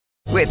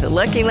With the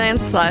Lucky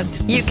Land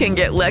Slots, you can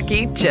get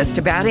lucky just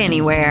about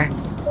anywhere.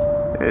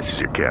 This is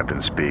your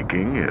captain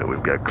speaking.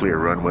 We've got clear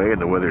runway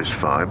and the weather's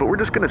fine, but we're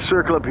just going to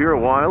circle up here a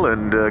while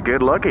and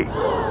get lucky.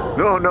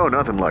 No,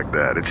 nothing like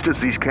that. It's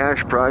just these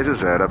cash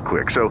prizes add up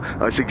quick. So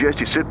I suggest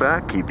you sit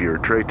back, keep your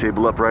tray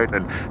table upright,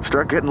 and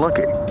start getting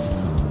lucky.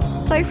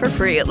 Play for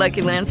free at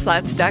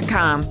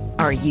LuckyLandSlots.com.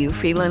 Are you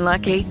feeling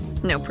lucky?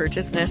 No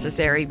purchase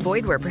necessary.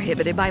 Void where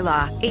prohibited by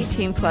law.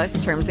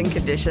 18+ terms and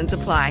conditions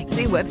apply.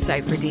 See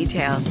website for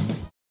details.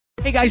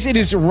 Hey guys, it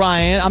is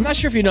Ryan. I'm not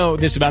sure if you know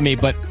this about me,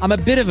 but I'm a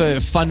bit of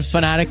a fun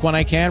fanatic when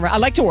I can. I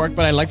like to work,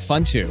 but I like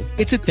fun too.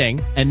 It's a thing.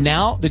 And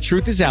now the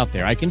truth is out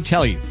there. I can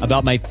tell you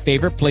about my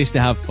favorite place to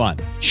have fun.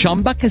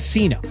 Chumba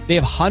Casino. They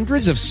have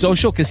hundreds of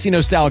social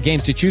casino style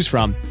games to choose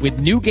from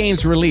with new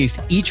games released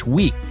each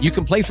week. You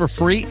can play for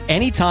free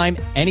anytime,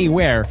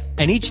 anywhere.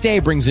 And each day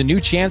brings a new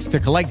chance to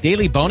collect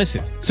daily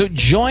bonuses. So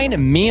join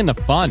me in the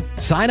fun.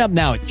 Sign up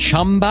now at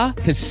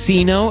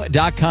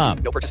ChumbaCasino.com.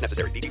 No purchase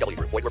necessary. VGW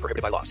Group. Void where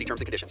prohibited by law. See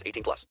terms and conditions.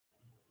 18+.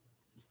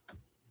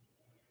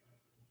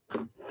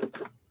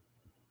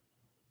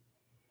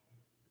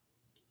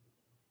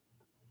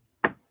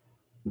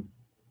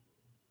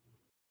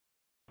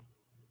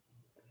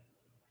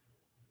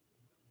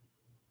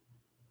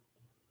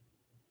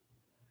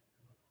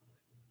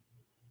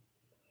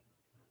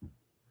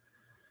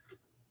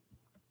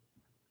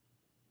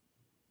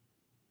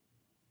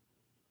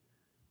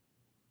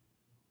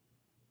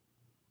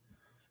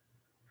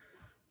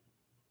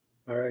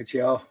 All right,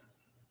 y'all.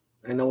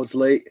 I know it's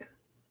late.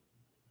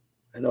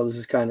 I know this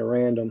is kind of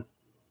random.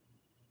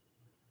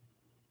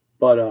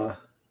 But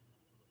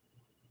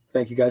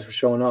thank you guys for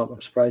showing up.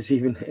 I'm surprised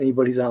even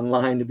anybody's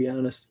online, to be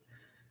honest.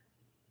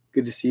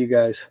 Good to see you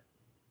guys.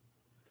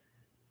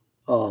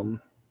 I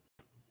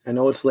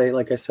know it's late,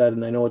 like I said,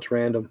 and I know it's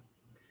random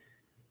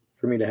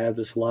for me to have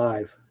this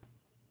live.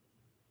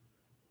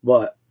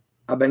 But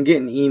I've been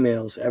getting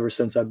emails ever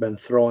since I've been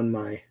throwing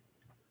my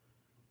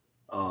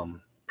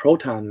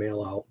Proton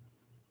mail out.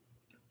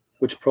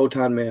 Which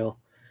Proton mail,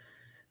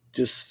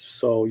 just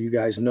so you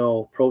guys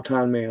know,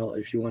 Proton mail,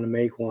 if you want to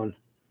make one,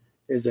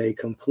 is a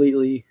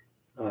completely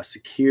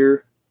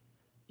secure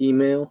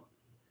email.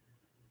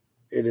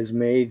 It is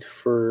made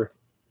for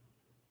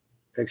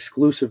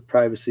exclusive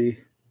privacy,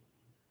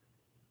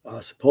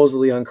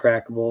 supposedly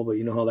uncrackable, but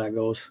you know how that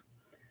goes.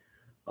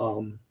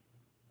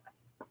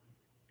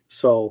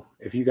 So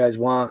if you guys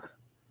want,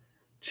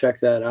 check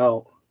that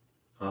out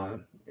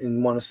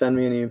and want to send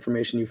me any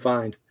information you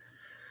find.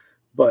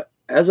 But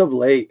as of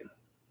late,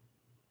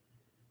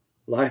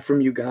 live from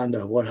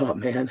Uganda, what up,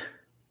 man?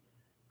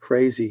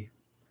 Crazy.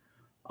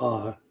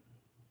 So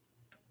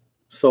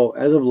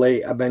as of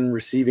late, I've been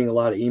receiving a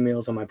lot of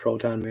emails on my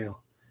Proton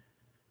mail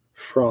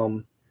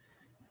from,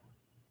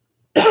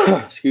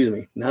 excuse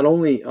me, not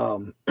only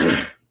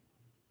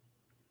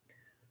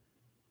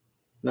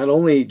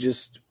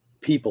just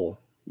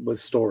people with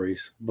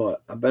stories,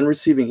 but I've been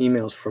receiving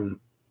emails from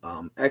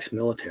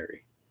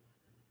ex-military,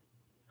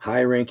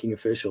 high-ranking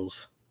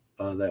officials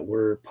that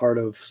were part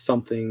of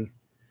something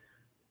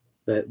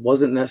that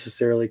wasn't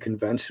necessarily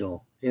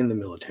conventional in the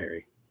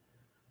military.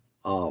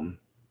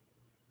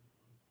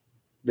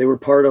 They were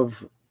part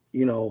of,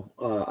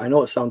 I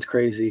know it sounds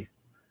crazy,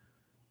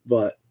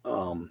 but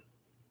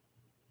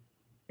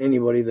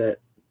anybody that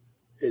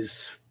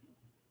is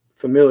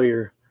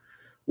familiar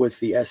with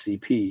the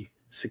SCP,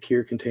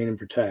 Secure, Contain, and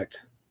Protect,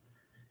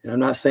 and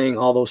I'm not saying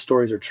all those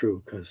stories are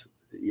true, because,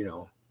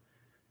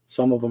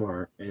 some of them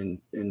aren't, and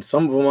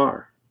some of them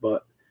are,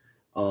 but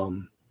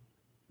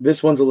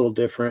this one's a little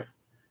different.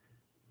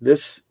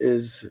 This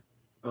is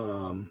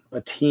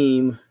a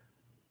team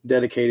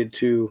dedicated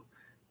to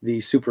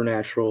the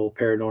supernatural,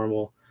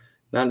 paranormal,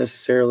 not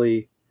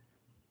necessarily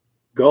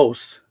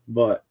ghosts,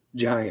 but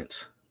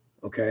giants.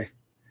 Okay.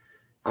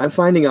 I'm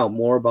finding out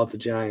more about the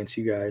giants,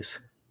 you guys,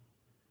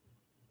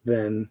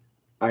 than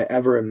I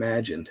ever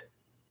imagined.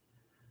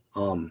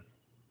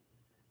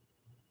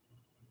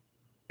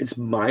 It's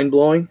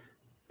mind-blowing.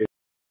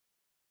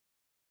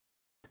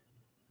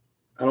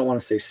 I don't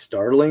want to say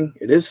startling.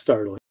 It is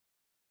startling.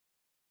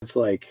 It's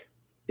like,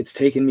 it's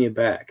taken me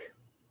aback.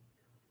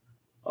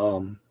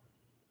 And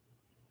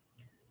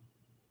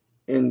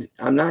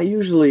I'm not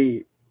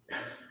usually,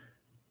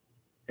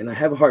 and I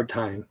have a hard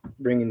time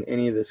bringing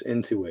any of this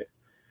into it,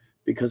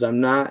 because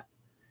I'm not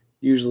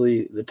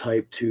usually the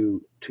type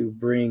to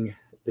bring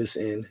this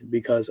in,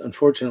 because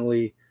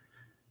unfortunately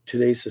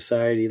today's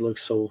society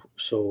looks so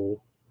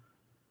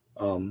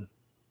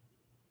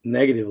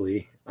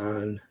negatively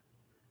on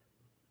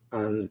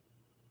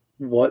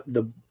what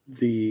the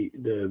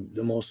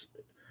most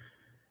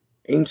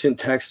ancient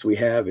text we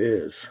have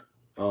is,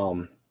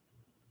 the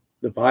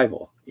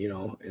Bible,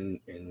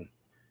 and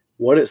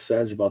what it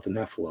says about the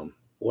Nephilim,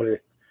 what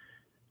it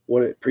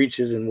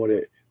preaches and what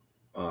it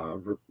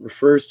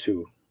refers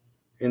to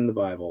in the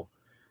Bible.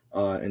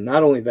 And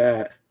not only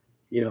that,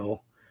 the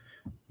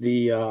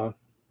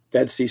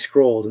Dead Sea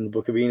Scrolls in the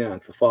Book of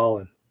Enoch, the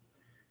Fallen.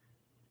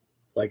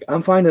 Like,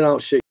 I'm finding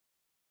out shit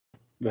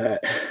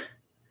that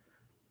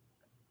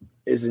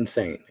is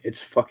insane.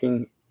 It's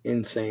fucking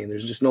insane.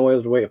 There's just no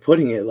other way of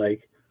putting it.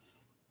 Like,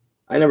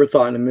 I never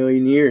thought in a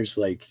million years,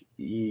 like,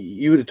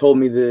 you would have told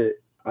me that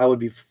I would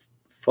be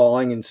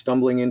falling and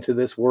stumbling into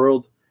this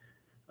world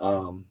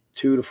 2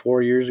 to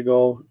 4 years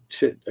ago,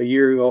 a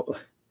year ago,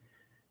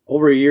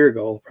 over a year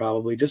ago,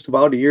 probably just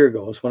about a year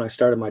ago is when I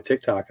started my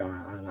TikTok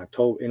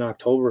in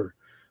October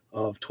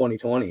of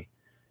 2020.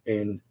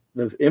 And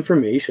the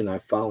information I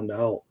found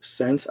out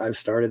since I've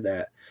started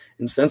that,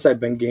 and since I've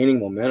been gaining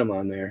momentum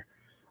on there,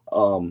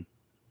 holy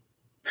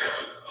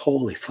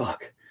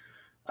fuck,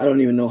 I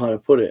don't even know how to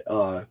put it.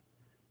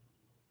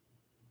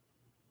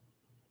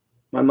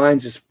 My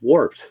mind's just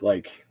warped,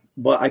 like,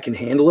 but I can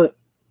handle it.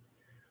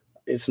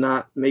 It's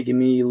not making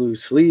me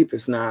lose sleep.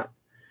 It's not,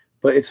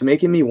 but it's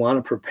making me want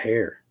to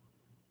prepare.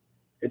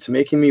 It's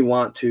making me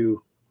want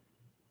to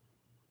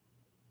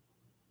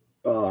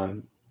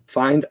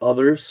find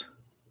others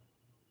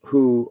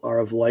who are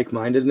of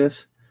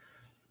like-mindedness,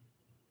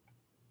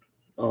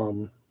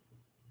 and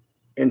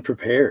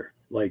prepare.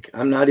 Like,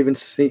 you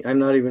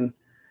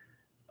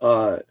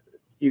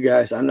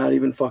guys, I'm not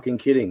even fucking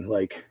kidding.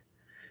 Like,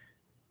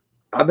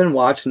 I've been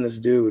watching this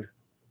dude.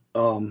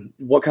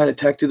 What kind of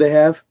tech do they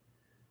have?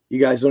 You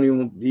guys don't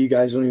even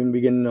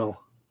begin to know.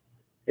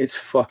 It's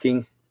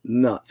fucking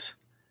nuts.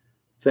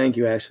 Thank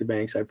you, Ashley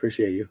Banks. I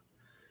appreciate you.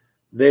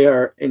 They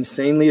are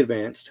insanely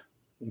advanced.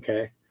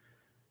 Okay.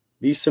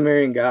 These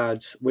Sumerian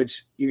gods,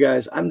 which you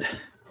guys, in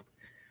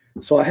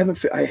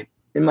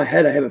my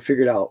head, I haven't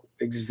figured out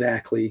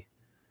exactly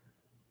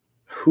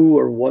who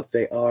or what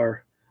they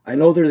are. I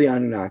know they're the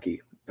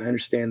Anunnaki. I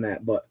understand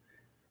that, but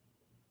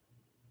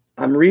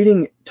I'm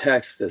reading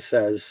text that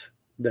says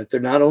that they're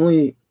not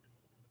only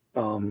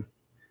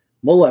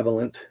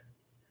malevolent,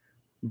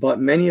 but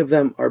many of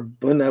them are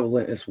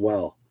benevolent as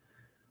well.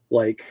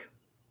 Like,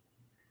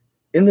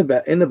 in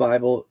the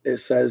Bible, it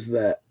says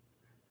that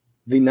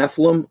the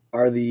Nephilim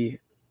are the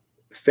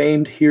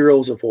famed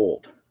heroes of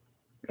old.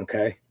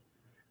 Okay?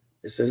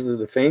 It says they're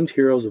the famed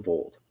heroes of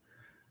old.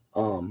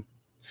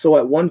 So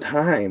at one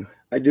time,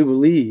 I do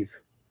believe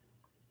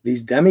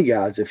these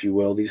demigods, if you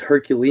will, these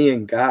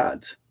Herculean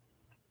gods,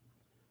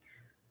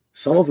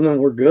 some of them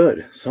were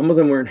good. Some of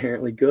them were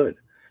inherently good.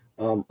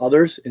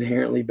 Others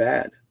inherently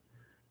bad.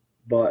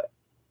 But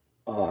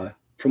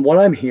from what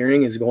I'm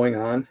hearing is going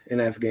on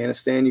in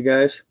Afghanistan, you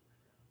guys,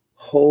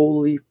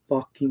 holy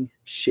fucking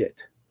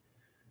shit.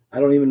 I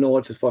don't even know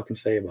what to fucking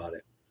say about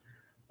it.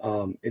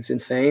 It's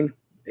insane.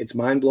 It's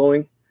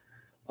mind-blowing.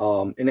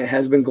 And it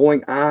has been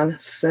going on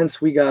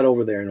since we got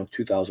over there in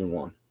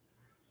 2001.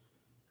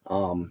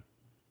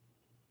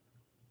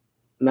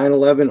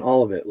 9/11,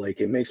 all of it. Like,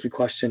 it makes me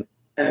question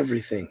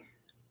everything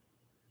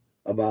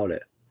about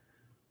it.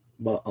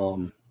 But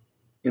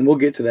and we'll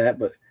get to that,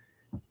 but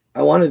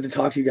I wanted to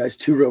talk to you guys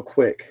too real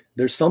quick.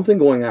 There's something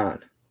going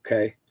on,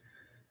 okay?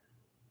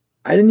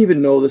 I didn't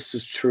even know this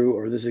was true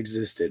or this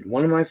existed.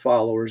 One of my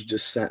followers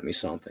just sent me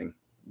something.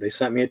 They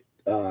sent me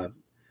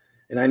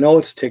and I know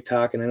it's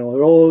TikTok, and I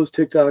know, it's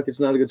TikTok, it's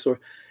not a good source.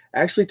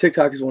 Actually,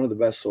 TikTok is one of the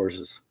best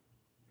sources,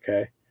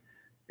 okay?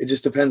 It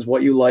just depends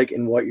what you like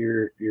and what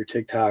your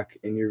TikTok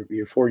and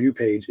your For You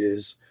page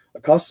is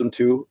accustomed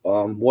to,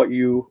 what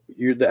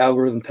the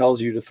algorithm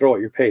tells you to throw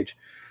at your page.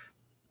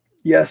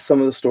 Yes, some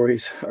of the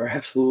stories are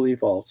absolutely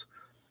false,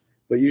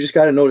 but you just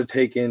got to know to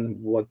take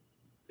in what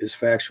is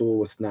factual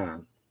with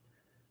non.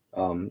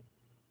 You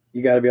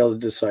got to be able to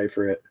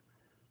decipher it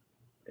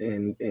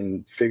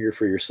and figure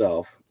for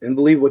yourself and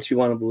believe what you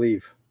want to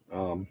believe.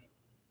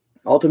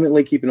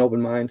 Ultimately, keep an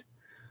open mind.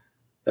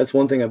 That's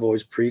one thing I've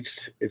always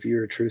preached. If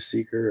you're a truth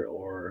seeker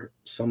or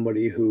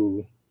somebody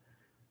who,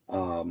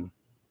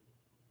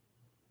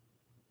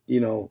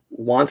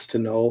 wants to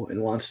know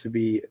and wants to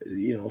be,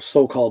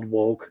 so-called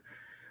woke.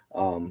 A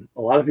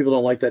lot of people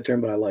don't like that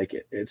term, but I like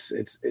it.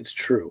 It's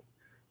true.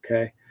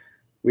 Okay.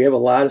 We have a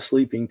lot of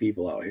sleeping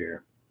people out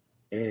here,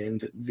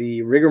 and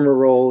the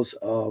rigmaroles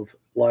of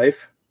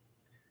life,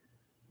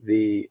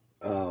 the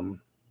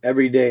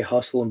everyday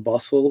hustle and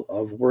bustle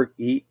of work,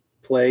 eat,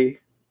 play,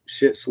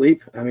 shit,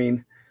 sleep. I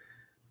mean,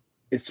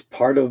 it's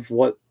part of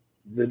what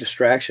the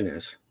distraction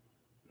is.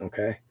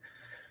 Okay.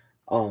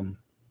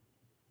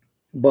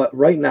 But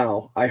right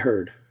now I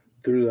heard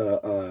through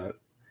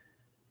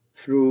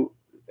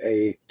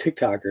a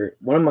TikToker,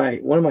 one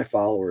of my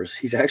followers,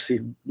 he's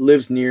actually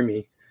lives near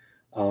me.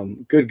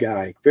 Good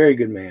guy, very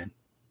good man.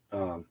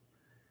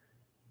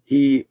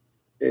 He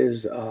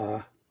is,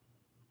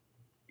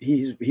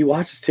 he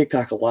watches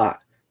TikTok a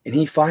lot, and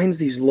he finds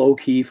these low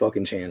key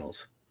fucking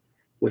channels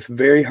with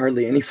very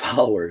hardly any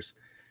followers,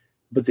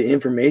 but the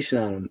information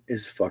on them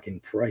is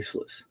fucking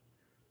priceless.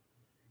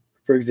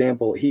 For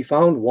example, he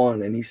found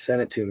one and he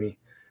sent it to me.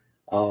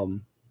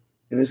 And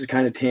this is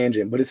kind of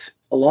tangent, but it's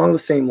along the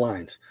same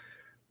lines.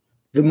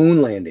 The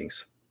moon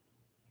landings.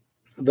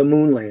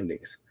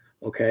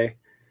 Okay.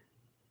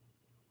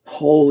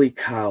 Holy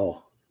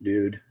cow,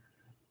 dude.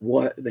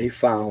 What they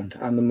found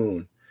on the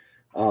moon.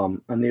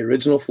 On the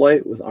original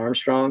flight with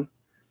Armstrong,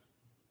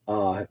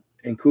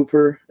 and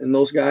Cooper and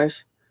those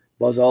guys,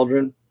 Buzz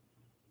Aldrin,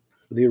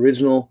 the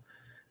original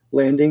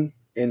landing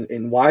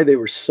and why they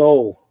were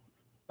so,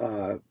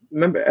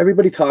 remember,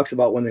 everybody talks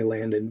about when they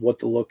landed, what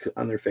the look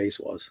on their face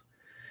was.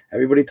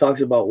 Everybody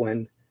talks about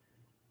when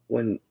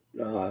the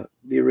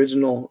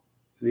original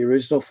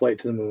flight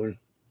to the moon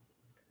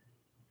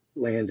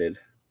landed.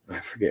 I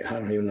forget. I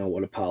don't even know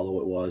what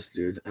Apollo it was,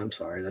 dude. I'm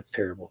sorry. That's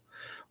terrible.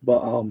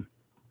 But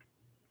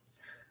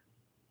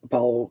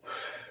Apollo,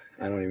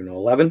 I don't even know.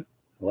 11?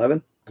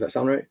 Does that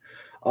sound right?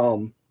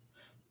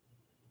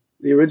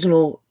 The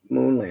original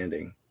moon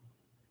landing,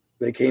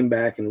 they came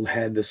back and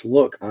had this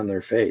look on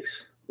their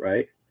face,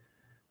 right?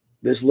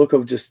 This look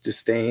of just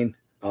disdain,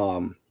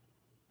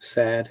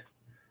 sad.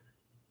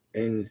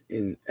 And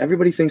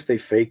everybody thinks they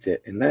faked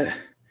it. And that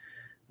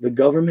the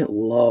government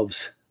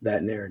loves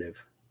that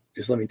narrative.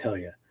 Just let me tell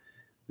you.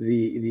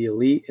 The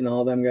elite and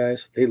all them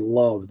guys, they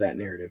love that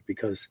narrative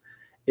because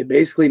it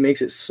basically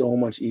makes it so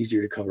much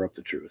easier to cover up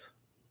the truth.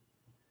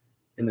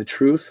 And the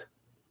truth,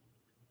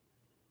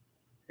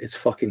 it's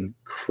fucking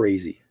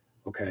crazy,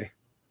 okay?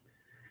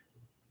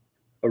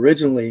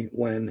 Originally,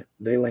 when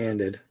they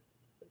landed,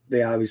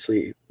 they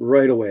obviously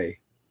right away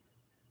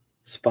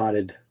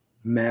spotted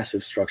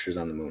massive structures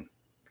on the moon,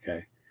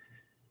 okay?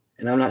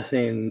 And I'm not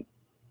saying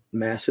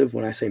massive.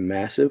 When I say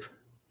massive,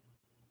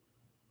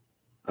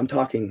 I'm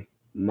talking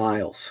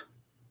miles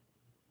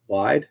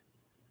wide,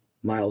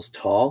 miles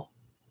tall.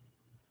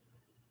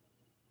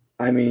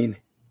 I mean,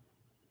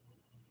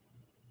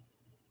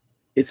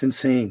 it's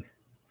insane,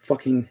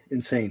 fucking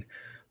insane,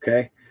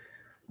 okay?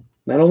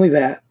 Not only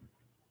that,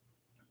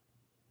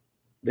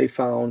 they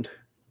found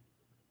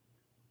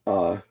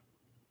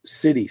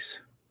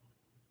cities,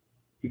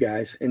 you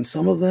guys, and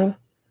some of them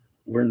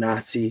were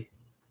Nazi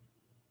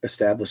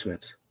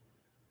establishments.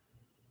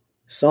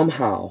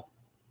 Somehow,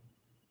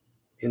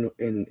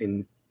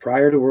 in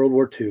prior to World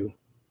War II,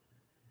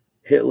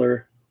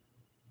 Hitler,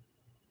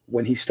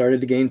 when he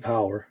started to gain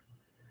power,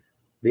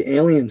 the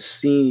aliens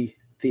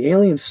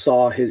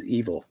saw his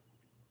evil,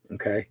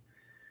 okay?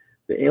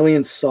 The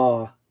aliens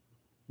saw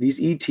these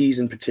ETs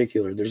in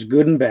particular. There's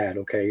good and bad,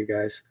 okay, you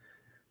guys?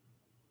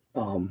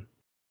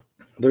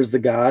 There's the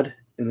God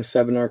and the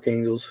seven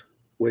archangels,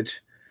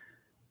 which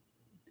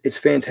it's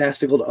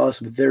fantastical to us,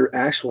 but they're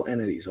actual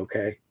entities,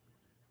 okay?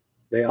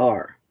 They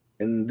are.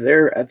 And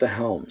they're at the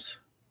helms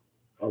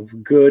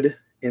of good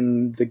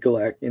in the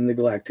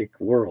galactic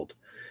world.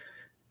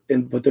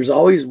 But there's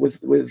always,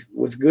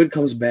 with good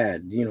comes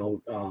bad.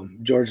 You know,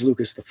 George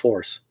Lucas, the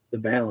Force, the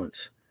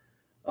balance.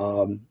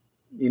 You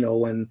know,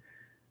 when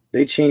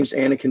they changed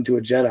Anakin to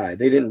a Jedi,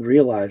 they didn't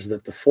realize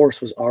that the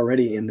Force was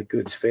already in the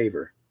good's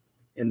favor.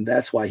 And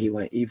that's why he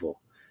went evil.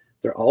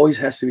 There always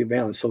has to be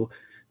balance. So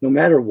no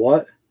matter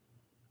what,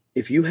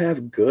 if you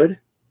have good,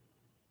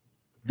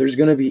 there's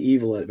going to be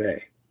evil at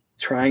bay,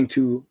 trying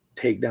to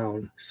take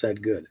down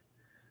said good.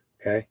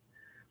 Okay?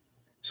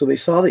 So they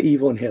saw the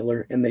evil in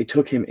Hitler and they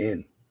took him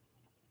in.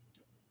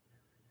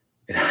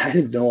 And I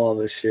didn't know all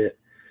this shit.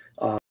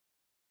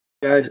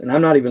 Guys, and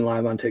I'm not even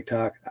live on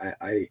TikTok.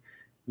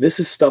 This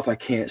is stuff I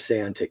can't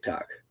say on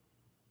TikTok.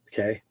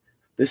 Okay?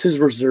 This is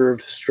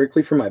reserved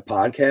strictly for my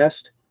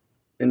podcast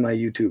and my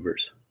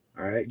YouTubers.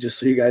 All right? Just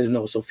so you guys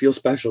know. So feel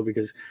special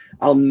because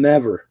I'll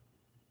never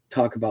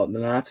talk about the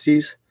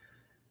Nazis.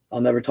 I'll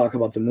never talk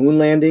about the moon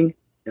landing.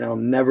 And I'll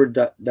never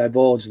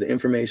divulge the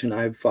information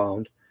I've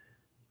found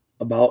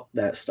about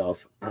that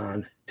stuff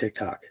on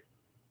TikTok.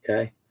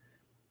 Okay?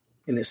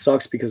 And it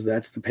sucks because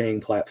that's the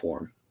paying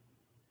platform.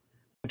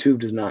 YouTube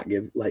does not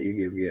let you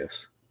give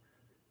gifts.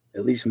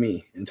 At least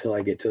me, until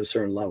I get to a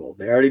certain level.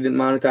 They already didn't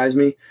monetize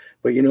me,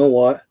 but you know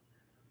what?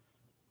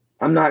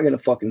 I'm not gonna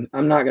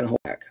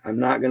hold back. I'm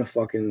not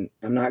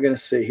gonna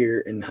sit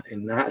here and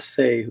not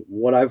say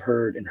what I've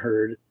heard and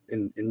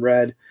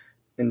read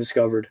and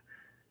discovered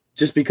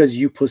just because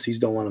you pussies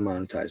don't want to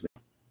monetize me.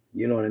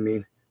 You know what I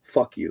mean?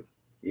 Fuck you.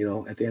 You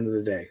know, at the end of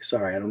the day.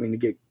 Sorry, I don't mean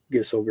to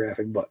get so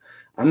graphic, but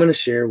I'm gonna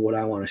share what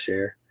I want to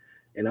share.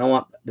 And I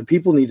want the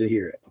people need to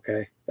hear it.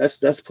 Okay.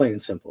 That's plain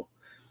and simple.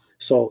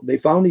 So they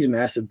found these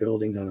massive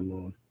buildings on the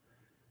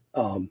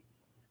moon.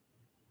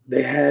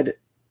 They had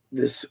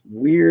this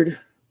weird,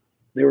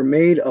 they were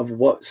made of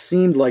what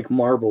seemed like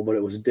marble, but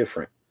it was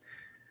different.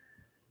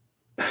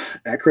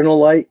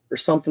 Acronolite or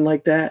something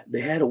like that.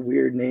 They had a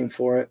weird name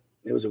for it.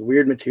 It was a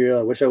weird material.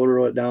 I wish I would have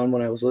wrote it down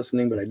when I was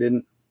listening, but I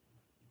didn't.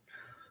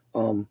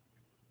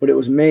 But it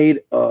was made,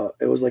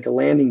 it was like a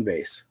landing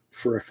base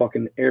for a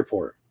fucking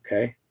airport.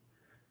 Okay.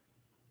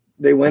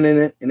 They went in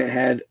it and it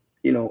had,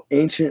 you know,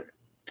 ancient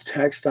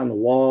text on the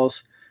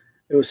walls.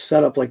 It was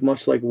set up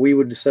much like we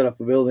would set up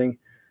a building,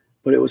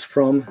 but it was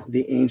from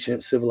the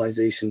ancient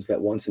civilizations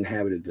that once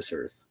inhabited this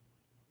earth.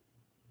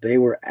 They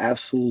were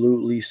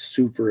absolutely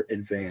super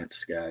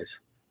advanced, guys.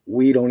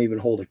 We don't even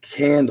hold a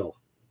candle.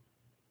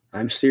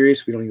 I'm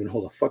serious. We don't even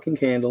hold a fucking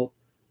candle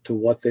to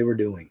what they were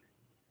doing.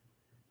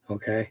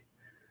 Okay.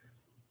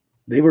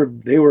 They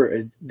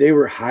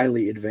were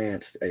highly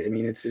advanced. I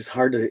mean, it's just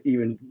hard to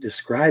even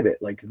describe it.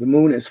 Like the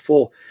moon is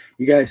full.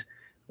 You guys,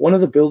 one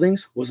of the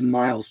buildings was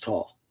miles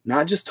tall,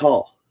 not just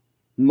tall,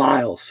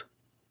 miles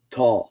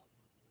tall,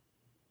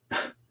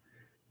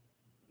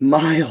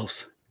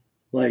 miles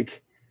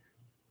Like,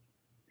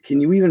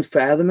 can you even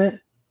fathom it?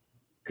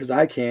 Because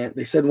I can't.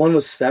 They said one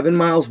was 7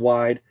 miles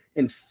wide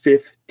and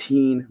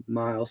 15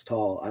 miles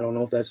tall. I don't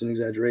know if that's an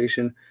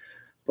exaggeration,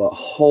 but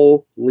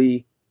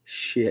holy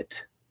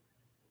shit.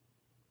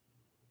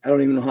 I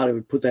don't even know how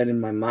to put that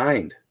in my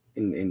mind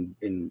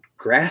and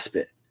grasp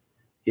it.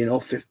 You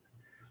know,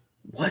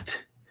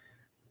 what?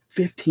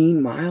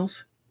 15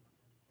 miles?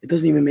 It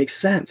doesn't even make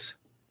sense.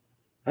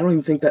 I don't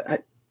even think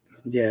that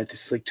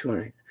it's like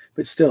 200,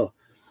 but still,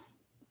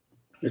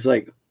 it's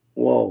like,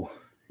 whoa,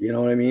 you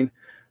know what I mean?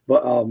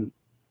 But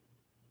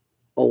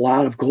a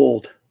lot of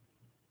gold,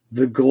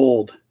 the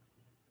gold,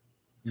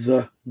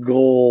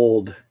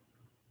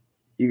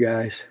 you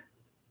guys.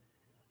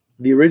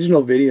 The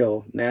original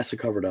video NASA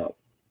covered up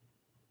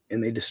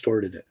and they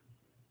distorted it,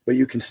 but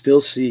you can still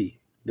see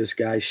this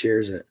guy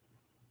shares it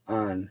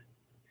on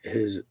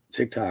his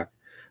TikTok,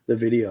 the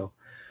video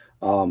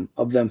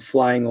of them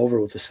flying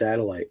over with a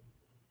satellite.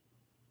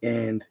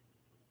 And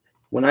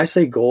when I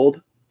say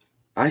gold,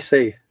 I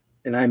say,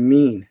 and I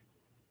mean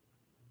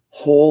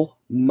whole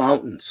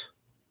mountains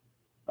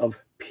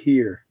of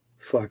pure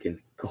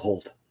fucking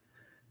gold.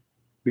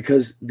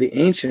 Because the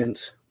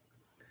ancients,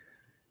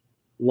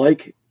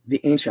 like the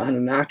ancient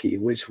Anunnaki,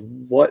 which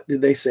what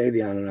did they say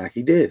the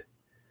Anunnaki did?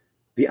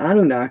 The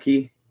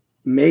Anunnaki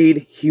made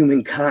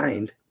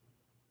humankind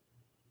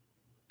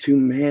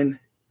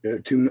to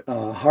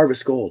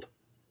harvest gold.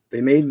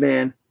 They made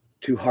man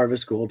to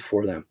harvest gold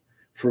for them.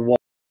 For what?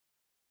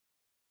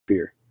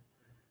 Fear.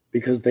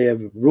 Because they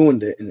have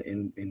ruined it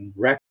and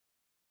wrecked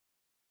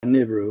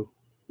Nibiru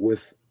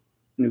with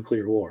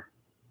nuclear war.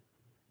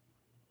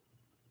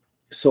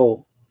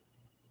 So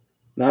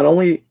not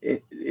only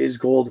is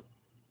gold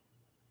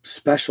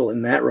special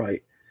in that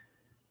right,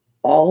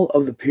 all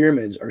of the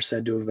pyramids are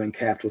said to have been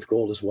capped with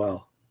gold as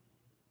well.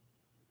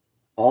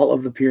 All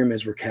of the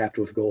pyramids were capped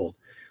with gold.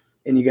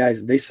 And you guys,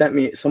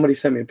 somebody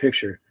sent me a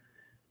picture.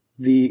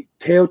 The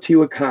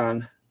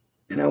Teotihuacan,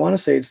 and I want to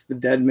say it's the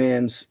dead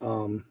man's,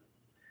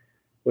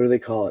 what do they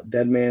call it?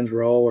 Dead man's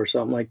row or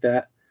something like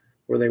that,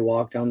 where they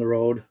walk down the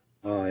road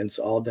and it's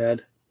all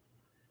dead.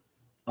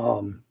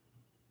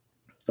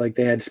 Like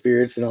they had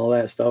spirits and all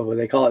that stuff. But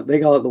they call it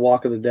the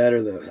walk of the dead,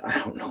 or I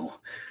don't know,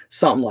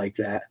 something like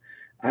that.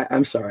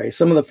 I'm sorry.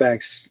 Some of the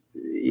facts,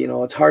 you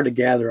know, it's hard to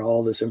gather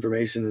all this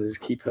information and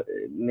just keep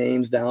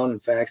names down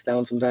and facts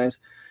down sometimes.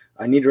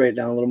 I need to write it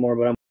down a little more,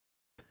 but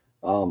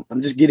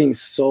I'm getting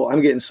so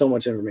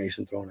much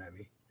information thrown at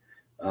me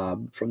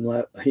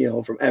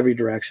from every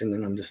direction,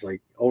 and I'm just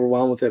like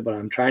overwhelmed with it, but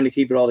I'm trying to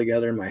keep it all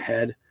together in my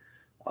head.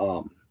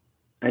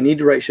 I need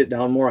to write shit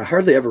down more. I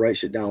hardly ever write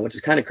shit down, which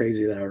is kind of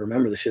crazy that I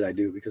remember the shit I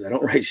do, because I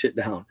don't write shit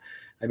down.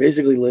 I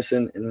basically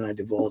listen and then I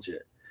divulge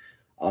it.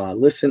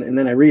 Listen and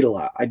then I read a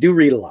lot. I do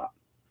read a lot.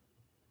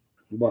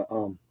 But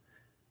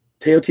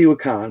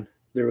Teotihuacan,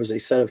 there was a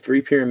set of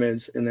 3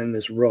 pyramids and then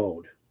this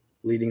road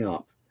leading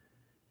up.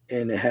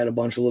 And it had a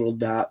bunch of little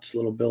dots,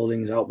 little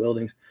buildings,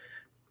 outbuildings.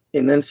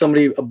 And then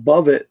somebody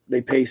above it,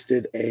 they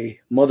pasted a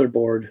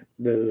motherboard,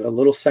 a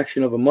little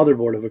section of a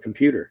motherboard of a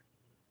computer.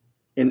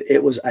 And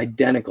it was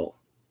identical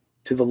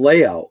to the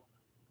layout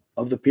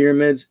of the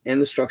pyramids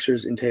and the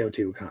structures in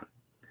Teotihuacan.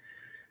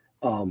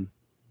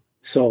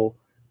 So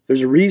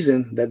there's a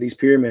reason that these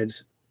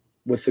pyramids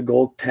with the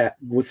gold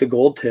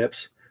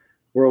tips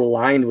were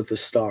aligned with the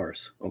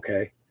stars,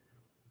 okay?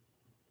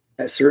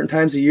 At certain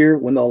times of year,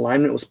 when the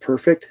alignment was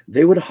perfect,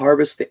 they would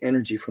harvest the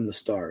energy from the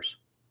stars.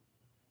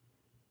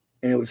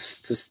 And it would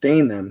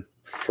sustain them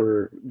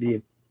for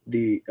the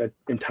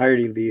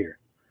entirety of the year.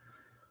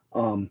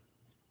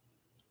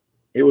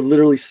 It would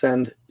literally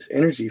send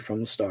energy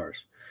from the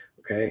stars,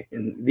 okay?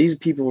 And these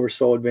people were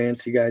so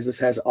advanced, you guys. This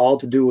has all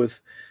to do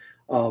with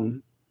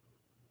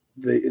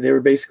they were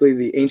basically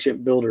the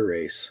ancient builder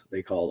race,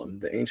 they call them,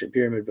 the ancient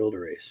pyramid builder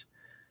race.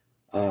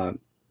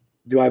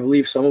 Do I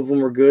believe some of them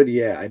were good?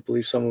 Yeah, I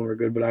believe some of them were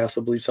good, but I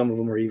also believe some of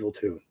them were evil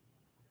too.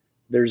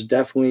 There's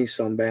definitely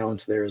some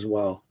balance there as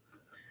well.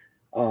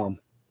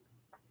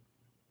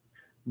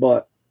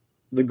 But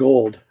the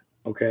gold,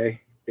 okay,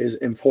 is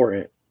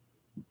important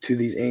to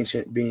these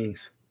ancient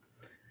beings.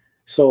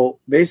 So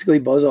basically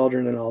Buzz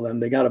Aldrin and all them,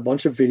 they got a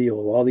bunch of video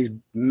of all these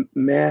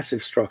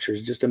massive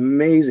structures, just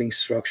amazing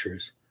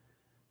structures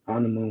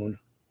on the moon.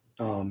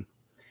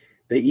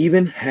 They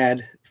even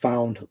had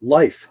found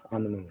life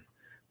on the moon.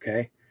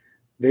 Okay.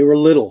 They were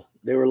little.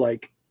 They were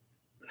like,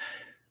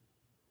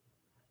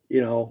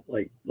 you know,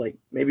 like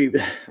maybe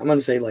I'm going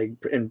to say like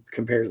in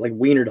comparison, like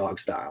wiener dog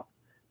style,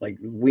 like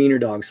wiener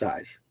dog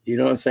size. You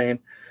know what I'm saying?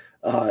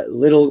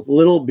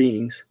 Little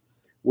beings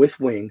with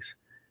wings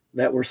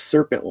that were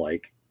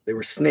serpent-like. They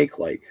were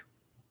snake-like.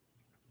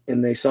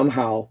 And they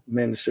somehow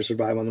managed to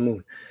survive on the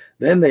moon.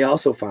 Then they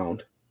also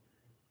found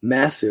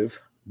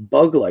massive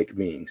bug-like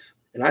beings.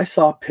 And I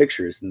saw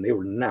pictures and they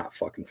were not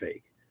fucking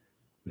fake.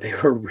 They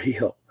were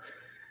real.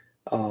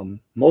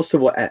 Most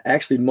of what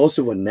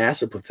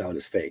NASA puts out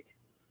is fake.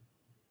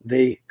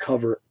 They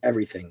cover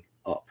everything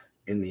up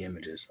in the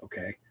images,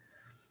 okay?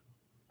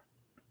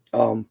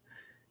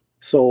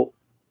 So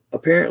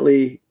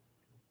apparently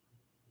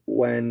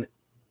when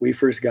we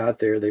first got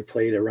there, they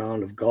played a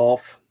round of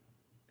golf,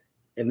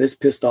 and this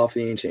pissed off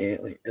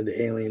the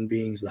alien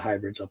beings, the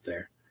hybrids up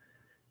there.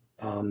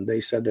 They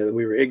said that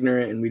we were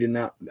ignorant,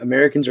 and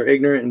Americans are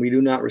ignorant, and we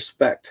do not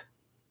respect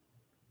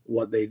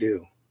what they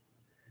do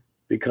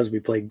because we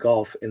play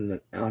golf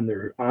on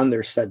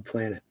their said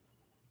planet.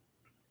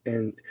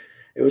 And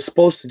it wasn't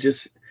supposed to be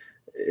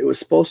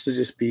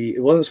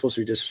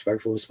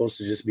disrespectful. It was supposed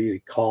to just be to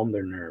calm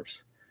their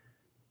nerves.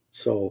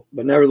 So,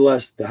 but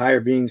nevertheless, the higher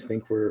beings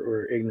think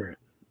we're ignorant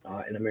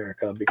in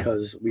America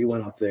because we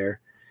went up there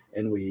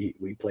and we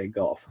played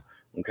golf.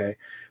 Okay.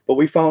 But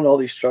we found all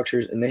these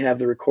structures, and they have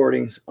the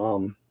recordings,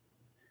 all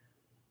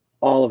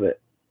of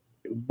it.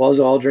 Buzz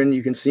Aldrin,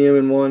 you can see him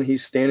in one.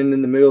 He's standing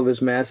in the middle of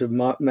this massive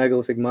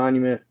megalithic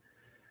monument,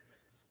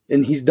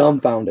 and he's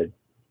dumbfounded.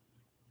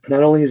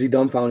 Not only is he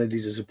dumbfounded,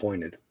 he's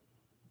disappointed.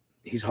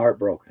 He's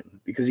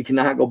heartbroken because he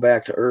cannot go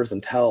back to Earth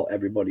and tell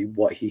everybody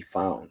what he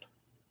found.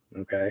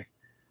 Okay.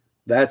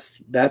 That's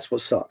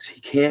what sucks.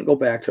 He can't go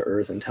back to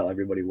Earth and tell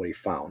everybody what he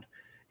found.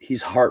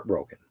 He's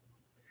heartbroken.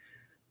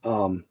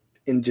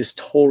 And just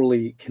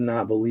totally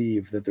cannot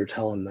believe that they're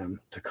telling them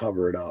to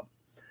cover it up,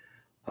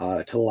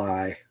 to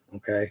lie.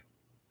 Okay.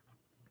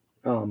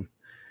 And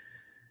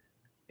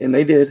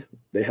they did.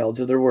 They held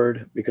to their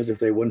word, because if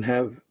they wouldn't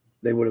have,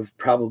 they would have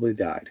probably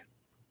died.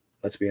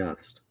 Let's be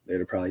honest. They'd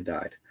have probably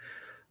died.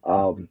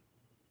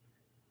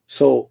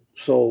 So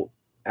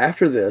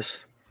after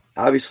this,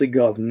 obviously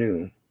Gov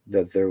knew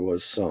that there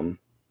was some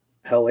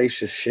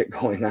hellacious shit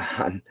going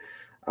on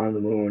the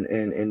moon,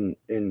 and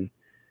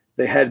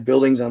they had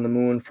buildings on the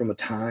moon from a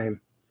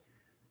time.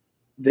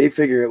 They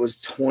figure it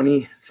was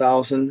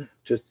 20,000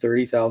 to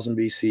 30,000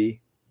 BC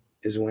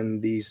is when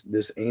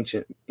this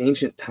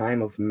ancient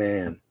time of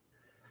man,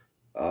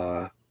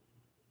 and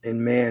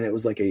man, it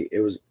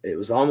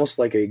was almost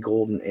like a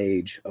golden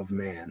age of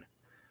man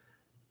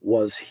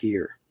was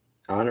here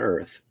on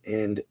Earth,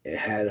 and it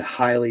had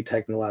highly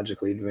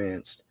technologically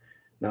advanced,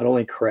 not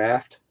only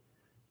craft,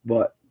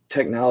 but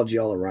technology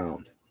all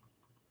around.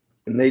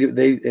 And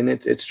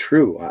it's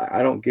true.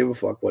 I don't give a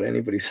fuck what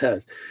anybody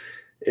says.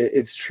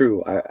 It's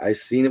true. I've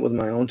seen it with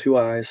my own two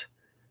eyes.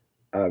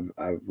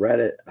 I've read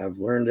it. I've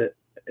learned it,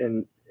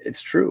 and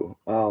it's true.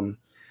 Not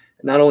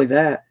only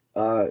that,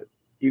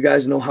 you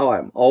guys know how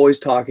I'm always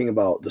talking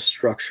about the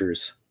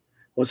structures.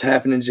 What's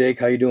happening, Jake?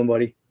 How you doing,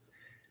 buddy?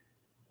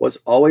 What's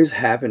always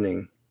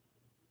happening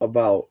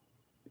about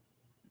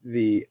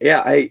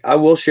I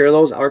will share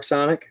those,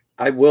 Arcsonic.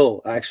 I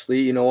will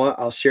actually, you know what?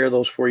 I'll share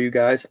those for you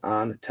guys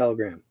on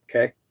Telegram.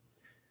 Okay.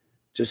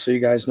 Just so you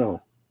guys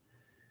know.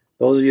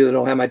 Those of you that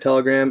don't have my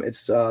Telegram,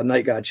 it's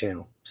Night God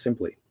channel.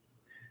 Simply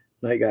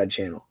Night God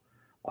channel.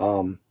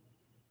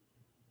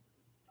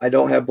 I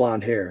don't have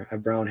blonde hair. I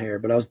have brown hair,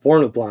 but I was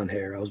born with blonde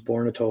hair. I was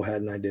born a towhead,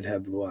 and I do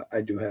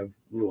have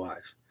blue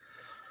eyes.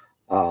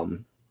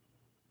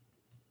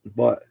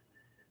 But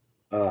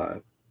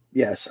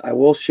yes, I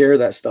will share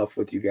that stuff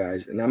with you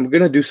guys, and I'm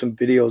going to do some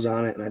videos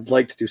on it, and I'd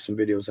like to do some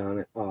videos on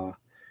it.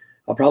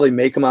 I'll probably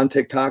make them on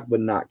TikTok,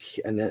 but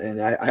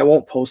I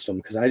won't post them,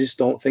 because I just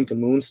don't think the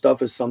moon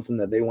stuff is something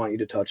that they want you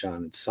to touch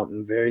on. It's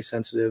something very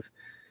sensitive.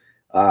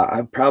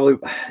 I probably,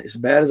 as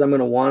bad as I'm going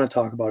to want to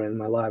talk about it in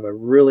my live, I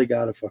really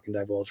got to fucking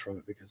diverge from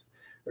it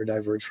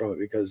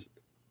because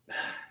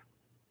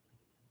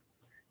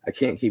I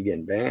can't keep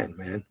getting banned,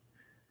 man.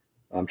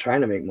 I'm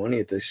trying to make money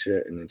at this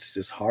shit, and it's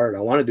just hard. I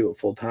want to do it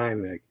full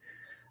time. Like,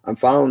 I'm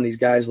following these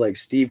guys like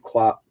Steve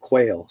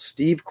Quayle.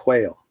 Steve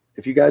Quayle.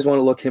 If you guys want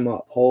to look him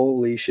up,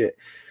 holy shit.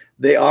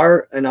 They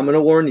are, and I'm going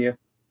to warn you,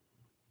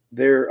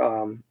 they're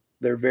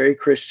very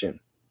Christian.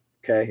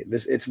 Okay.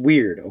 It's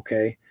weird.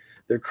 Okay.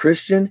 They're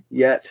Christian,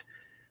 yet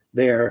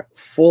they are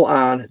full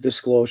on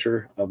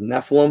disclosure of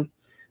Nephilim,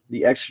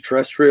 the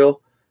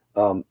extraterrestrial.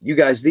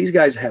 These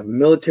guys have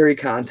military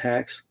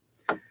contacts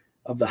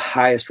of the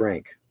highest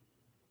rank.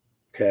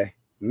 Okay.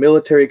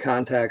 Military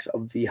contacts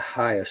of the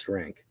highest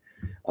rank.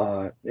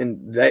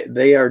 And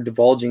they are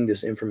divulging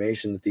this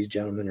information that these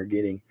gentlemen are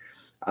getting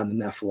on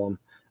the Nephilim,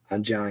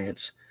 on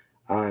giants,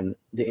 on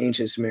the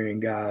ancient Sumerian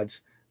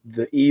gods,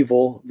 the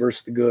evil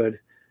versus the good,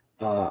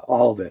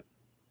 all of it.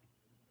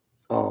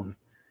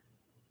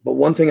 But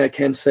one thing I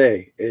can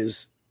say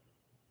is,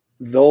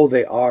 though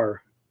they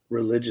are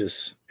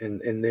religious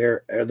and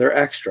they're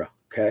extra,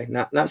 okay,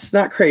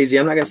 not crazy.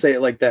 I'm not gonna say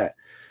it like that,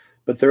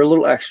 but they're a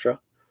little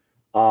extra.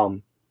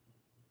 But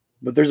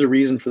there's a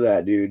reason for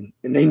that, dude,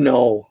 and they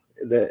know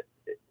that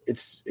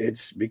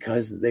it's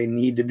because they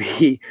need to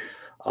be.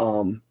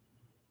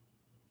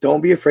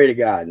 Don't be afraid of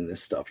God in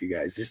this stuff, you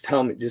guys. Just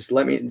tell me.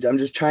 I'm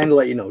just trying to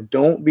let you know.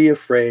 Don't be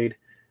afraid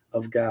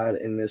of God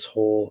in this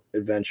whole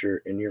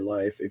adventure in your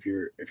life if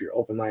you're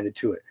open-minded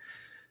to it.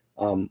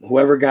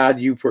 Whoever God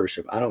you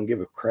worship, I don't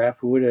give a crap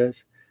who it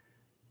is.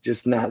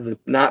 Just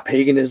not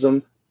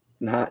paganism,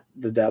 not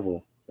the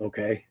devil.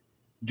 Okay,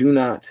 do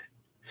not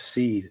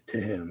cede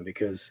to him,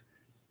 because,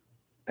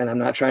 and I'm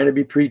not trying to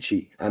be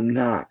preachy. I'm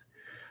not,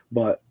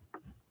 but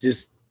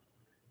just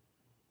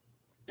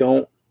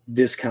don't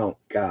discount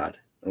God.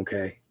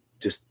 Okay,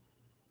 just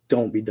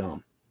don't be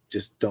dumb.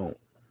 Just don't.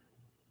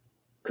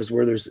 Because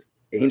where there's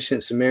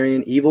ancient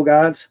Sumerian evil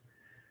gods,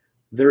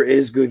 there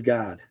is good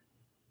God.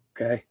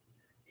 Okay?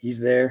 He's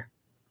there,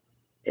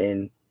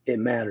 and it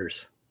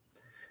matters.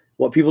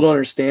 What people don't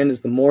understand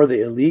is the more the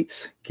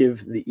elites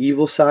give the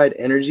evil side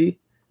energy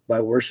by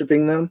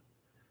worshiping them,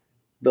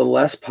 the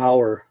less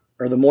power,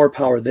 or the more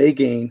power they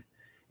gain,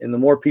 and the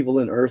more people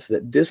in earth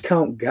that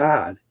discount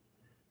God,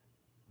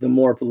 the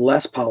more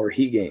less power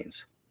he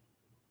gains.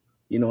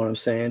 You know what I'm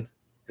saying?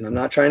 And I'm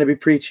not trying to be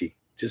preachy.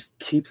 Just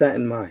keep that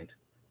in mind.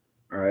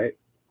 All right?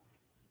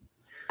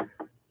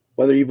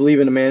 Whether you believe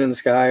in a man in the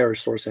sky or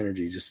source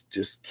energy,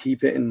 just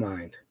keep it in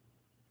mind.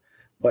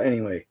 But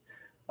anyway,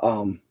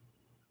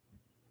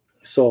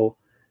 so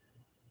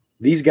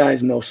these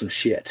guys know some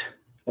shit,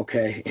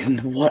 okay?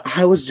 And what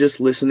I was just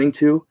listening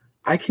to,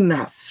 I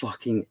cannot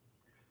fucking,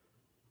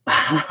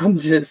 I'm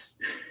just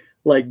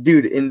like,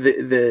 dude, and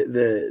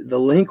the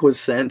link was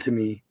sent to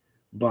me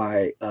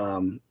by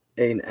an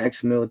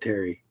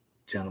ex-military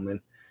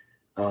gentleman.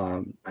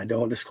 I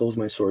don't disclose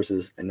my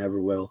sources. I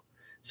never will.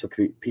 So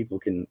people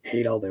can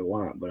hate all they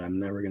want, but I'm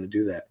never going to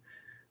do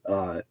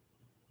that.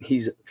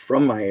 He's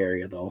from my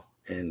area though.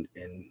 And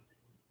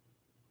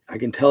I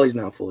can tell he's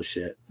not full of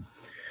shit.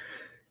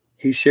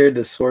 He shared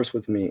this source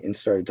with me and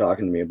started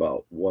talking to me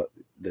about what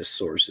this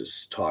source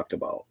is talked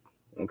about.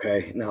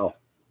 Okay. Now,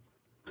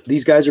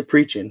 these guys are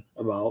preaching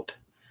about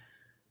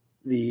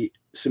the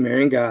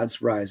Sumerian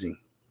gods rising.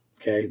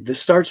 Okay.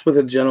 This starts with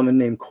a gentleman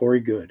named Corey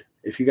Good.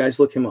 If you guys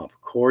look him up,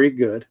 Corey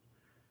Good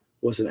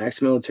was an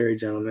ex-military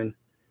gentleman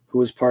who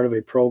was part of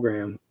a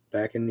program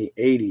back in the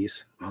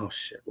 80s. Oh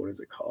shit. What is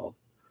it called?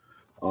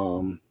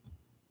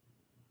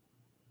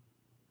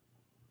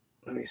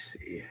 Let me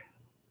see.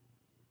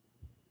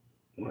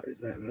 What is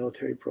that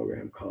military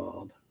program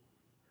called?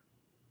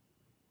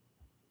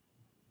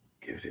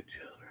 Gifted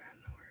Children.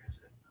 Where is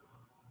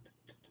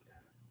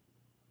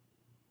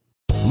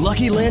it?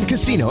 Lucky Land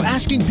Casino,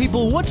 asking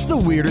people, what's the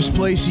weirdest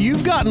place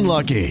you've gotten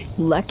lucky?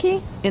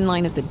 Lucky? In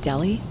line at the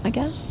deli, I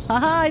guess?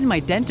 Aha, in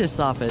my dentist's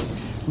office.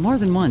 More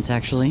than once,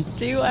 actually.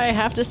 Do I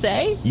have to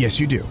say? Yes,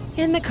 you do.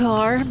 In the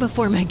car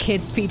before my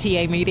kids'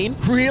 PTA meeting.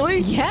 Really?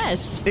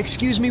 Yes.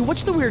 Excuse me,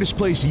 what's the weirdest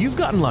place you've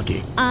gotten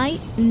lucky? I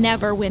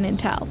never win and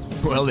tell.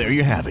 Well, there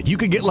you have it. You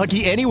can get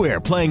lucky anywhere,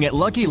 playing at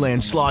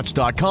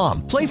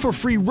LuckyLandSlots.com. Play for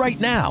free right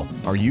now.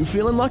 Are you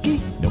feeling lucky?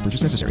 No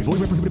purchase necessary. Void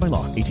where prohibited by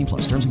law.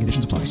 18+. Terms and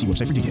conditions apply. See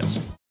website for details.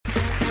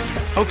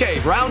 Okay,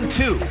 round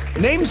two.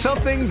 Name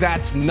something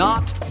that's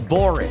not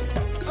boring.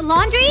 A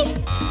laundry?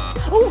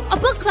 Ooh, a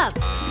book club.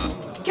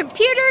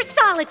 Computer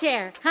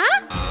solitaire,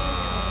 huh?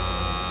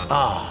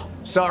 Ah,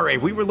 sorry,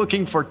 we were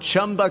looking for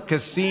Chumba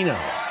Casino.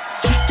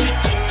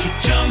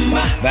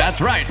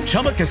 That's right,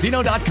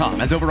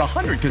 ChumbaCasino.com has over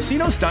 100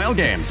 casino-style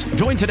games.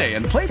 Join today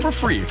and play for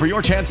free for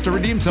your chance to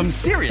redeem some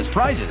serious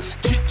prizes.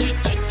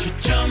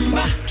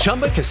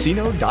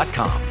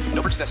 ChumbaCasino.com.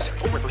 No purchase necessary.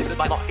 Void where prohibited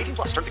by law. 18+.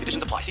 Terms and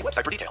conditions apply. See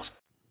website for details.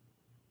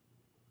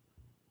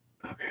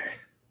 Okay.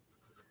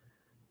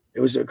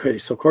 It was okay.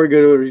 So Corey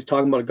Good was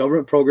talking about a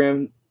government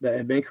program that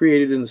had been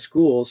created in the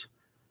schools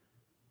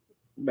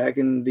back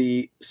in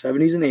the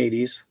 70s and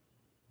 80s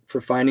for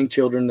finding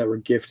children that were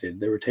gifted.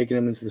 They were taking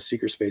them into the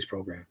secret space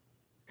program.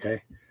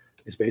 Okay.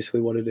 It's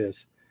basically what it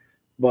is.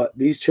 But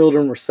these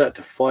children were set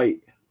to fight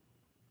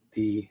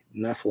the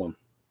Nephilim.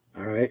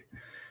 All right.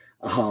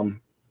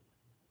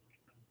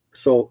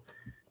 So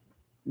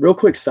real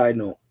quick side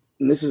note,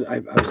 and this is,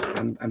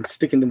 I'm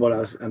sticking to what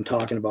I'm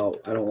talking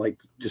about. I don't like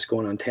just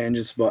going on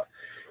tangents, but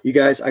you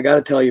guys, I got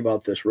to tell you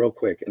about this real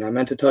quick. And I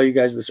meant to tell you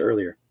guys this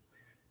earlier,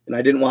 and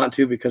I didn't want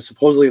to because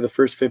supposedly the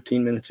first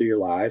 15 minutes of your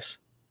lives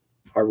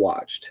are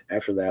watched.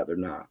 After that, they're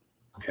not.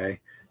 Okay.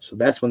 So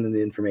that's when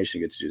the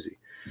information gets juicy.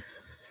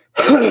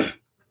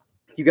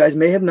 You guys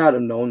may have not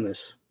have known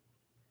this,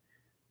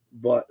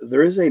 but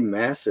there is a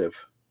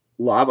massive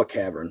lava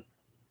cavern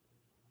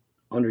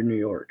under New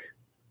York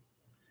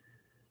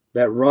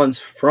that runs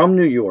from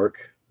New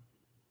York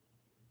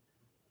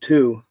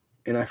to,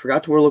 and I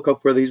forgot to look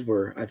up where these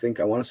were. I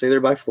want to say they're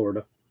by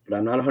Florida, but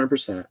I'm not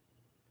 100%.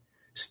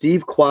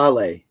 Steve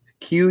Quayle,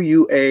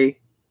 Quayle.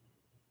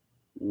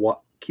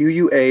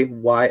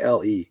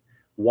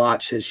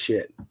 Watch his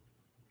shit.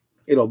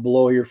 It'll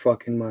blow your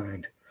fucking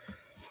mind.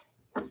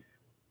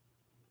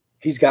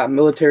 He's got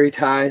military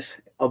ties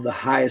of the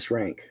highest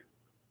rank.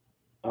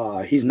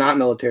 He's not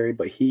military,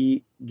 but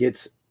he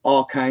gets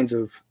all kinds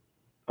of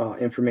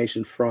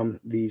information from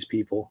these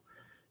people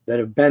that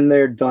have been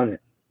there, done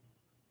it.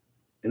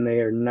 And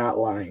they are not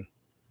lying.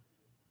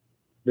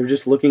 They're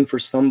just looking for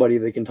somebody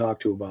they can talk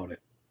to about it.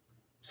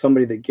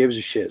 Somebody that gives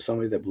a shit.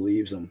 Somebody that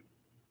believes them.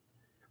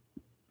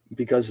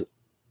 Because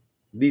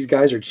these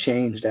guys are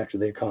changed after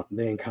they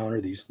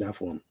encounter these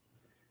Nephilim.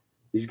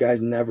 These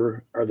guys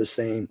never are the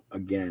same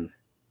again.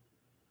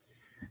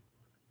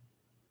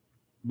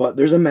 But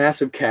there's a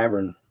massive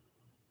cavern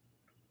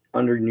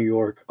under New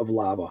York of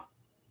lava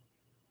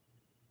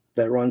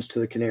that runs to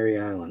the Canary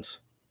Islands.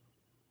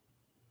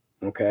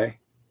 Okay?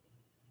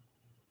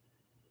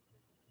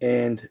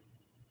 And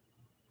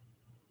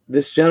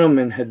this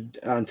gentleman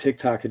on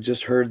TikTok had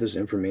just heard this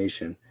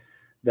information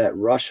that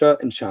Russia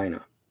and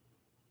China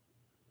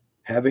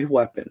have a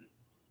weapon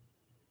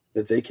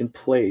that they can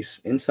place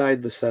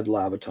inside the said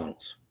lava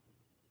tunnels,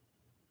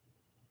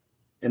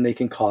 and they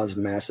can cause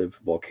massive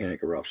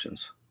volcanic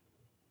eruptions.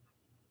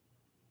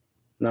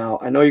 Now,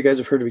 I know you guys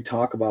have heard me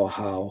talk about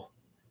how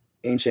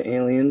ancient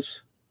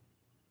aliens,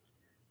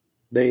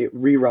 they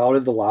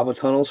rerouted the lava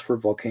tunnels for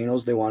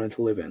volcanoes they wanted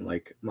to live in,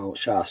 like Mount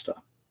Shasta.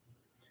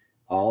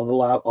 All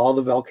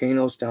the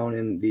volcanoes down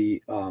in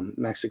the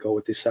Mexico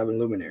with the 7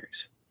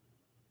 luminaries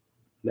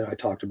that I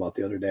talked about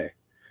the other day.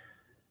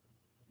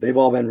 They've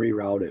all been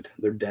rerouted.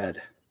 They're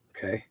dead.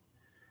 Okay.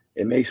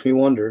 It makes me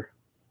wonder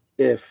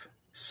if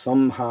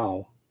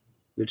somehow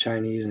the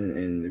Chinese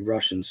and the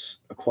Russians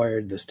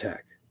acquired this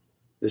tech,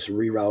 this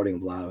rerouting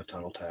of lava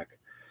tunnel tech.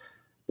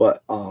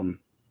 But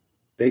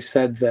they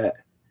said that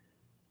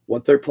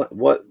what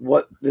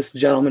this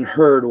gentleman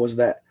heard was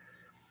that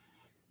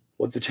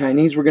what the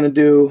Chinese were going to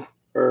do,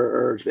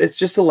 or it's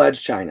just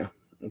alleged China.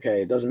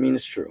 Okay. It doesn't mean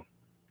it's true.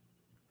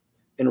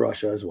 In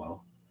Russia as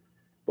well.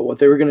 But what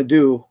they were going to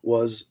do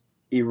was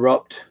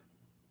erupt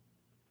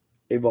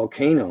a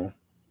volcano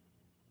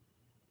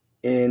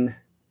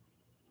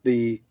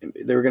they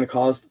were going to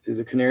cause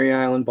the Canary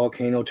Island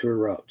volcano to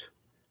erupt.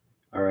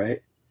 All right.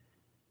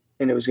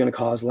 And it was going to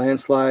cause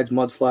landslides,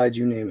 mudslides,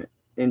 you name it,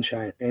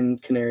 in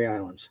Canary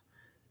Islands.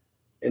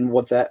 And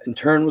what that in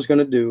turn was going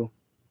to do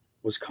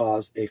was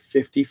cause a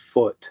 50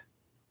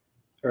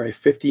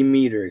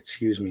 meter,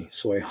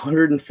 so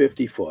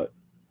 150 foot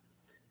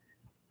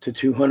to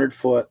 200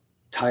 foot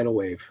tidal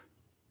wave.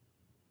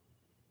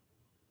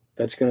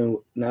 That's going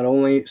to not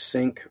only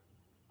sink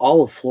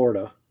all of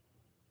Florida,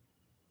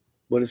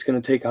 but it's going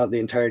to take out the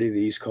entirety of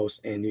the East Coast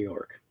and New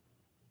York.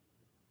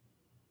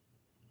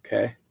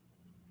 Okay?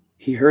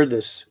 He heard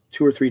this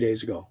 2 or 3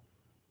 days ago.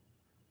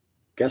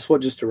 Guess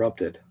what just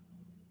erupted?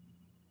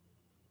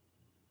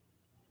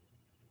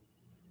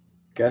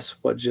 Guess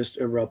what just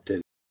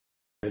erupted?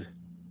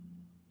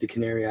 The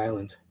Canary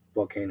Island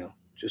volcano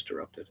just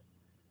erupted.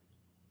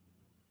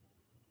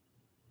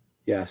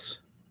 Yes.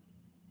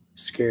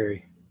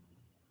 Scary.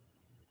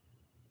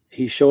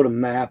 He showed a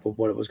map of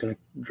what it was going to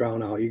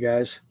drown out, you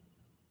guys.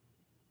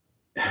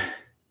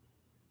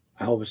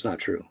 I hope it's not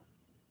true.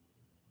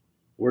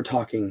 We're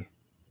talking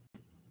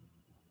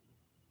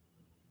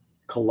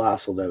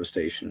colossal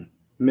devastation.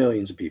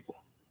 Millions of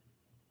people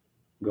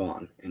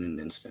gone in an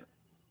instant.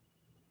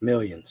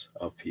 Millions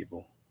of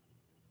people.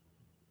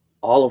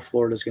 All of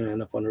Florida is going to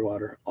end up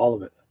underwater. All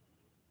of it.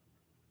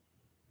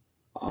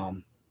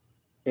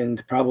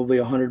 And probably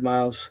 100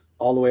 miles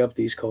all the way up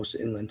the East Coast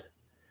inland.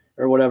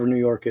 Or whatever New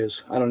York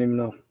is. I don't even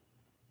know.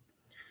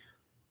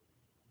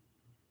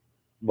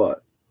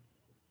 But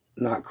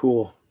not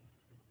cool.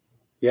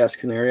 Yes,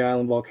 Canary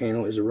Island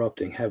volcano is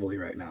erupting heavily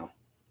right now.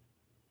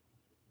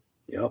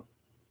 Yep.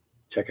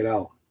 Check it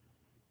out.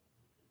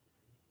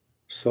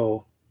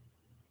 So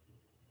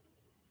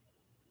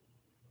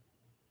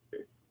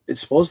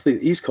it's supposedly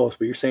the East Coast,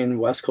 but you're saying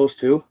West Coast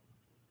too?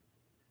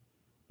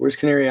 Where's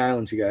Canary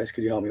Islands, you guys?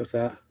 Could you help me with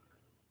that?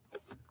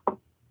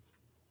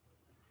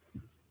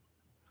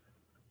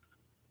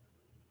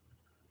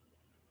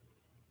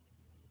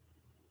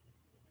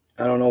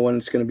 I don't know when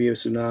it's going to be a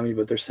tsunami,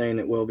 but they're saying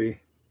it will be.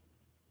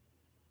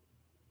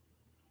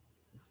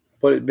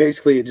 But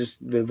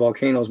the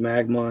volcanoes,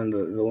 magma, and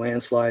the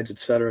landslides,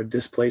 etc.,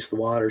 displace the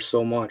water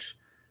so much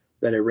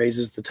that it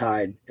raises the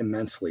tide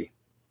immensely.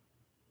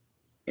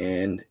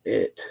 And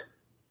it'll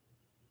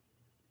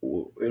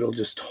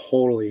just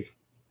totally...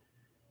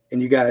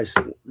 And you guys,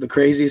 the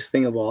craziest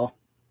thing of all,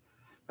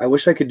 I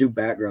wish I could do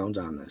backgrounds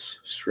on this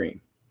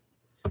stream.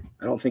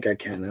 I don't think I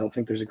can. I don't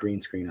think there's a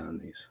green screen on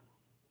these.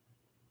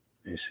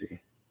 Let me see.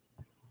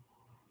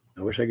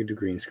 I wish I could do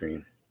green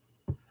screen.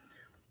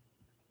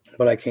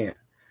 But I can't.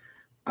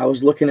 I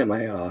was looking at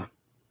my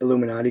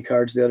Illuminati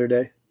cards the other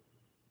day.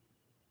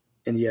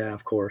 And yeah,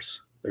 of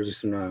course, there's a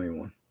tsunami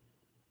one.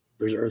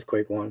 There's an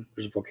earthquake one.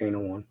 There's a volcano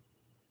one.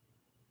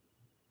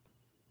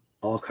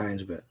 All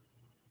kinds of it.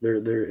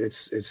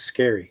 It's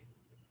scary.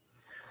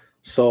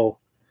 So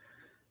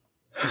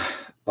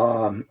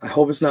I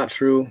hope it's not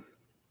true.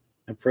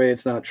 I pray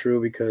it's not true,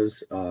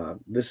 because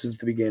this is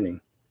the beginning.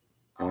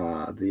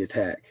 The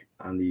attack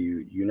on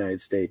the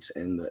United States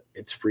and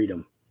its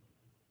freedom,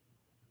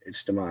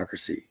 its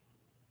democracy.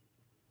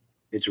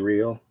 It's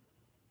real.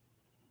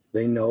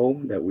 They know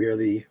that we are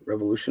the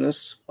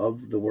revolutionists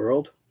of the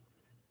world,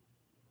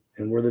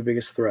 and we're the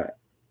biggest threat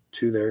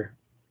to their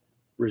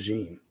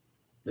regime,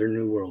 their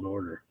new world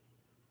order.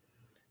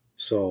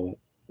 So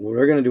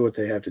we're going to do what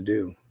they have to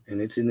do,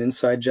 and it's an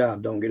inside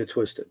job. Don't get it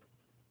twisted.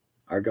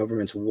 Our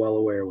government's well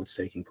aware of what's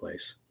taking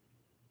place.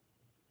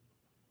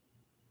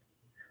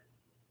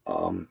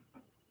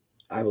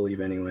 I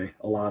believe anyway,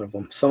 a lot of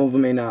them. Some of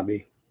them may not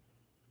be,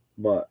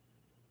 but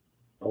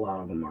a lot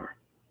of them are.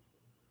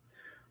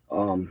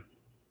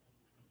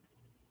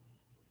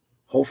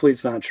 Hopefully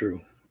it's not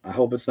true. I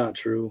hope it's not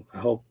true. I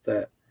hope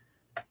that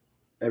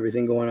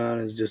everything going on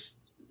is just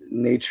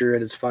nature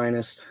at its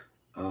finest,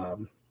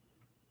 and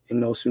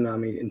no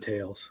tsunami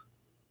entails.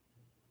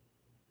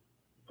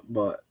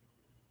 But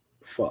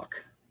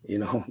fuck, you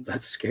know,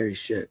 that's scary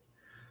shit.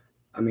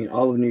 I mean,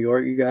 all of New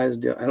York, you guys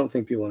do. I don't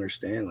think people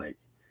understand, like,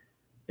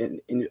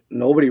 and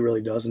nobody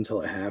really does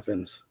until it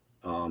happens.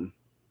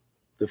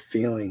 The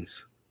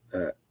feelings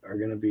that are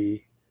going to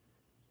be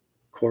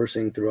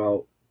coursing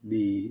throughout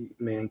the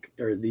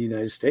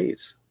United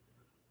States.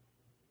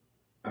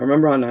 I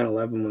remember on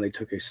 9/11 when they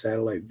took a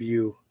satellite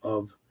view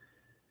of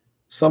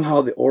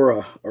somehow the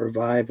aura or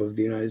vibe of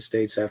the United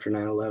States after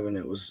 9/11.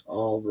 It was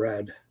all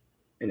red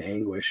and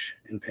anguish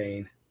and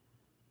pain.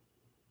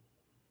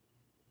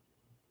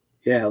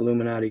 Yeah,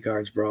 Illuminati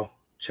cards, bro.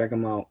 Check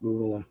them out.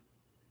 Google them.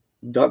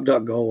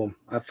 DuckDuckGo them.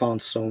 I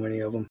found so many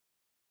of them.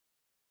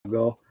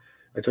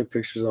 I took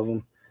pictures of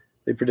them.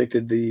 They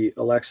predicted the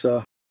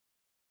Alexa,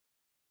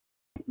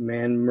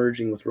 man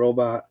merging with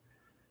robot,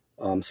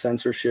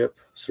 censorship,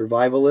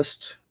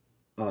 survivalist,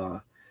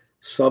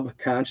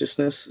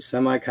 subconsciousness,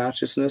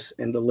 semi-consciousness,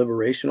 and the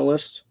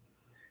liberationalist.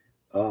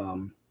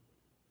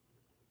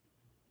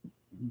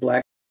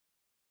 Black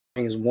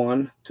is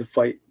one to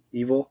fight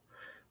evil.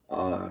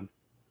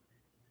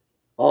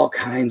 All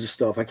kinds of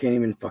stuff. I can't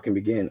even fucking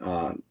begin.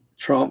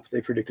 Trump,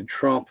 they predicted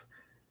Trump.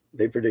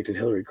 They predicted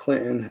Hillary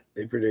Clinton.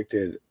 They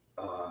predicted,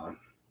 I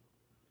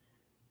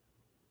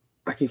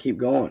can keep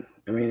going.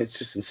 I mean, it's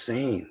just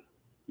insane.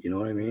 You know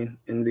what I mean?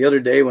 And the other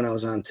day when I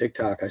was on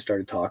TikTok, I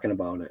started talking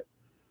about it.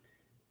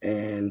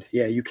 And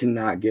yeah, you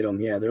cannot get them.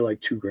 Yeah, they're like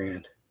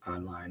 $2,000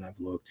 online. I've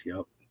looked.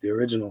 Yep, the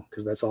original,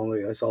 because that's all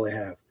they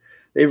have.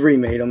 They've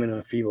remade them in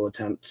a feeble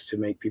attempt to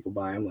make people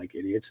buy them like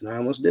idiots. And I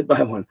almost did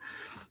buy one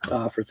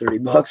for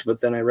 $30,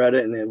 but then I read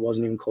it and it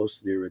wasn't even close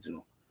to the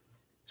original.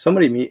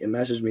 Somebody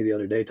messaged me the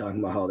other day talking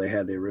about how they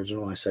had the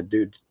original. I said,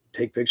 dude,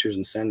 take pictures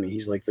and send me.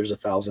 He's like, there's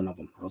 1,000 of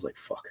them. I was like,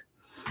 fuck.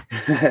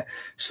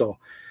 So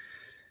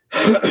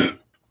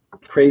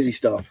crazy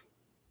stuff.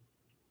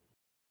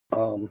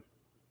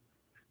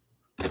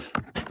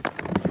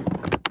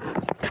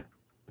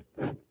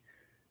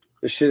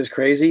 This shit is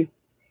crazy,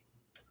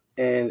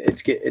 and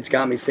it's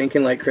got me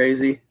thinking like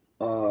crazy.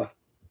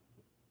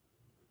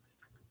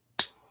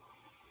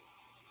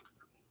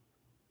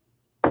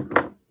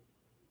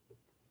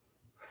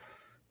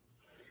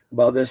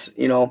 About this,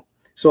 you know.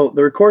 So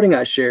the recording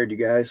I shared, you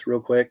guys,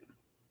 real quick.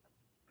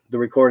 The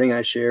recording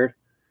I shared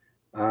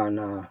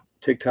on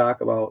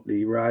TikTok about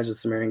the rise of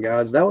Sumerian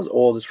gods, that was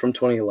old. It's from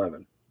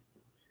 2011.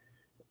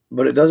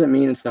 But it doesn't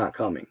mean it's not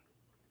coming.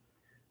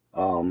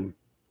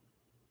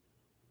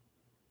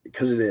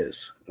 Because it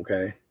is,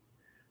 okay?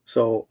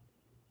 So,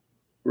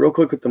 real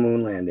quick with the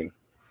moon landing.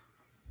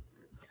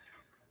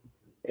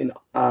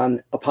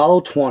 On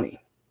Apollo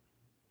 20,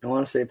 I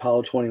want to say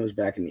Apollo 20 was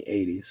back in the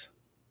 80s,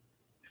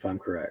 if I'm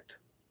correct.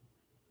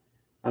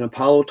 On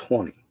Apollo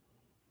 20,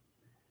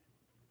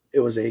 it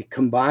was a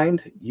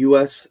combined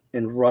U.S.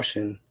 and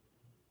Russian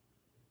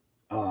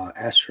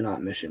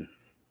astronaut mission.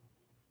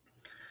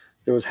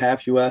 There was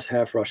half U.S.,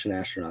 half Russian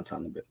astronauts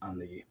on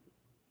the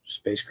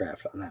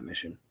spacecraft on that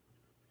mission.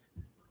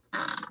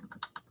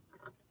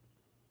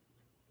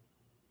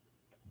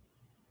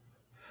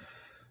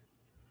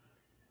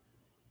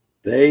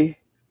 They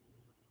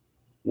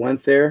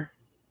went there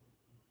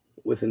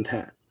with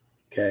intent,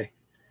 okay?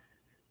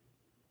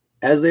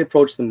 As they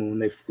approached the moon,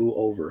 they flew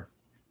over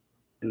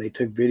and they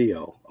took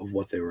video of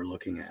what they were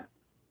looking at.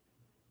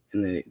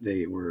 And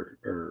they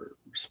were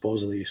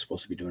supposedly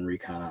supposed to be doing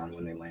recon on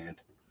when they land.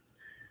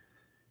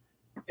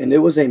 And it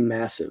was a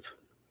massive,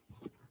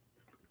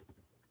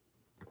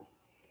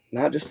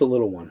 not just a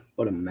little one,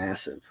 but a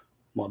massive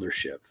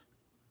mothership,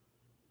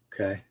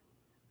 okay?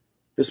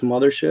 This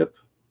mothership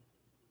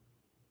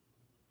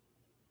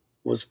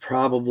was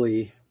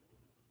probably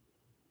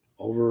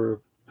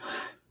over a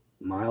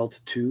mile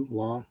to 2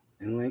 long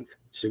in length,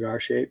 cigar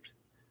shaped,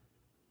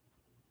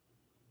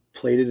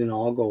 plated in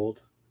all gold.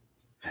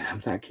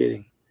 I'm not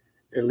kidding.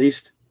 At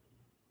least,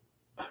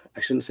 I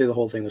shouldn't say the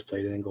whole thing was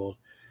plated in gold.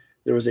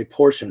 There was a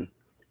portion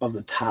of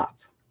the top,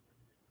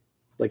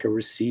 like a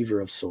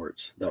receiver of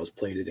sorts, that was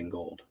plated in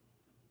gold.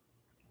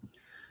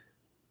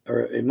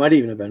 Or it might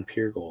even have been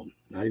pure gold,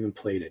 not even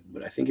plated,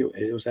 but I think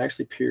it was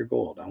actually pure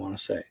gold, I want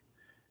to say.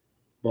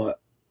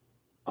 But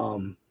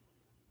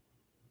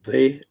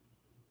they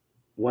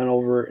went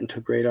over and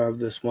took radar of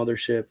this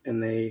mothership,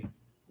 and they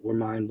were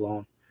mind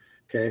blown.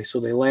 Okay, so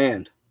they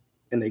land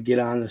and they get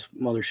on this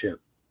mothership.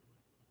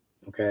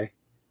 Okay,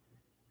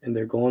 and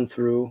they're going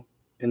through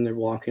and they're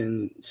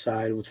walking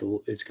inside with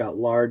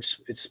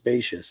it's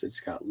spacious. It's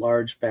got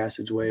large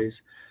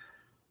passageways.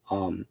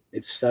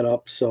 It's set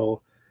up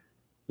so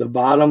the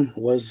bottom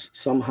was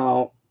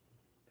somehow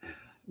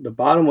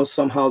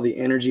the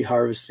energy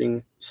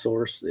harvesting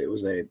source. It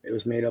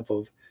was made up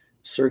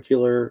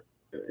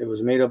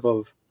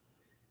of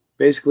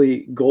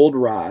basically gold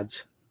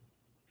rods.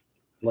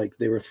 Like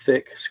they were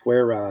thick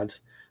square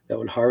rods that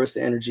would harvest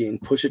the energy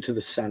and push it to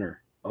the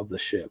center of the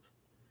ship,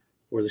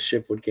 where the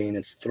ship would gain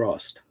its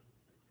thrust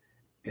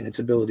and its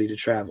ability to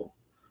travel.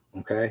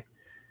 Okay.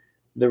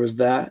 There was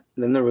that.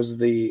 Then there was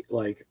the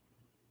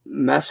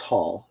mess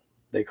hall,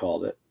 they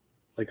called it,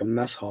 like a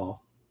mess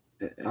hall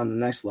on the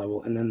next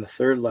level. And then the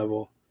third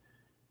level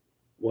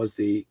was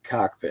the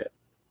cockpit.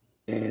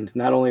 And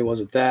not only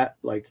was it that,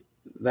 like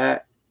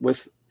that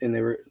with, and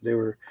they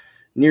were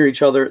near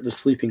each other, the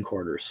sleeping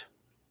quarters.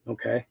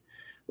 Okay.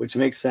 Which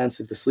makes sense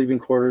if the sleeping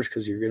quarters,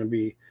 because you're going to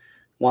be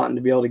wanting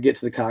to be able to get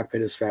to the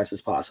cockpit as fast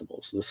as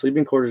possible. So the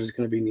sleeping quarters is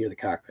going to be near the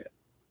cockpit.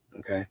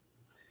 Okay.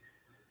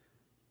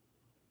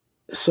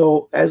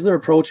 So as they're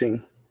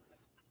approaching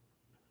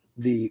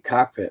the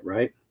cockpit,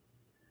 right,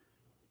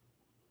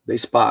 they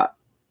spot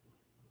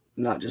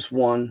not just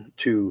 1,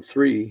 2,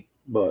 3,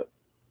 but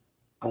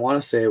I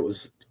want to say it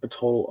was a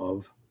total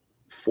of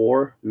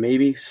 4,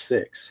 maybe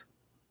 6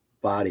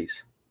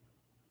 bodies.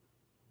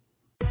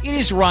 It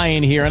is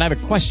Ryan here, and I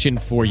have a question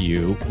for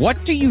you.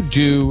 What do you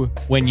do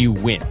when you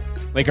win?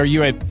 Like, are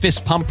you a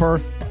fist pumper,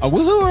 a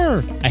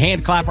woohooer, a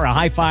hand clapper, a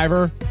high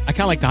fiver? I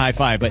kind of like the high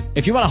five, but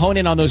if you want to hone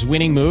in on those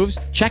winning moves,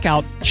 check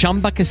out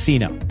Chumba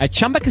Casino. At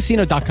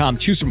ChumbaCasino.com,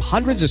 choose from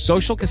hundreds of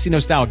social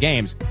casino-style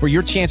games for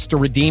your chance to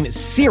redeem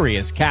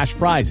serious cash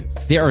prizes.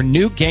 There are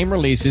new game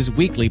releases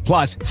weekly,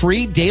 plus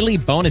free daily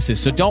bonuses.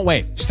 So don't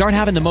wait. Start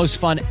having the most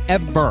fun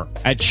ever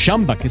at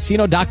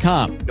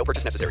ChumbaCasino.com. No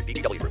purchase necessary.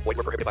 VGW Group. Void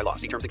where prohibited by law.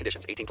 See terms and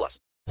conditions. 18+.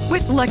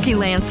 With Lucky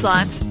Land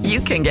Slots, you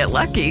can get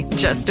lucky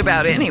just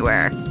about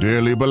anywhere.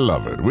 Dearly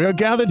beloved, we are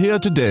gathered here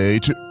today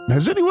to...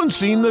 Has anyone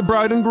seen the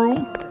bride and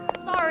groom?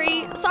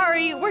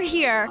 Sorry, we're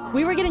here.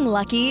 We were getting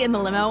lucky in the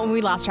limo and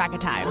we lost track of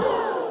time.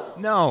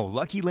 No,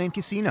 Lucky Land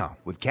Casino,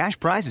 with cash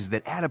prizes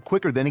that add up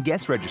quicker than a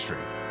guest registry.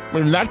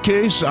 In that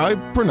case, I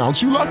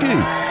pronounce you lucky.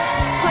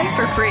 Play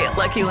for free at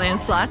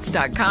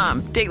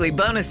LuckyLandSlots.com. Daily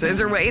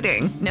bonuses are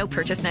waiting. No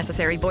purchase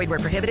necessary. Void where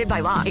prohibited by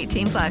law.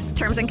 18+.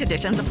 Terms and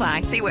conditions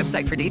apply. See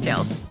website for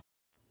details.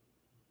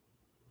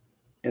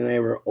 And they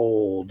were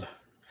old,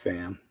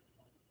 fam.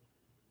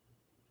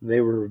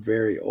 They were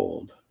very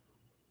old.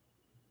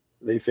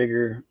 They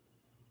figure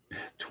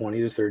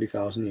 20 to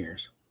 30,000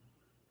 years.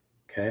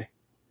 Okay.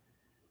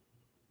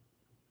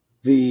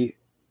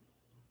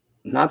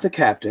 Not the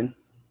captain,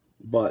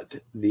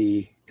 but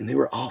and they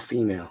were all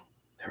female.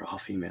 They were all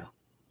female.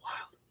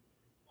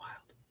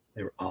 Wild.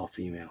 They were all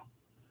female.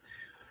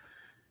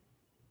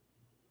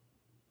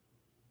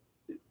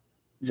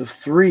 The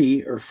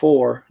 3 or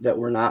 4 that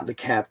were not the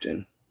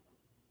captain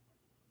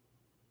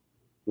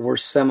were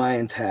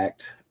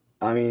semi-intact.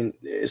 I mean,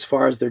 as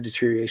far as their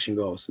deterioration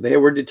goes, they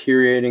were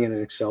deteriorating at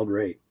an excelled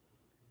rate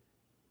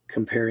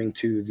comparing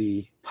to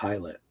the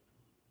pilot.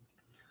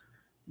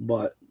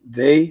 But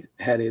they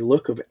had a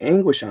look of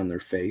anguish on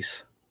their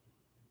face,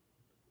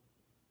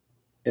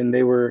 and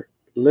they were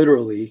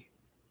literally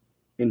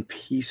in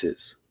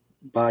pieces,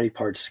 body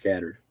parts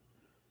scattered,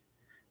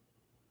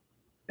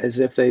 as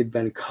if they'd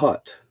been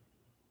cut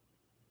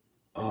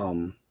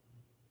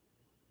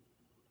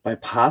by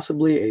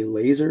possibly a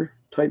laser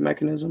type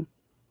mechanism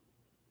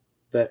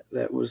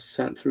that was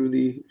sent through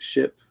the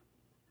ship,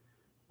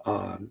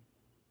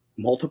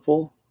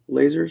 multiple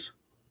lasers.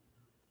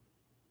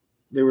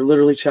 They were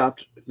literally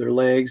chopped, their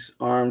legs,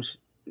 arms,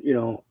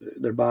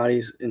 their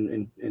bodies,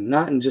 and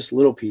not in just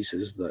little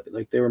pieces,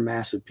 like they were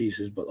massive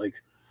pieces, but like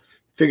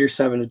figure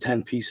 7 to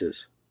 10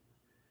 pieces.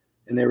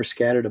 And they were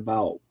scattered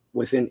about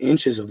within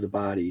inches of the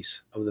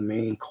bodies, of the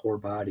main core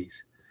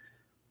bodies.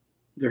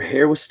 Their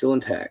hair was still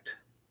intact.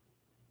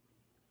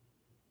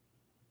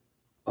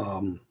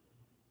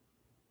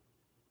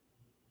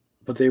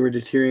 But they were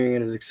deteriorating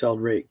at an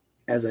excelled rate,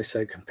 as I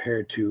said,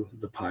 compared to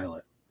the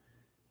pilot.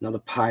 Now the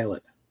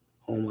pilot,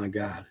 oh my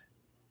God,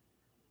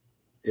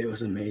 it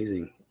was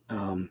amazing.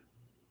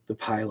 The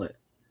pilot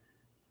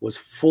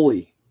was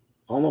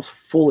almost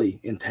fully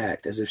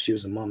intact, as if she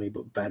was a mummy,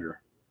 but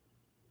better.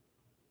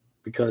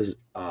 Because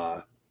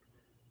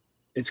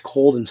it's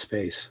cold in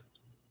space,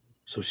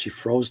 so she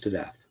froze to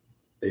death,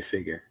 they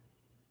figure.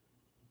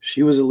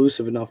 She was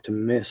elusive enough to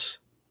miss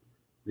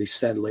the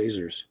said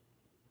lasers,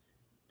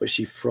 but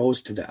she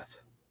froze to death,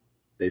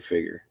 they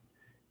figure.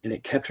 And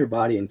it kept her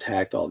body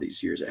intact all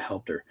these years. It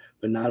helped her.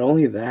 But not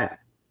only that,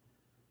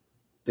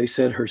 they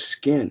said her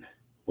skin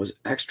was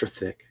extra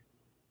thick,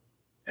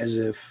 as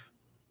if,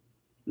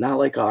 not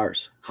like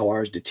ours, how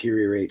ours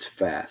deteriorates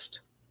fast.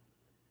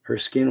 Her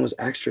skin was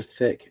extra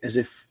thick, as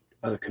if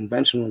a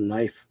conventional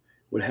knife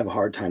would have a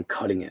hard time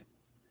cutting it.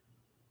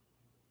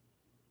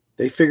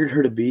 They figured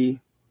her to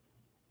be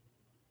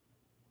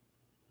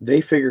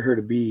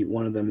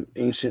one of them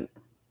ancient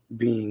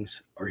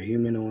beings or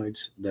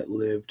humanoids that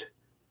lived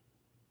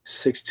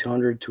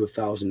 600 to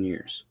 1,000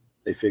 years.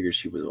 They figured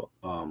she was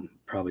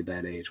probably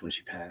that age when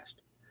she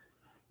passed.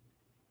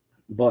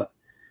 But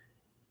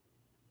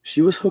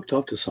she was hooked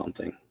up to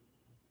something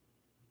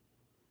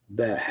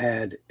that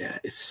had,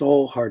 it's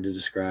so hard to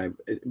describe,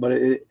 but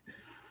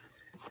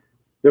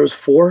there was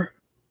four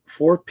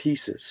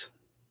pieces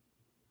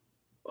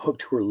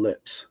hooked to her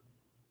lips.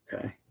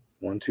 Okay.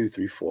 1, 2,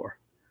 3, 4.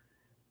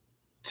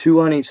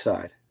 2 on each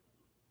side.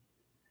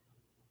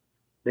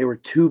 They were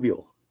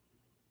tubule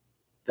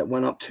that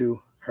went up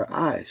to her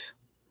eyes.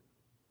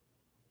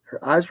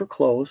 Her eyes were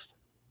closed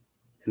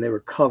and they were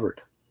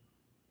covered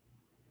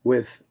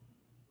with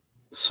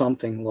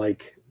something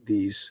like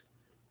this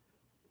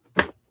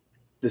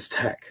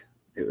tech.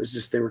 It was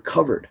just, they were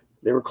covered.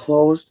 They were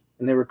closed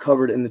and they were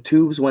covered, and the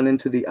tubes went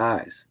into the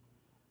eyes.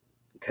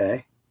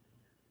 Okay.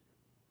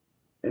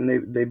 And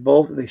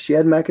she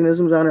had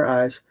mechanisms on her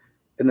eyes,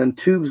 and then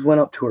tubes went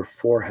up to her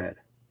forehead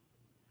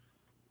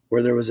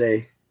where there was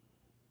a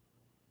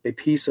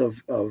piece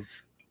of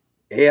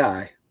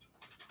AI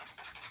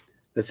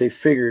that they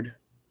figured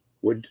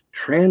would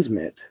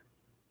transmit.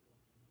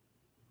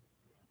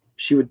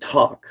 She would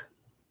talk.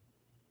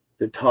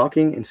 The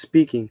talking and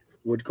speaking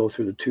would go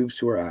through the tubes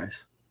to her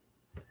eyes.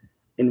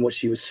 And what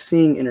she was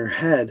seeing in her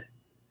head,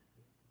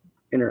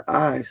 in her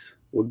eyes,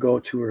 would go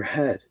to her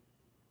head.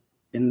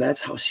 And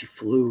that's how she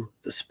flew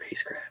the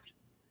spacecraft.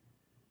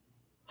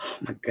 Oh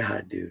my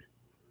God, dude.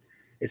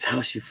 It's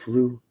how she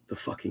flew the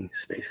fucking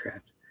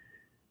spacecraft.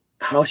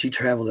 How she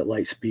traveled at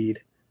light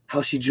speed.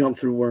 How she jumped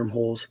through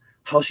wormholes.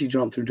 How she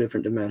jumped through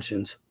different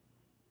dimensions.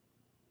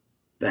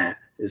 That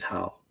is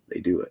how they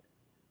do it.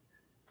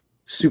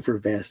 Super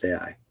advanced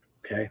AI.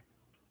 Okay.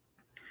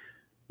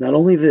 Not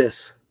only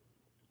that,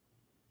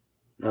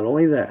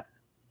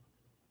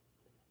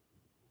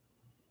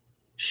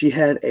 she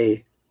had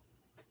a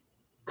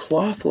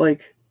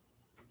cloth-like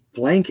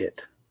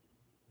blanket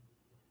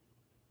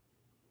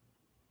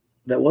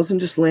that wasn't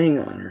just laying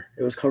on her.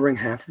 It was covering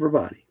half of her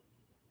body.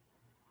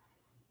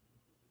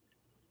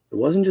 It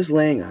wasn't just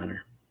laying on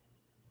her,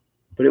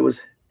 but it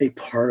was a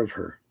part of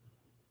her.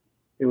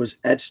 It was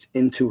etched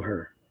into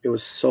her. It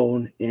was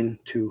sewn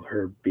into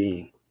her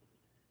being.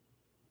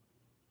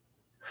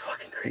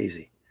 Fucking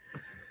crazy.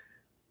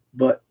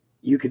 But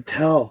you could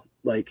tell,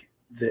 like,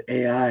 the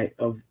AI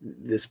of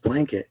this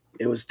blanket,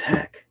 it was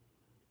tech.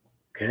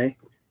 Okay?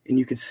 And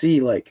you could see,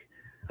 like,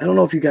 I don't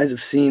know if you guys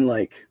have seen,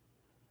 like,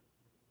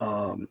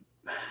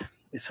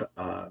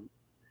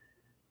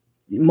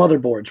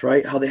 motherboards,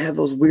 right? How they have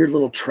those weird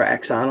little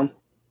tracks on them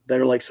that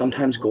are like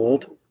sometimes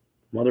gold.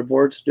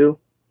 Motherboards do.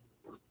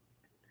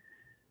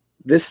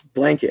 This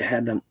blanket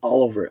had them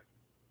all over it.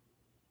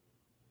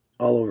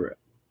 All over it.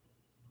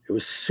 It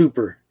was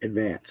super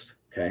advanced.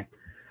 Okay.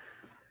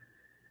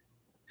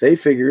 They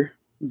figure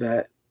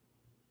that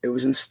it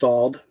was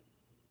installed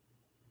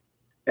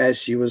as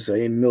she was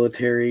a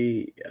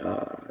military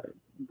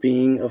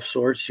being of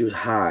sorts. She was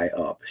high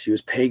up. She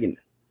was pagan.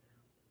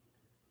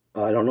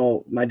 I don't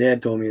know. My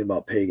dad told me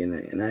about pagan,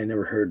 and I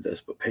never heard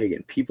this, but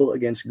pagan. People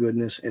against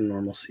goodness and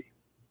normalcy.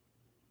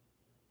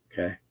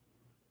 Okay.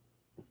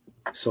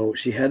 So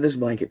she had this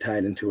blanket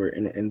tied into her,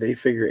 and they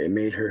figure it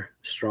made her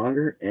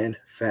stronger and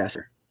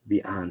faster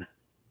beyond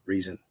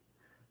reason.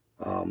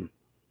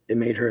 It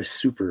made her a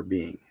super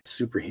being,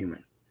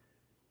 superhuman.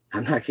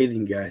 I'm not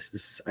kidding you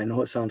guys. I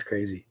know it sounds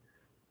crazy,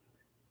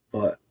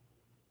 but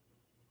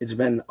it's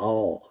been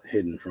all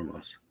hidden from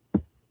us,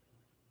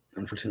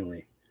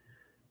 unfortunately.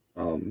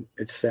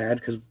 It's sad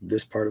because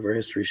this part of our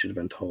history should have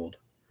been told,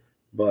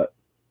 but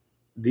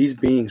these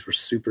beings were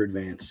super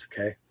advanced.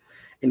 Okay.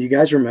 And you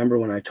guys remember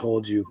when I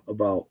told you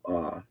about,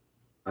 I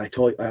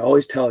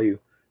always tell you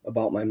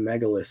about my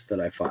megaliths that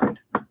I find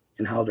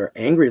and how they're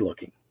angry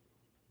looking,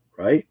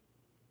 right?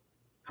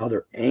 How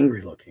they're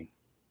angry looking.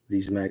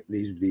 These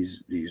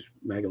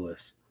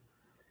megaliths.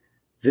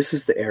 This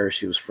is the era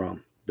she was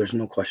from. There's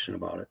no question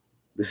about it.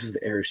 This is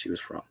the era she was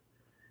from.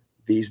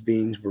 These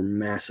beings were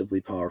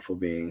massively powerful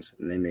beings,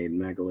 and they made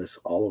megaliths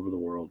all over the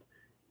world.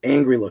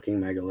 Angry looking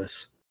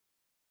megaliths.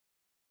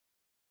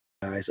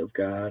 Eyes of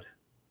God.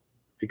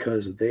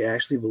 Because they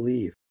actually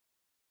believe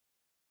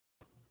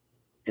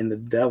in the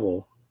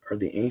devil, or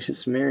the ancient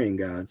Sumerian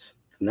gods,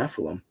 the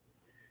Nephilim,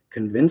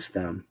 convinced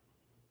them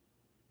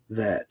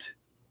that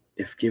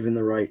if given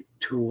the right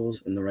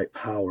tools and the right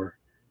power,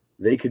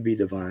 they could be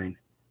divine.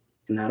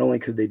 And not only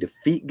could they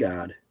defeat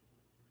God,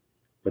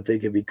 but they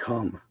could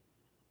become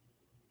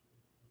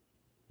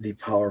the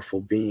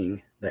powerful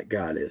being that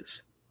God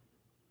is,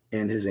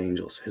 and his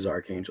angels, his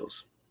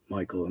archangels,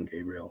 Michael and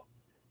Gabriel,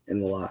 and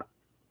the lot.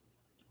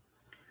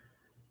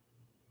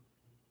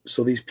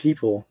 So these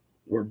people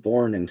were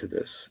born into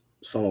this,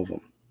 some of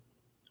them.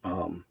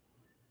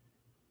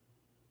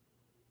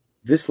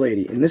 This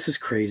lady, and this is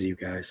crazy, you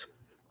guys.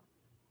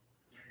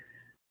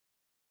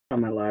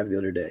 On my live the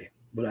other day,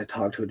 but I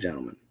talked to a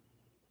gentleman.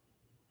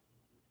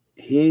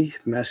 He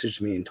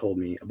messaged me and told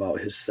me about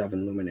his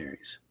 7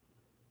 luminaries.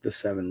 The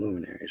 7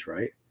 luminaries,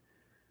 right?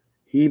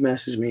 He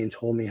messaged me and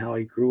told me how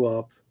he grew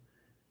up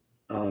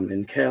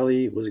in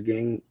Cali, was a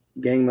gang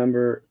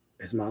member.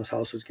 His mom's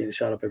house was getting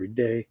shot up every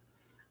day.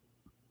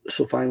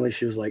 So finally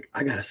she was like,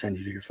 I got to send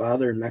you to your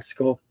father in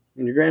Mexico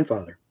and your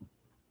grandfather.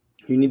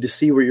 You need to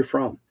see where you're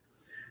from.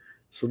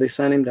 So they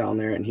sent him down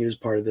there, and he was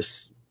part of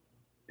this.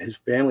 His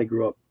family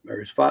grew up,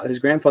 or his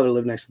grandfather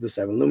lived next to the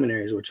 7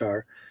 luminaries, which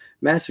are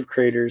massive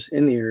craters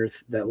in the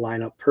earth that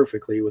line up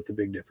perfectly with the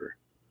Big Dipper.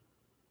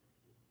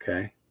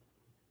 Okay.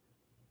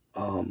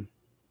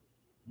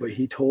 But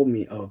he told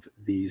me of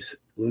these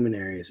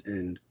luminaries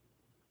and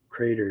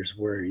craters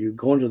where you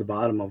go into the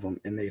bottom of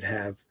them, and they'd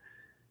have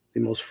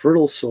the most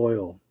fertile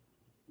soil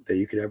that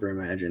you could ever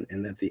imagine,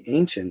 and that the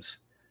ancient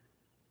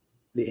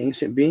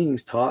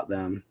beings taught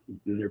them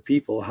and their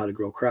people how to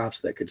grow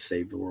crops that could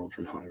save the world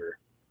from hunger.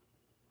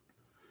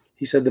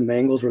 He said the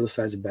mangoes were the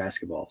size of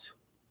basketballs.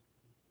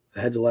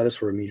 The heads of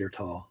lettuce were a meter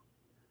tall.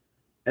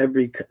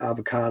 Every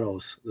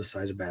avocados the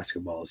size of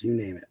basketballs, you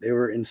name it. They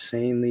were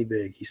insanely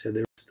big. He said they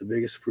were the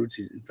biggest fruits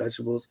and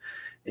vegetables.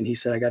 And he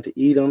said I got to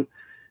eat them.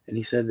 And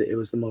he said that it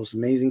was the most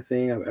amazing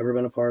thing I've ever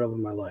been a part of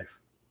in my life.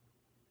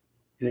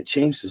 And it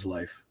changed his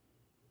life.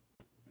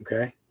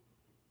 Okay?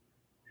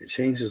 It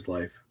changed his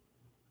life.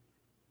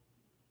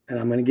 And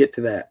I'm going to get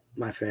to that,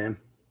 my fam.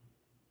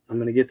 I'm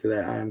going to get to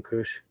that. I am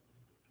Kush.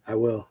 I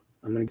will.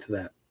 I'm going to get to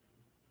that.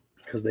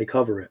 Because they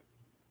cover it.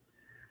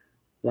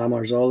 La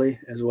Marzoli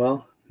as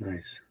well.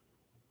 Nice.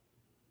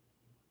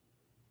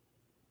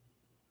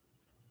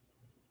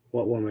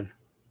 What woman?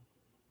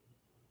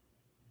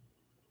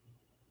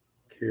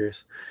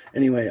 Curious.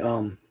 Anyway,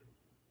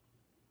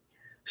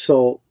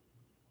 so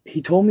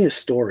he told me a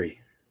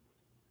story.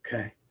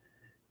 Okay.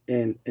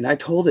 And I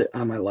told it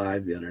on my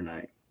live the other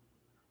night.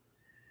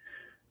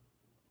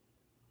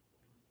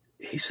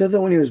 He said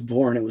that when he was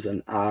born, it was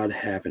an odd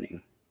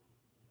happening.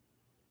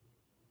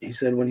 He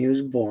said when he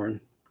was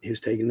born, he was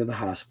taken to the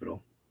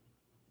hospital.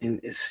 And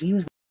it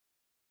seems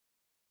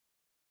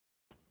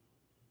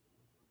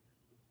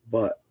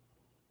but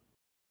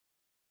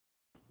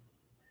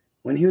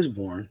when he was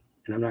born,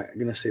 and I'm not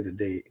going to say the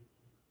date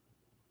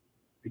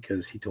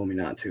because he told me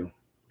not to.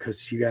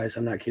 Because you guys,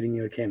 I'm not kidding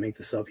you. I can't make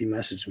this up. He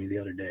messaged me the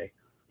other day.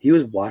 He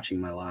was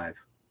watching my live.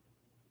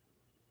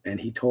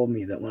 And he told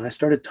me that when I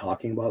started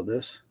talking about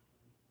this,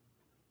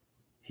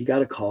 he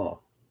got a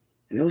call.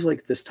 And it was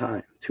like this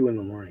time, 2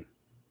 a.m.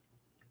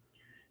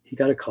 He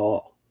got a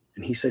call.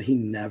 And he said he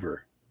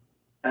never,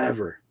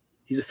 ever,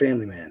 he's a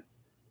family man.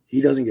 He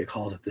doesn't get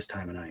calls at this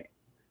time of night.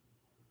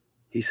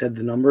 He said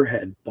the number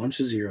had a bunch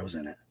of zeros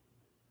in it.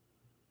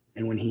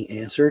 And when he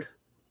answered,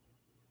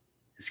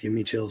 it's giving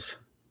me chills.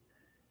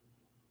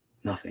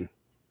 Nothing.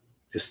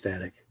 Just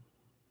static.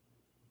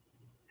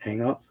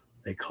 Hang up,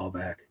 they call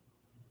back.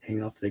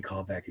 Hang up, they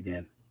call back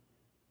again.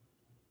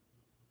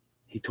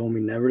 He told me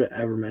never to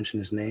ever mention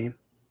his name,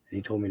 and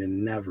he told me to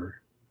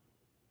never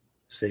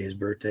say his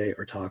birthday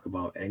or talk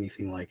about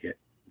anything like it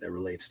that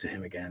relates to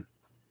him again.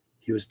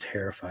 He was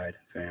terrified,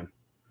 fam.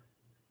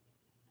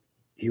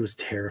 He was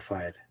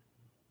terrified.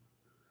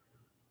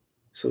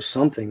 So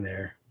something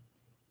there.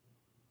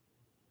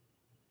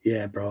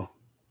 Yeah, bro.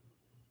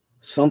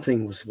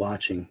 Something was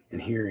watching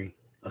and hearing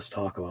us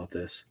talk about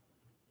this.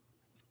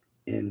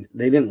 And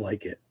they didn't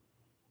like it.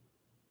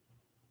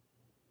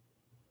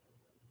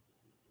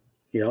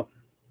 Yep.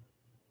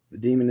 The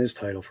demon is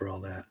title for all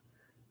that.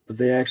 But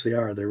they actually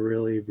are. They're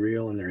really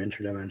real and they're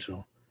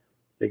interdimensional.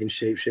 They can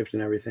shapeshift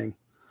and everything.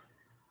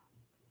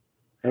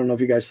 I don't know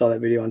if you guys saw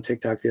that video on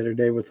TikTok the other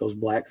day with those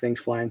black things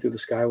flying through the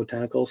sky with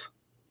tentacles.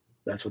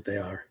 That's what they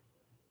are.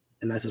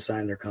 And that's a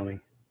sign they're coming.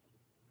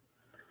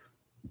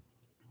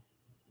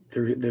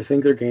 They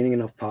think they're gaining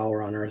enough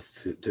power on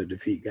Earth to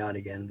defeat God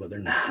again, but they're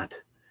not.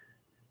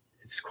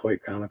 It's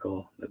quite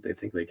comical that they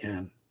think they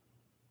can.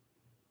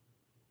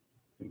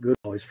 Good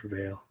always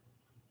prevail.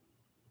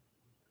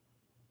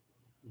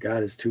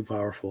 God is too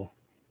powerful.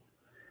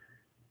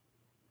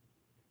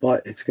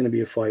 But it's going to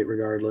be a fight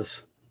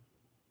regardless.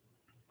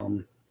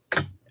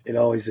 It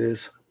always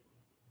is.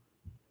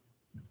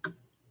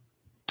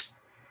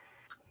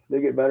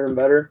 They get better and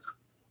better.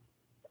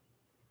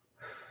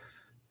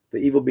 The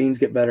evil beings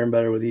get better and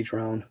better with each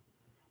round.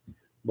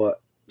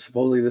 But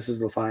supposedly this is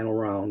the final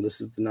round.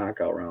 This is the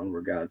knockout round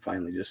where God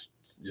finally just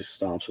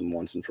stomps them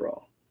once and for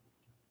all.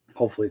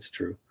 Hopefully it's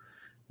true.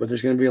 But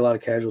there's going to be a lot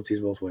of casualties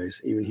both ways,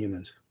 even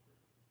humans.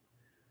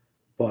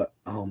 But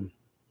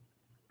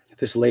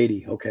this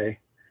lady, okay.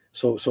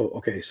 So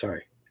okay,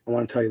 sorry. I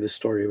want to tell you this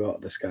story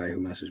about this guy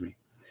who messaged me.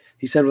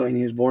 He said when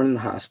he was born in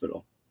the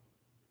hospital,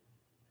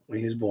 when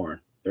he was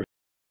born, there's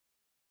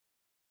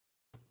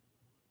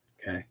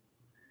okay.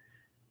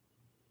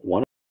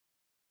 One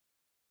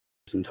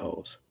and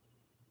toes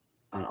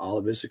on all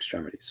of his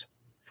extremities.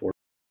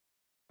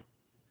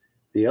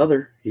 The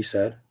other, he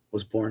said,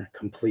 was born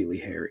completely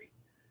hairy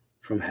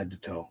from head to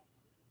toe,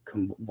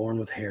 born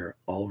with hair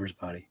all over his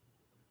body.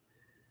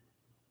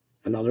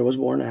 Another was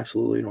born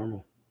absolutely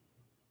normal.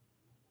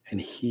 And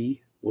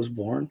he was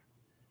born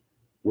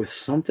with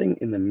something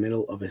in the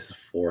middle of his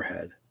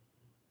forehead.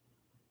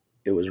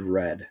 It was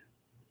red,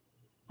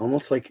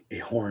 almost like a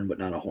horn, but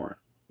not a horn.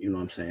 You know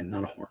what I'm saying?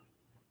 Not a horn,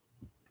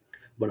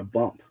 but a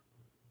bump.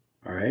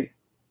 All right.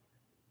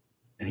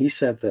 And he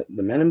said that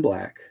the men in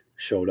black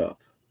showed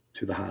up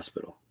to the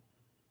hospital,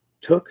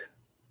 took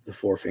the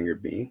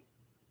four-fingered being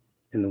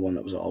and the one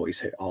that was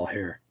always all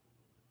hair,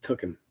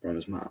 took him from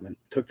his mom and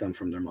took them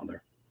from their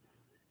mother.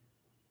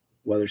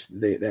 Whether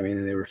they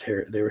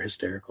were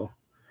hysterical,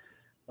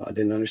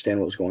 didn't understand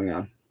what was going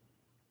on,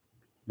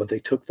 but they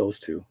took those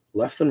two,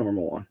 left the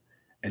normal one,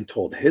 and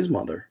told his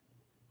mother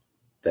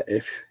that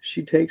if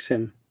she takes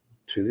him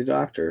to the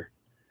doctor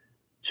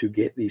to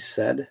get the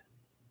said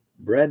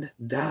red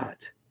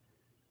dot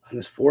on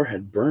his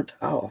forehead burnt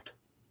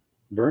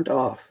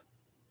off,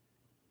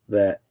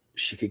 that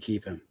she could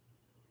keep him.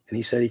 And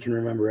he said he can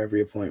remember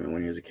every appointment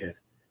when he was a kid.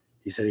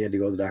 He said he had to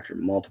go to the doctor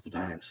multiple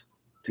times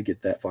to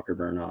get that fucker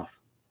burned off.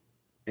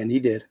 And he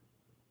did.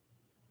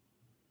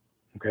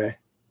 Okay?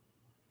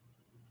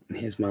 And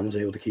his mom was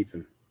able to keep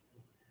them.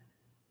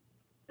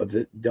 But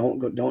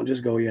don't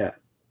just go yet.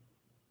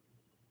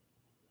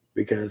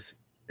 Because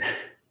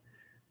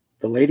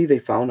the lady they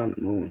found on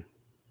the moon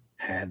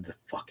had the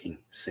fucking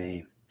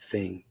same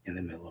thing in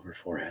the middle of her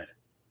forehead.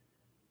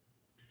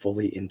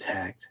 Fully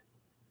intact.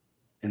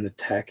 And the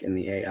tech and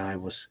the AI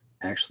was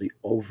actually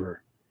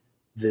over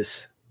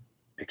this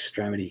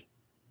extremity.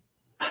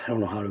 I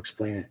don't know how to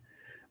explain it,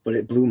 but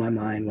it blew my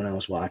mind when I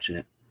was watching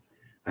it.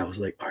 I was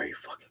like, are you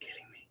fucking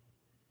kidding me?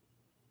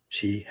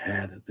 She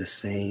had the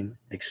same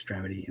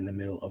extremity in the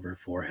middle of her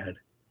forehead.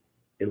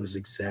 It was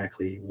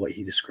exactly what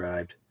he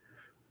described.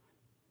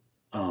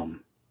 But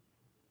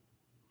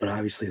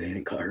obviously they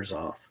didn't cut hers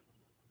off.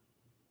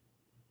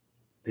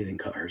 They didn't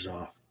cut hers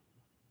off.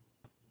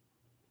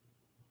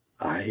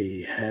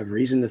 I have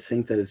reason to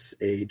think that it's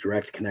a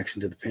direct connection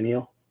to the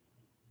pineal.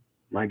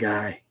 My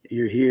guy,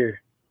 you're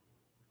here.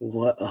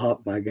 What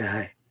up, my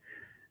guy?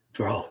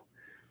 Bro,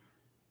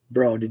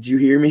 did you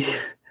hear me?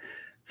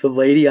 The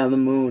lady on the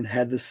moon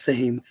had the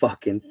same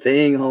fucking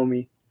thing,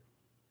 homie.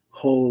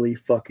 Holy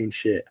fucking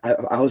shit.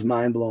 I was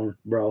mind blown,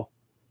 bro.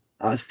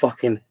 I was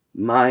fucking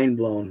mind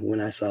blown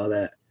when I saw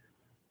that.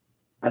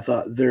 I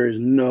thought, there is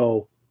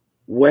no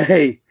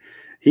way.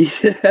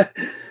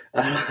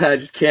 I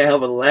just can't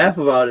help but laugh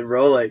about it,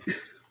 bro. Like,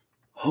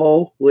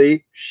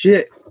 holy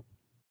shit.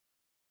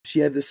 She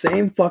had the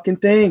same fucking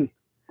thing.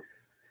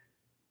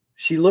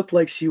 She looked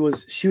like she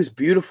was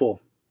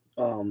beautiful.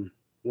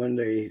 When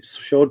they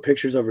showed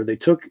pictures of her,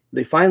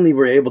 they finally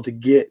were able to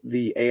get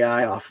the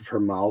AI off of her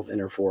mouth and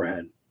her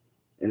forehead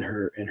and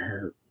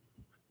her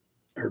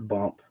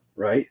bump,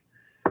 right?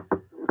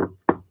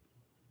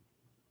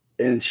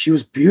 And she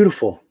was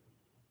beautiful.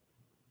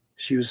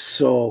 She was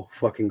so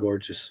fucking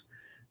gorgeous.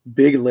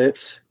 Big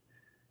lips.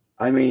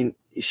 I mean,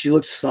 I'm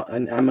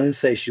going to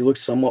say she looked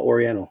somewhat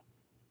Oriental.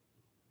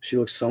 She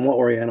looked somewhat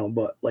Oriental,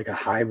 but like a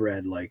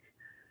hybrid, like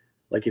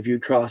if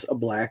you'd cross a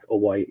black, a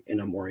white,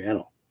 and an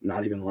Oriental,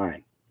 not even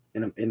lying,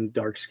 in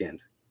dark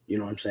skinned. You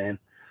know what I'm saying?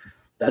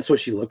 That's what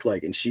she looked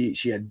like. And she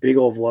had big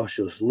old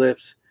voluptuous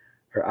lips.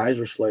 Her eyes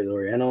were slightly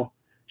Oriental.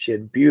 She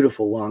had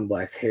beautiful long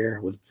black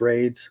hair with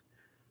braids.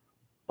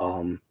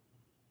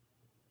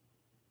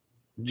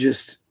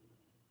 Just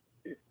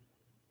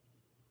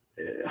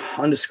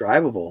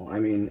undescribable. I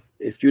mean,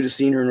 if you'd have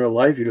seen her in real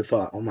life, you'd have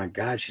thought, oh my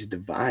God, she's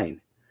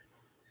divine.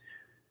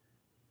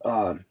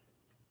 But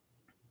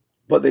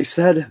they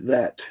said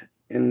that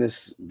in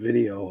this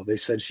video, they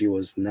said she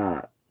was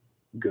not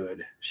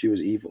good. She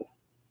was evil.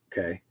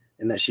 Okay.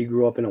 And that she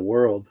grew up in a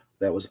world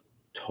that was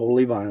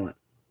totally violent.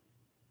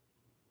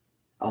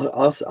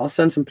 I'll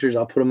send some pictures.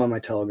 I'll put them on my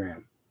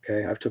Telegram.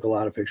 Okay. I've took a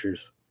lot of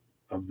pictures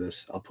of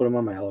this. I'll put them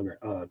on my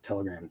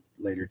Telegram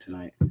later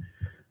tonight.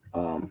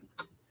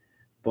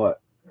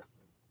 But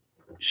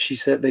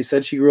they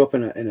said she grew up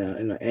in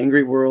an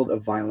angry world, a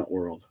violent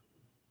world,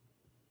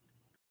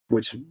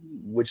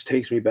 which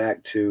takes me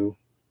back to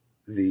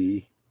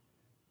the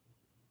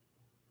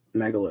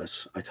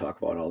megaliths I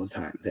talk about all the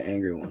time, the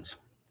angry ones.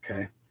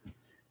 Okay,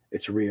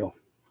 it's real.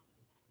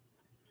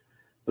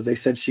 But they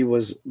said she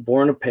was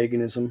born of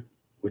paganism,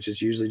 which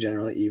is usually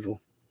generally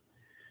evil,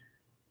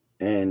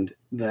 and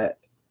that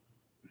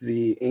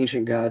the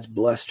ancient gods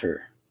blessed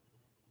her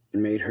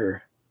and made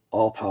her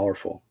all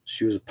powerful.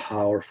 She was a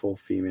powerful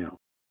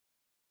female,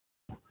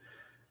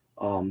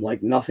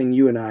 like nothing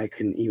you and I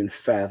can even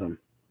fathom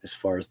as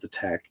far as the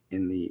tech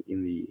in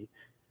the.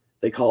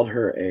 They called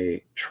her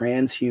a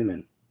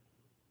transhuman,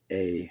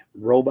 a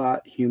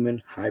robot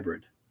human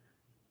hybrid.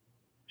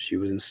 She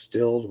was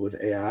instilled with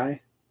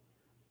AI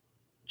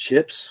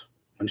chips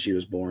when she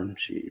was born.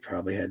 She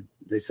probably had,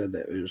 they said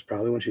that it was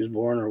probably when she was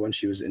born or when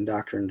she was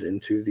indoctrinated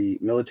into the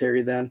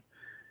military then,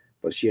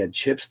 but she had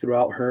chips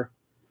throughout her.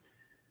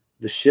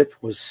 The ship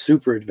was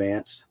super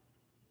advanced.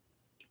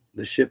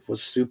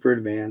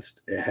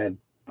 It had,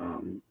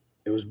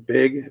 it was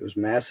big. It was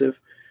massive.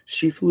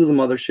 She flew the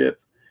mothership,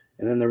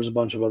 and then there was a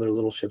bunch of other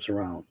little ships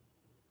around.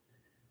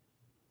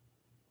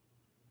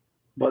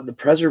 But the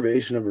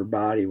preservation of her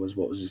body was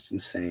what was just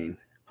insane.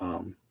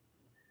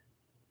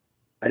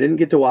 I didn't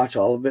get to watch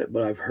all of it,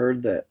 but I've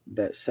heard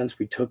that since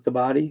we took the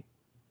body,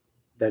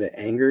 that it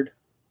angered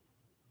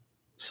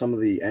some of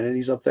the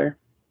entities up there,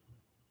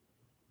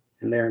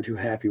 and they aren't too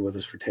happy with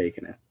us for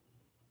taking it.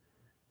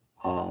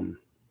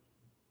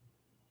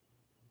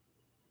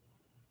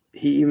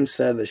 He even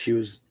said that she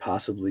was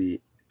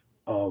possibly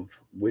of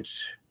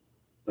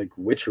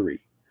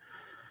witchery.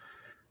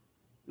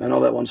 I know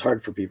that one's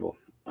hard for people.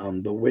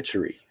 The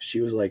witchery.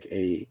 She was like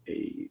a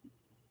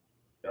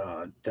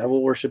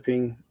devil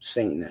worshipping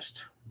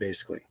Satanist,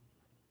 basically.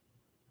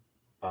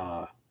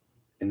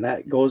 And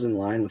that goes in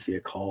line with the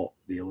occult,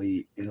 the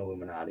elite, and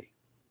Illuminati.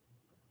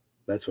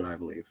 That's what I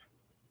believe.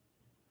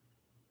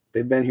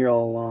 They've been here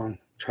all along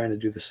trying to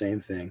do the same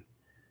thing.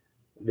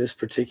 This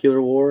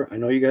particular war, I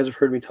know you guys have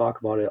heard me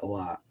talk about it a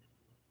lot.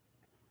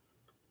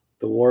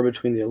 The war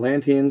between the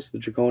Atlanteans, the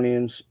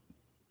Draconians,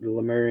 the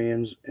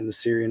Lemurians, and the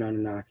Sumerian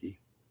Anunnaki.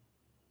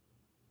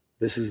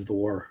 This is the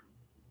war.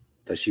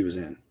 that she was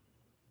in.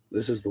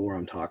 This is the war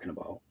I'm talking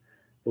about.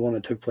 The one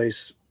that took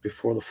place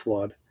before the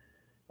flood.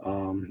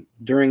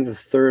 During the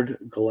Third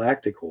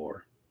Galactic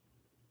War,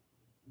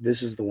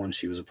 this is the one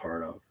she was a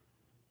part of.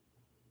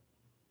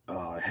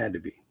 It had to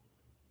be.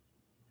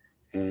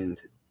 And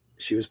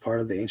she was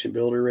part of the ancient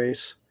builder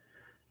race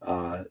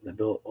that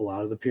built a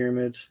lot of the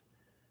pyramids.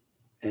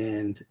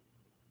 And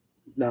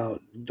now,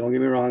 don't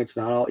get me wrong, it's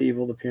not all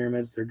evil, the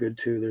pyramids. They're good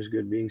too. There's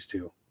good beings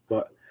too.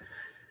 But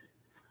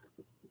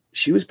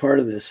she was part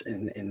of this,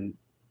 and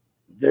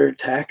their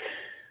attack,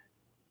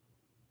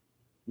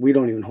 we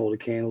don't even hold a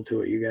candle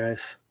to it, you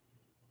guys.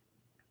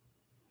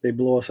 They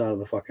blow us out of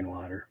the fucking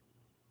water.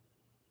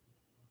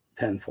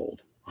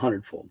 Tenfold,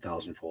 100-fold,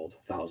 1,000-fold,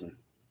 1,000.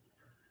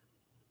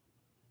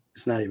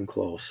 It's not even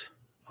close.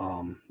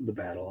 The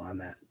battle on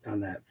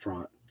that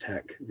front,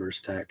 tech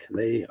versus tech,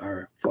 they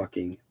are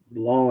fucking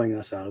blowing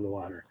us out of the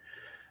water.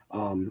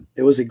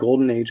 It was a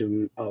golden age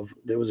of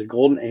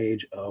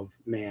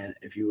man,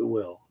 if you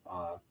will.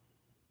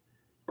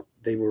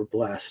 They were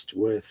blessed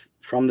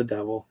from the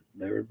devil.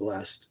 They were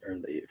blessed,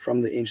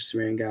 from the ancient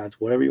Sumerian gods,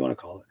 whatever you want to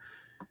call it,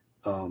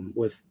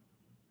 with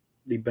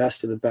the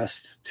best of the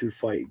best to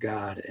fight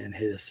God and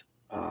his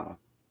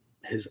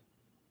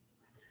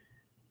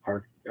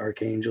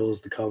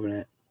archangels, the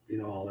covenant,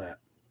 all that.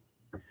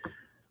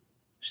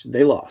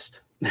 They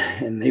lost,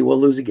 and they will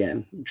lose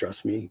again.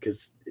 Trust me,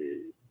 because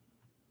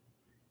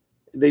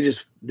they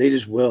just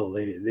will.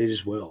 They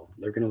just will.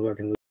 They're gonna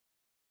fucking lose.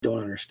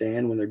 Don't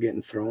understand when they're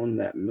getting thrown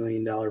that $1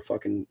 million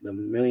the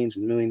millions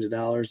and millions of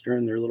dollars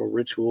during their little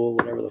ritual,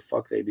 whatever the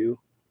fuck they do,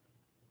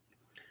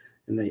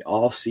 and they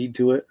all cede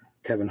to it.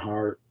 Kevin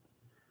Hart,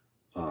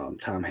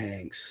 Tom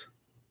Hanks,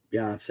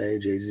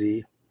 Beyonce,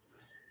 Jay-Z,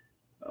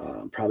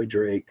 probably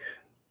Drake,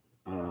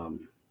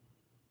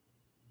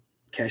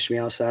 Cash Me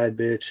Outside,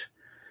 bitch,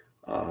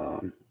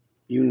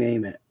 you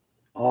name it.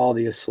 All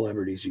the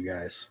celebrities, you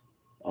guys,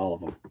 all of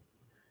them.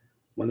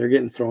 When they're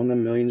getting thrown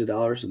them millions of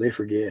dollars, they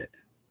forget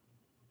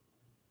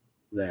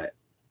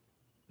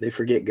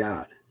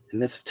God.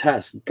 And that's a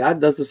test. God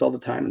does this all the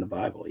time in the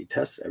Bible. He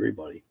tests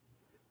everybody.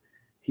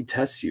 He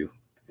tests you,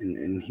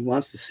 and he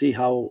wants to see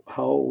how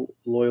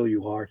loyal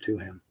you are to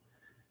him.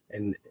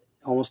 And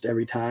almost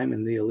every time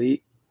in the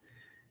elite,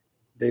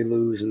 they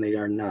lose, and they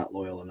are not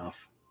loyal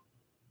enough.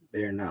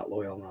 They are not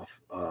loyal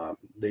enough.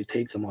 They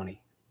take the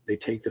money. They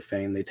take the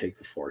fame. They take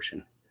the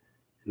fortune.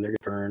 And they're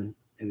going to burn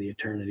in the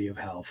eternity of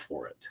hell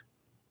for it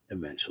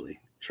eventually.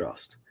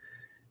 Trust.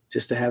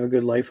 Just to have a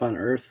good life on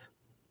earth,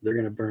 they're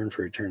going to burn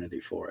for eternity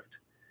for it.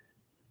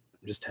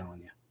 I'm just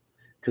telling you.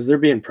 Because they're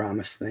being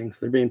promised things.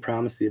 They're being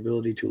promised the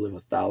ability to live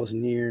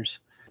 1,000 years.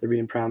 They're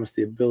being promised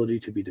the ability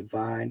to be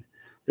divine.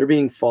 They're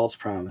being false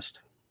promised.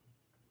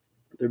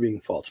 They're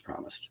being false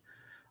promised.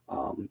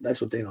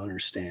 That's what they don't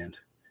understand.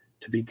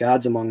 To be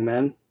gods among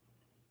men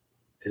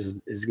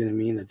is going to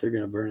mean that they're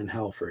going to burn in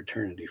hell for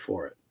eternity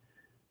for it.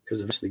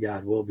 Because eventually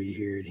God will be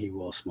here and he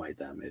will smite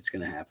them. It's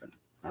going to happen.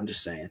 I'm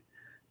just saying.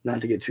 Not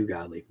to get too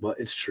godly, but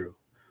it's true.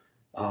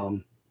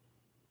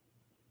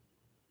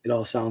 It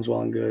all sounds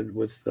well and good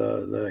with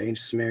the ancient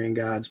Sumerian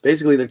gods.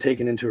 Basically, they're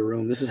taken into a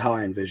room. This is how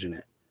I envision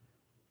it.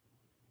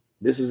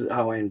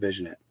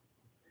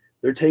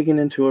 They're taken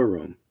into a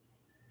room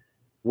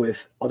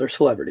with other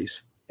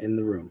celebrities in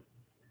the room.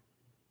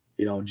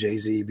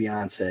 Jay-Z,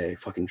 Beyonce,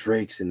 fucking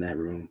Drake's in that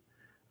room.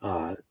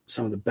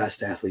 Some of the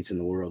best athletes in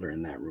the world are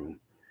in that room.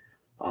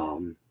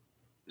 Some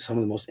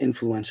of the most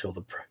influential.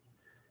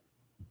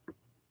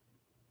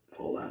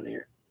 Hold on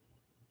here.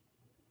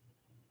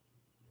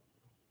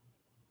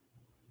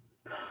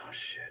 Oh,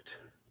 shit.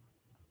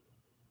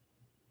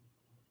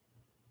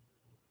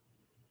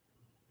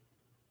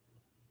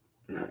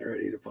 Not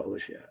ready to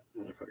publish yet,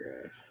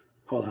 motherfucker.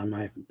 Hold on,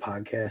 my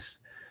podcast,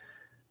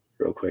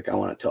 real quick. I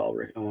want it to all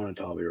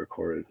be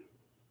recorded.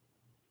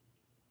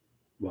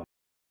 Well,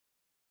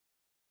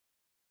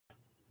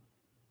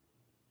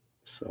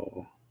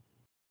 so,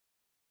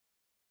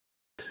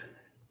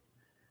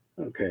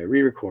 okay,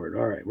 re-record.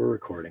 All right, we're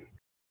recording.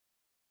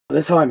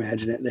 That's how I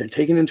imagine it. They're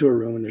taken into a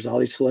room, and there's all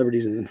these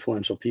celebrities and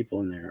influential people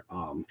in there,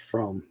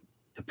 from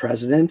the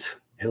president,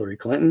 Hillary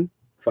Clinton,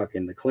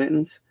 fucking the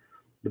Clintons,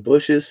 the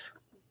Bushes,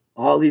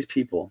 all these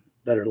people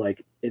that are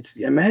like,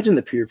 imagine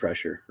the peer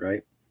pressure,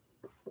 right?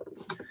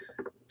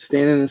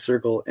 Standing in a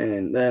circle,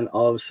 and then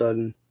all of a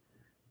sudden,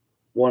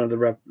 one of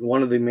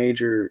the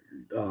major,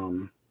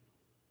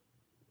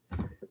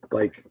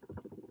 like,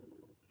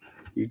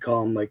 you'd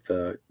call them like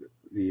the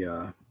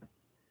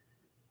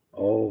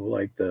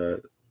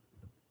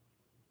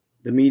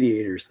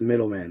mediators, the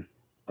middlemen,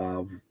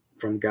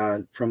 from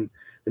God, from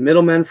the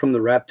middlemen from the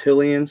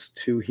reptilians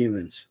to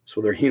humans.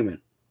 So they're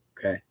human.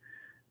 Okay.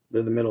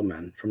 They're the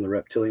middlemen from the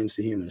reptilians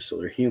to humans. So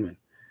they're human.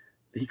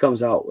 He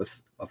comes out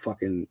with a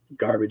fucking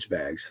garbage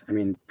bags. I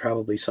mean,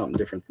 probably something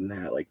different than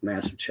that, like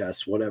massive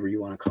chests, whatever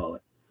you want to call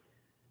it.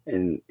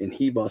 And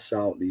he busts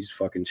out these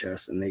fucking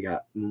chests, and they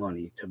got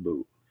money to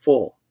boot.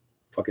 Full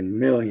fucking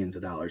millions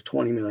of dollars,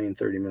 $20 million,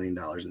 $30 million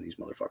in these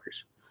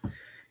motherfuckers.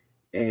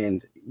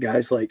 And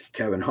guys like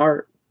Kevin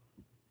Hart,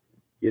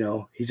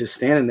 he's just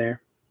standing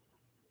there,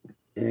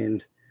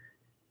 And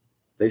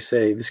they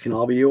say, this can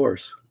all be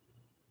yours.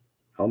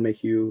 I'll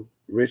make you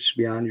rich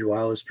beyond your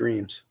wildest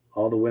dreams.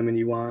 All the women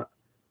you want,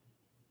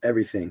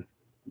 everything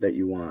that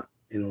you want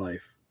in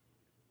life.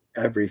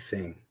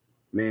 Everything.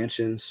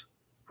 Mansions,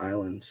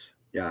 islands,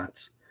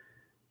 yachts.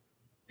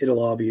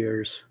 It'll all be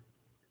yours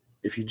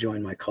if you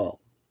join my cult.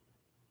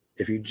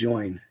 If you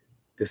join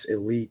this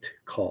elite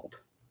cult.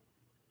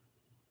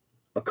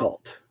 A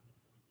cult.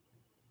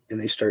 And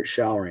they start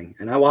showering.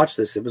 And I watched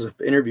this. It was an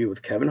interview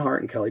with Kevin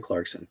Hart and Kelly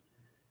Clarkson,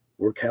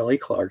 where Kelly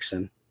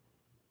Clarkson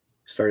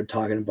started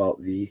talking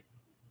about the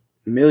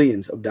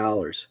millions of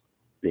dollars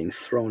being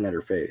thrown at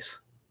her face.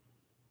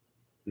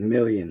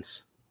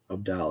 Millions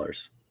of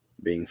dollars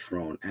being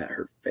thrown at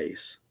her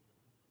face.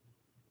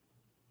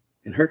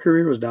 And her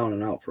career was down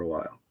and out for a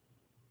while.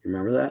 You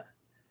remember that?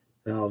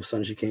 Then all of a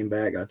sudden she came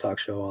back, got a talk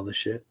show, all this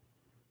shit.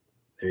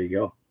 There you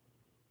go.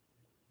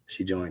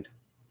 She joined.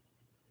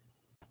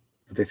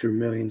 But they threw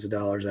millions of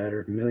dollars at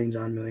her, millions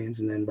on millions.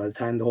 And then by the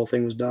time the whole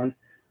thing was done,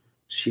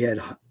 she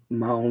had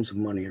mounds of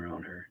money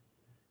around her.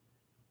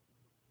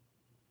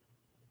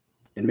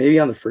 And maybe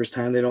on the first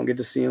time they don't get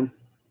to see him,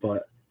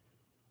 but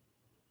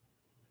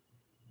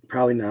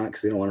probably not,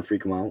 because they don't want to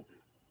freak him out.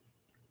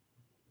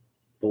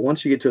 But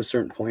once you get to a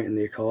certain point in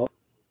the occult,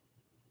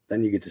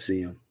 then you get to see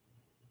him.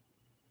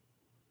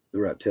 The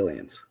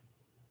reptilians.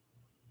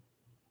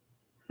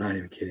 Not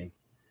even kidding.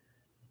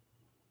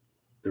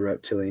 The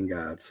reptilian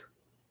gods.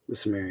 The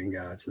Sumerian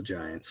gods, the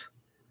giants.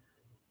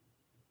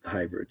 The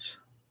hybrids.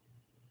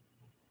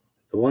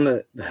 The one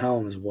that the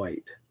helm is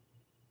white.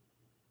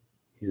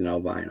 He's an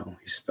albino.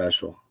 He's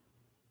special.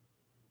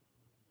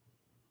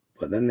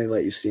 But then they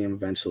let you see him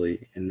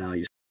eventually, and now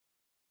you see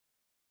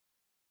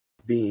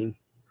a being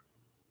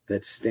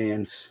that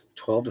stands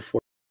 12 to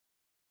 14,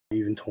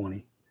 even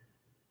 20.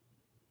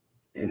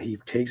 And he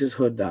takes his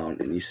hood down,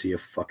 and you see a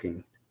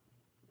fucking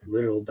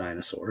literal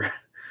dinosaur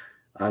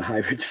on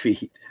hybrid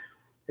feet.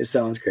 It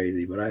sounds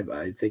crazy, but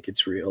I think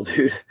it's real,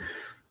 dude.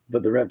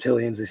 But the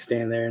reptilians, they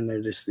stand there, and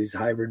they're just these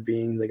hybrid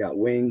beings. They got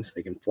wings.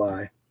 They can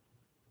fly.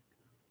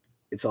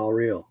 It's all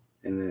real.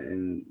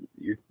 And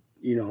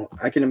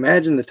I can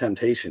imagine the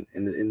temptation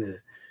and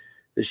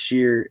the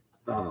sheer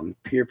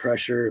peer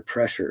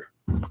pressure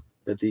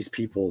that these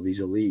people,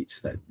 these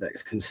elites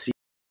that conceive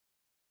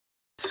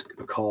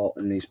a cult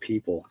and these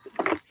people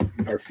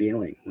are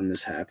feeling when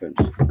this happens.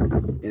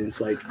 And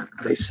it's like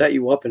they set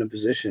you up in a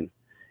position.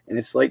 And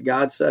it's like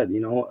God said,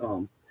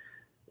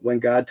 when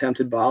God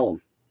tempted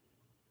Balaam,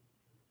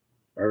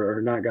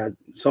 or not God,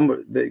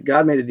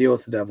 God made a deal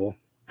with the devil.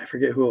 I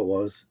forget who it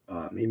was.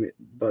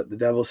 But the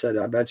devil said,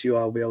 I bet you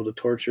I'll be able to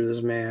torture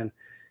this man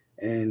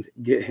and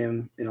get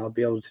him, and I'll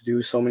be able to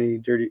do so many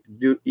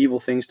evil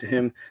things to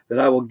him that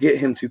I will get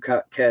him to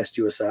cast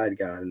you aside,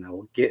 God, and I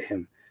will get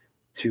him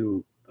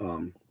to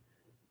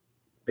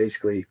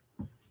basically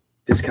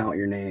discount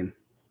your name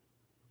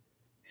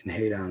and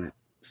hate on it,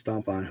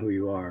 stomp on who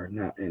you are,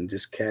 and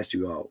just cast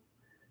you out.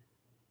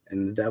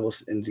 And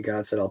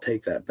God said, I'll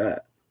take that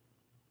bet.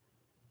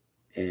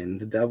 And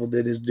the devil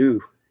did his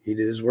due. He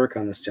did his work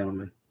on this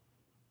gentleman.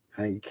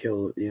 I think he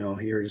killed, he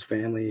hurt his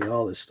family,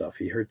 all this stuff.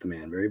 He hurt the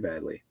man very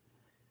badly.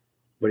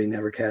 But he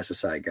never cast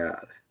aside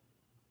God.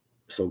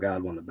 So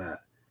God won the bet.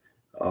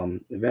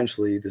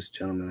 Eventually, this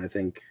gentleman, I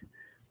think,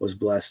 was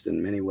blessed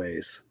in many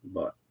ways.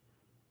 But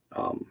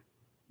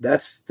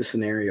that's the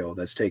scenario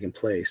that's taking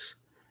place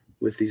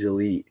with these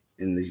elite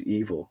and these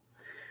evil.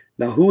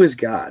 Now, who is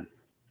God?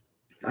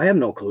 I have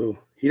no clue.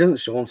 He doesn't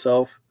show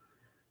himself.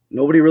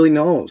 Nobody really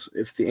knows.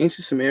 If the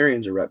ancient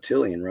Sumerians are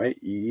reptilian, right?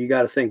 You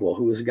got to think, well,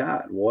 who is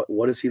God?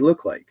 What does he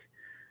look like?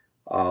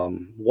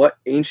 What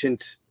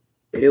ancient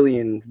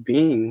alien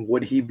being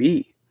would he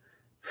be?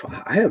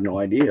 I have no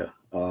idea.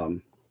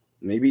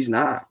 Maybe he's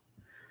not.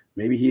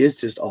 Maybe he is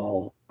just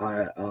all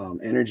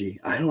energy.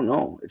 I don't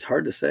know. It's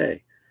hard to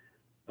say.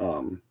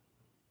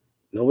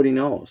 Nobody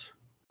knows.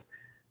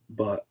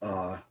 But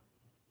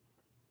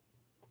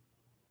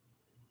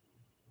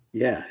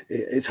yeah,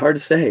 it's hard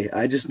to say.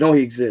 I just know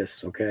he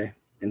exists, okay?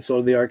 And so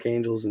do the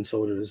archangels, and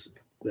so does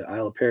the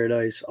Isle of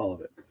Paradise, all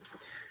of it.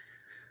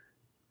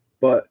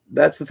 But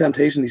that's the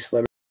temptation of these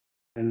celebrities.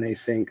 And they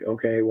think,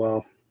 okay,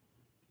 well,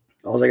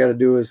 all I got to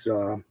do is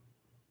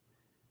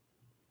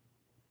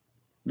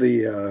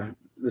the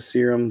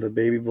serum, the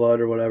baby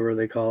blood, or whatever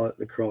they call it,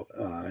 the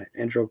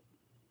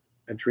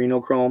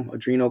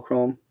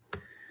adrenochrome.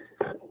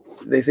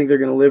 They think they're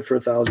going to live for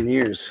 1,000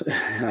 years.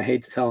 I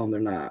hate to tell them they're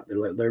not.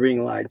 They're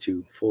being lied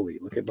to fully.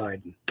 Look at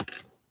Biden.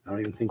 I don't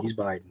even think he's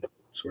Biden.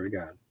 Swear to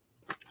God.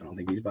 I don't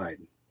think he's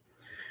Biden.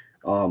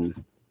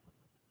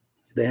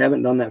 They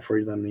haven't done that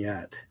for them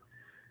yet.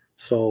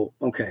 So,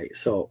 okay.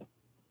 So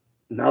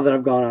now that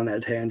I've gone on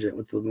that tangent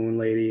with the moon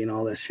lady and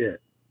all that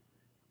shit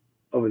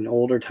of an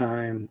older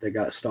time that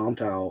got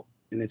stomped out,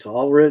 and it's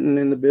all written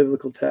in the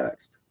biblical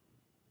text,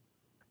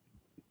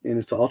 and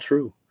it's all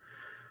true.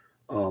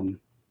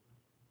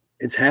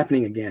 It's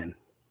happening again.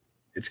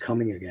 It's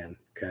coming again.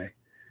 Okay.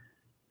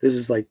 This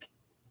is like,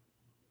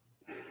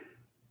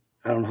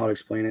 I don't know how to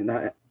explain it.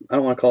 I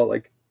don't want to call it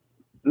like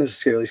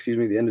necessarily,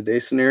 the end of day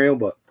scenario,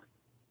 but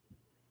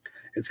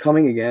it's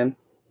coming again.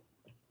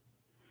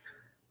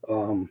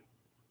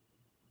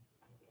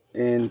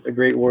 And a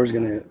great war is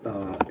going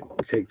to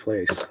take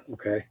place.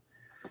 Okay.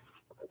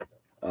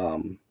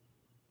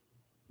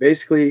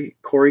 Basically,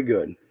 Corey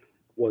Goode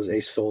was a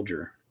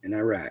soldier in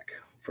Iraq.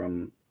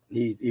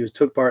 He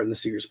took part in the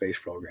secret space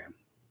program.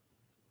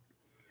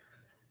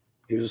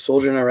 He was a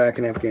soldier in Iraq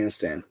and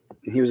Afghanistan.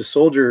 And he was a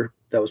soldier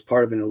that was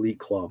part of an elite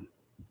club.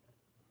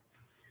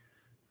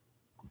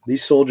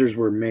 These soldiers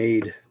were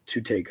made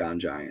to take on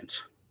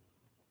giants.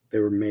 They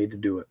were made to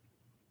do it.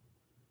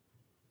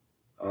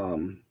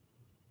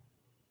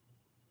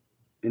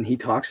 And he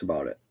talks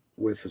about it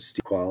with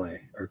Steve Quayle.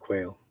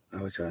 I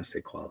always going to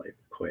say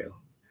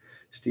Quayle.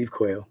 Steve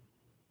Quayle.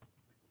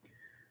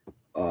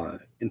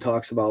 And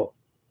talks about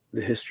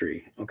the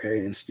history. Okay.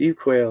 And Steve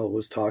Quayle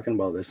was talking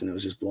about this, and it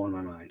was just blowing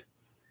my mind.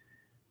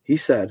 He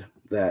said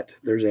that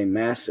there's a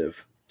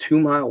massive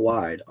 2-mile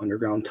wide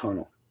underground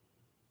tunnel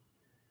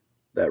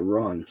that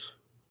runs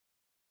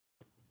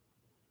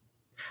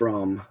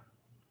from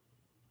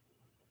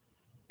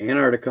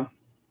Antarctica,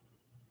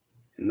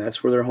 and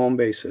that's where their home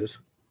base is.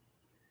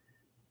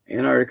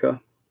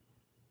 Antarctica,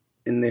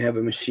 and they have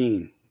a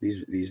machine.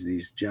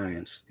 These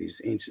giants,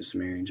 these ancient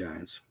Sumerian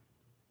giants.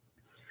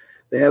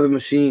 They have a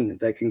machine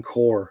that can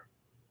core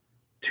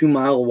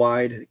 2-mile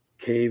wide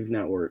cave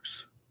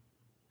networks,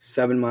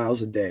 7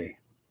 miles a day,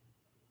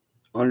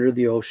 under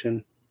the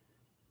ocean,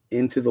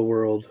 into the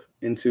world,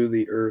 into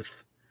the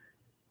earth.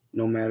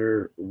 No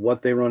matter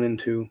what they run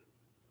into,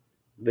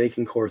 they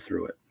can core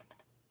through it.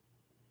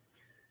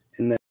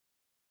 And that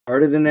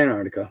started in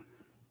Antarctica,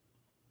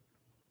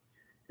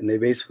 and they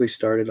basically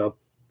started up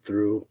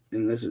through.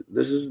 And this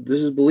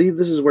is believed.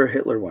 This is where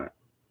Hitler went.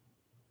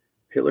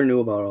 Hitler knew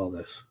about all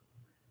this.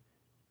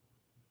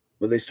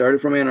 But they started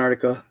from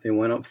Antarctica. They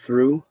went up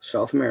through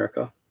South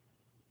America,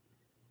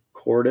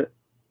 cored it.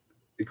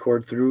 They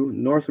cored through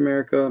North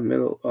America,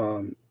 Middle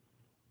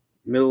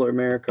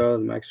America,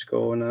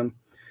 Mexico, and them.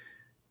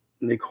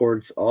 And they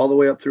cored all the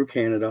way up through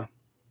Canada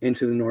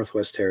into the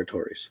Northwest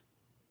Territories.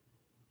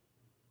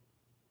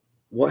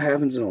 What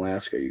happens in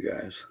Alaska, you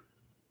guys?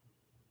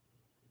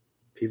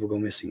 People go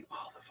missing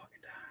all the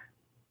fucking time.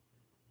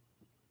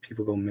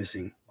 People go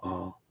missing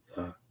all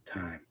the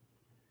time.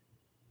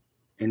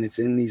 And it's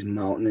in these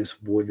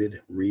mountainous,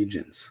 wooded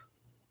regions.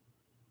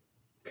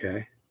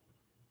 Okay?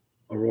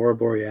 Aurora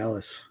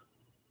Borealis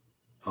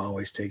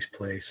always takes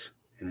place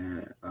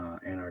in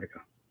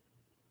Antarctica.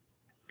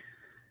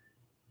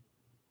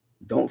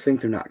 Don't think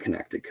they're not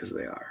connected, because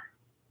they are.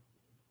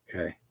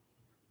 Okay?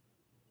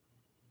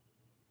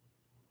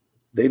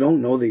 They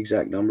don't know the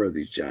exact number of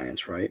these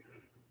giants, right?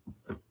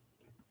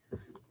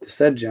 They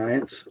said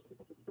giants.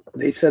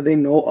 They said they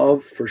know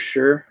of for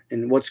sure.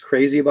 And what's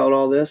crazy about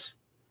all this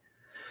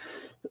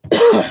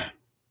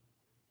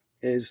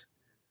is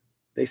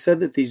they said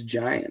that these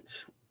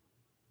giants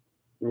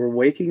were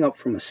waking up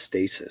from a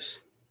stasis.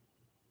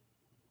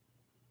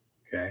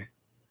 Okay?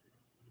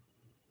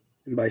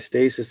 And by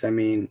stasis, I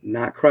mean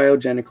not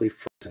cryogenically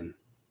frozen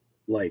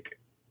like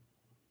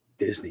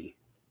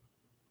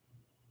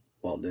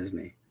Walt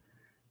Disney,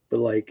 but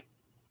like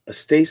a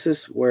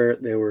stasis where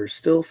they were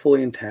still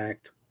fully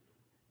intact,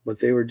 but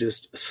they were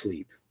just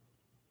asleep,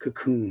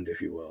 cocooned,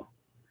 if you will.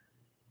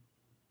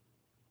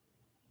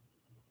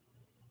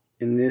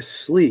 In this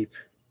sleep,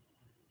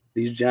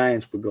 these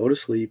giants would go to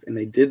sleep, and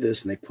they did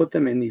this, and they put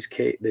them in these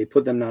cave. They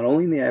put them not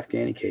only in the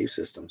Afghani cave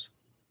systems,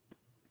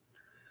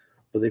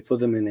 but they put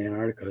them in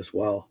Antarctica as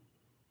well.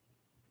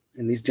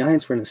 And these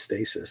giants were in a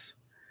stasis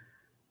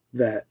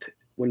that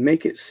would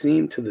make it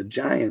seem to the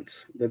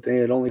giants that they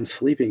had only been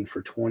sleeping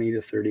for 20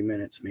 to 30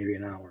 minutes, maybe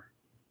an hour.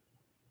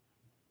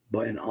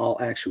 But in all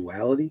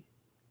actuality,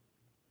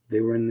 they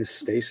were in this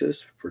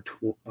stasis for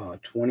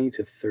 20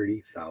 to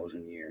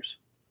 30,000 years.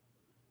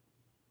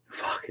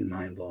 Fucking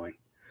mind-blowing.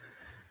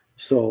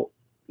 So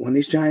when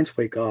these giants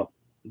wake up,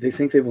 they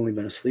think they've only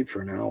been asleep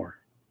for an hour.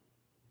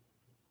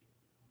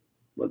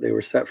 But they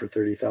were set for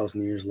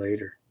 30,000 years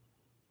later.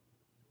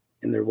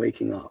 And they're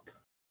waking up.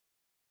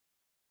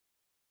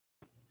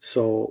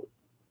 So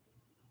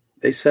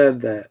they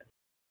said that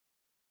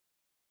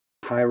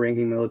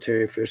high-ranking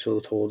military official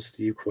told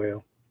Steve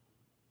Quayle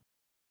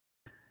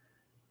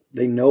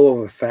they know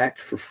for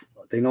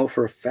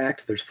a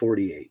fact there's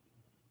 48.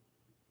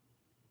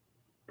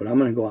 But I'm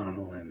going to go out on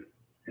a limb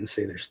and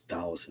say there's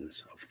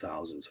thousands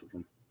of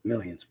them,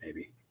 millions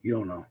maybe. You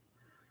don't know.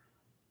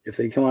 If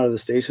they come out of the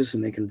stasis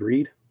and they can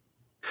breed,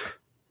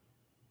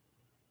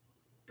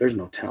 there's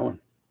no telling.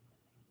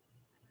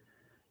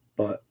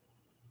 But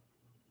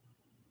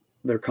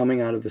they're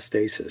coming out of the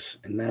stasis,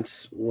 and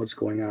that's what's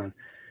going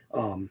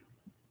on.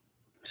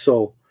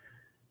 So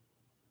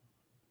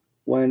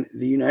when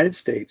the United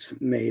States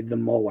made the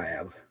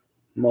Moab,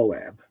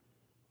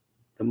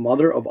 the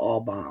mother of all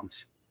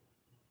bombs,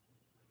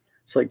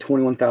 it's like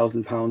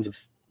 21,000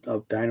 pounds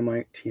of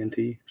dynamite,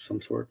 TNT,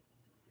 some sort,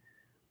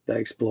 that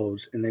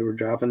explodes. And they were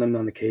dropping them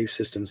on the cave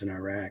systems in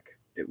Iraq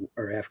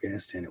or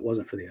Afghanistan. It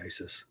wasn't for the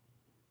ISIS.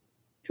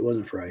 It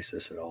wasn't for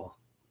ISIS at all.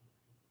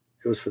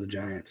 It was for the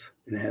giants,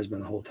 and it has been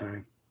the whole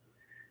time.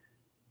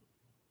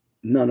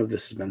 None of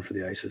this has been for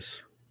the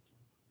ISIS.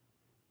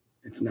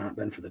 It's not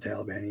been for the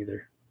Taliban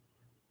either.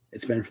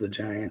 It's been for the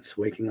giants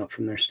waking up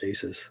from their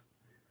stasis.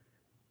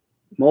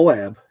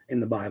 Moab in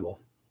the Bible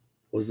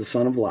was the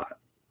son of Lot.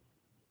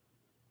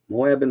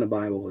 Moab in the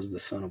Bible was the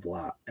son of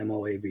Lot,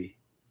 M-O-A-B,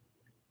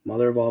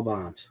 mother of all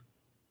bombs.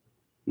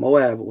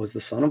 Moab was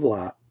the son of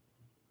Lot,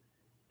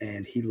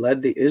 and he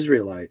led the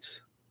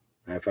Israelites,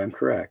 if I'm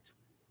correct,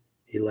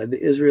 he led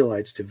the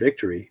Israelites to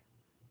victory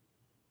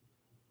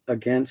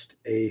against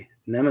a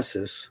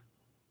nemesis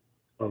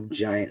of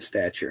giant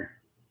stature.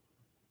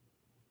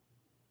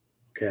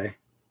 Okay?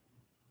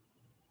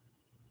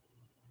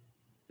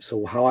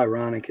 So how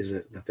ironic is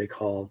it that they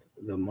called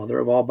the mother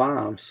of all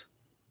bombs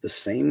the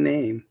same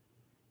name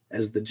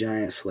as the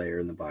giant slayer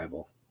in the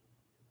Bible?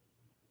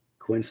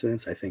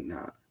 Coincidence? I think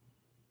not.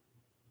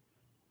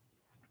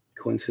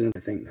 Coincidence? I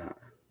think not.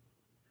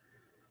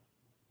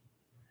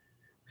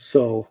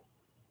 So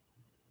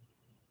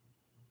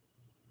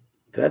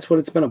that's what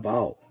it's been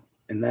about.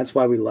 And that's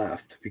why we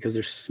left, because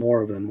there's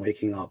more of them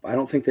waking up. I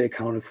don't think they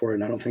accounted for it,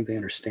 and I don't think they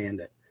understand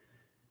it.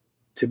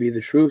 To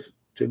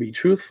be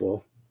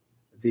truthful,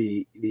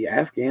 the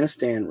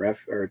Afghanistan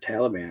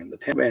Taliban, the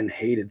Taliban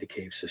hated the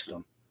cave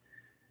system.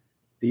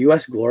 The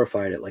U.S.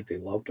 glorified it like they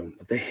loved them,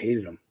 but they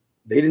hated them.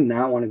 They did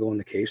not want to go in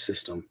the cave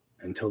system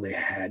until they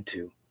had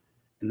to.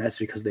 And that's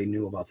because they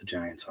knew about the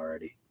giants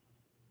already.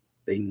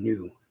 They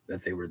knew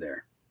that they were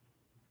there.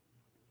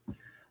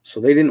 So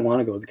they didn't want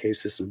to go to the cave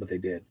system, but they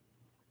did.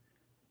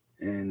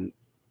 And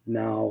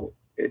now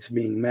it's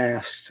being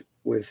masked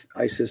with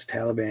ISIS,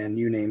 Taliban,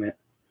 you name it.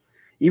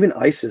 Even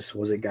Isis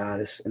was a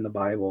goddess in the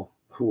Bible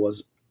who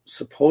was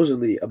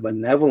supposedly a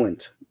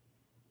benevolent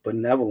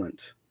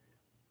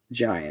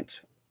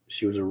giant.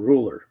 She was a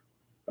ruler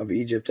of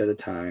Egypt at a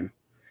time.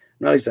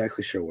 I'm not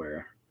exactly sure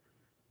where,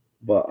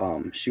 but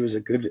she was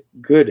a good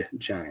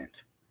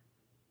giant.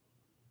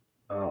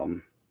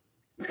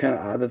 It's kind of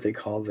odd that they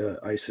call the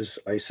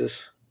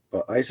ISIS,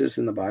 but Isis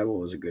in the Bible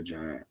was a good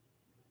giant,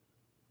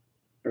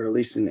 or at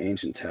least in the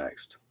ancient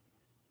text.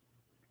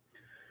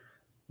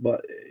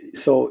 But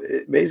so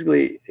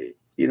basically,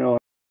 you know,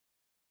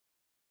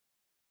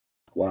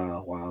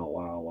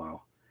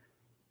 wow.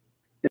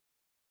 It's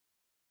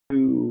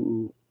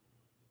too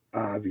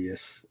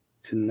obvious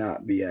to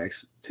not be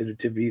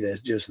to be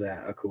that just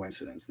that a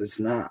coincidence.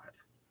 It's not.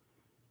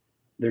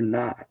 They're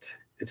not.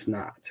 It's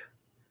not.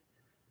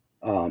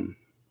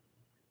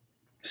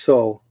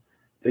 So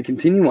they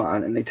continue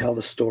on and they tell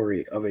the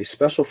story of a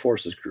special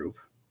forces group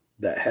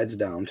that heads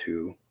down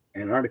to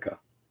Antarctica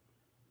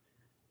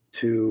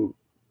to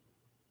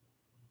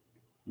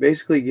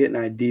basically get an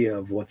idea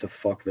of what the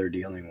fuck they're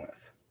dealing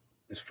with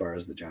as far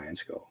as the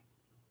giants go.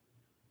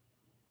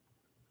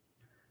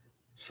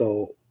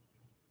 So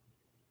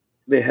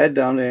they head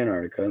down to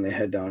Antarctica and they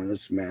head down to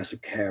this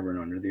massive cavern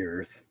under the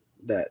earth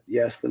that,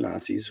 yes, the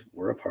Nazis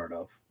were a part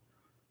of.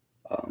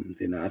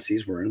 The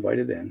Nazis were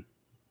invited in,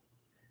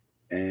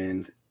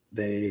 and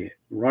they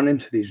run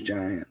into these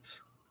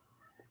giants.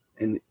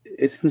 And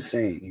it's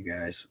insane, you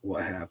guys,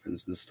 what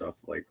happens and stuff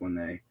like when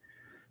they...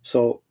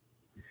 So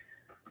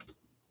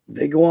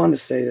they go on to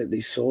say that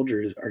these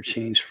soldiers are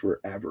changed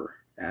forever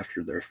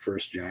after their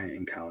first giant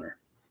encounter.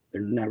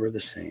 They're never the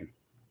same.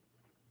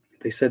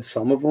 They said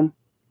some of them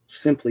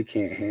simply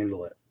can't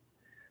handle it.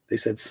 They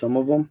said some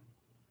of them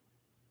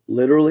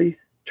literally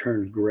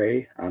turn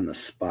gray on the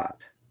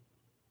spot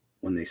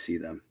when they see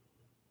them.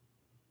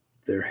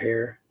 Their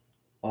hair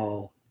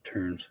all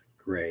turns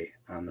gray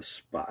on the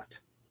spot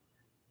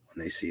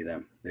when they see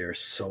them. They are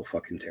so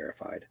fucking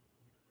terrified.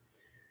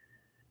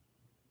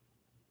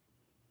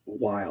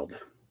 Wild.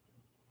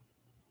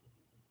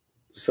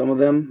 Some of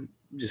them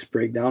just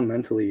break down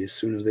mentally as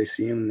soon as they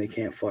see him and they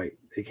can't fight.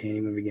 They can't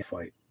even begin to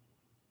fight.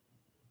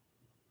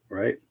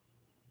 Right?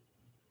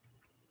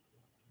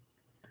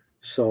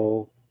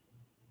 So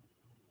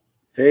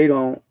they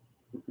don't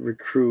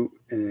recruit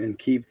and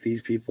keep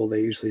these people.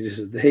 They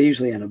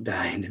usually end up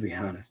dying, to be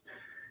honest.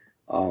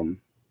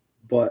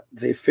 But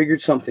they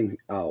figured something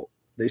out.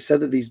 They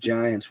said that these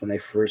giants, when they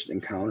first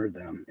encountered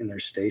them in their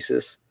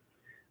stasis,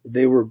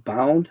 they were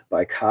bound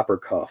by copper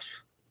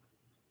cuffs.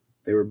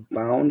 They were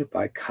bound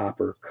by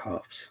copper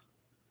cuffs.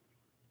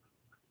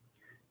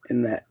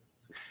 And that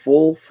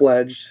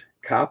full-fledged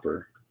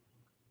copper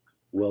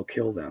will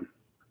kill them.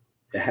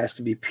 It has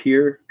to be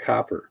pure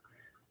copper,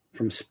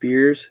 from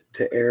spears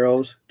to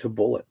arrows to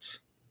bullets.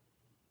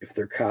 If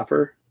they're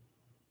copper,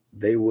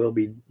 they will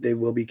be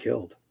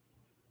killed.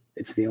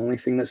 It's the only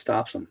thing that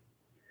stops them.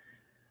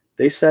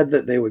 They said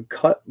that they would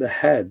cut the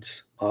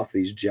heads off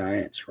these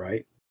giants,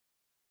 right?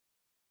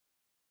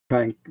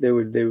 They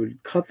would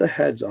cut the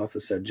heads off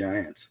the said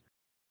giants.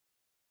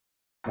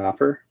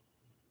 Copper,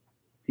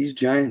 these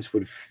giants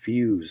would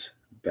fuse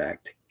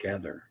back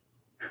together.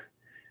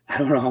 I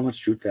don't know how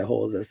much truth that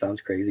holds. That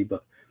sounds crazy,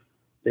 but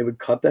they would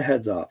cut the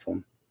heads off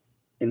them,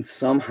 and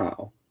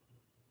somehow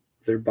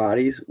their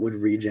bodies would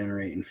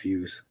regenerate and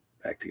fuse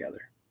back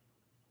together.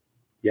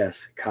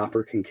 Yes,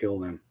 copper can kill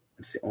them.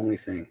 It's the only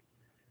thing.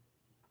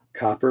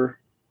 Copper,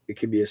 it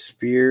could be a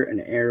spear, an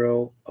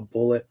arrow, a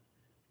bullet,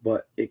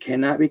 but it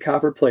cannot be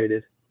copper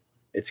plated.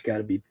 It's got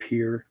to be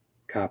pure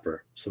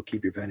copper. So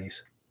keep your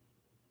pennies.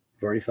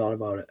 I've already thought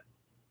about it.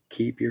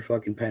 Keep your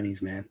fucking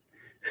pennies, man.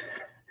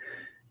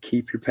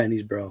 Keep your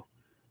pennies, bro.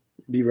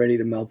 Be ready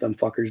to melt them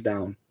fuckers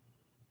down.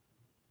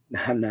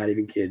 I'm not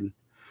even kidding.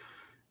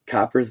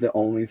 Copper is the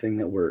only thing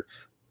that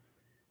works.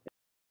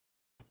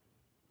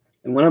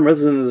 And when I'm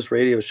listening to this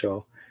radio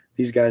show,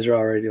 these guys are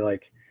already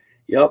like,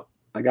 yep,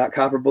 I got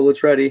copper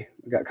bullets ready.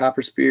 I got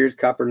copper spears,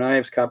 copper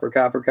knives, copper.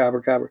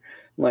 I'm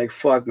like,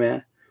 fuck,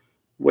 man.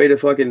 Way to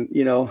fucking,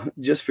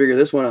 just figure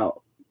this one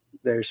out.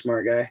 There,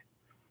 smart guy.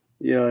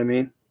 You know what I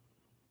mean?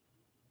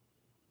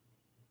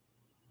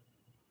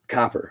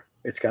 Copper.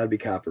 It's got to be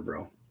copper,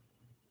 bro.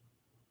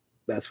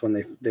 That's when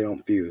they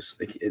don't fuse.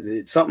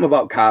 It's something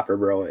about copper,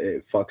 bro.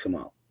 It fucks them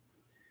up.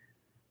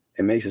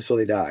 It makes it so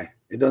they die.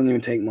 It doesn't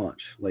even take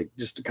much. Like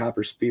just a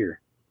copper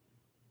spear,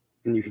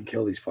 and you can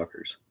kill these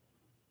fuckers.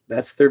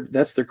 That's their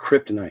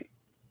kryptonite.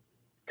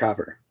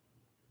 Copper.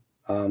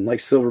 Like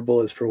silver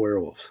bullets for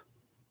werewolves.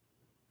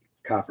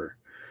 Copper.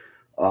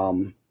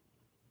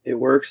 It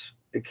works.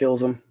 It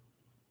kills them,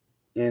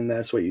 and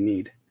that's what you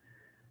need.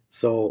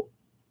 So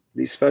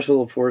these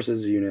special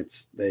forces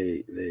units,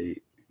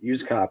 they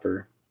use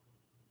copper,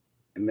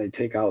 and they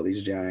take out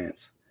these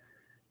giants.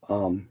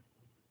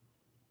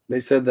 They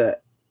said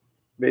that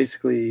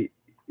basically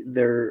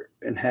they're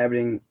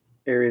inhabiting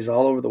areas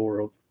all over the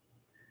world.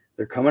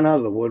 They're coming out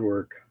of the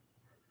woodwork,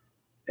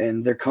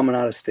 and they're coming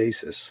out of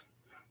stasis,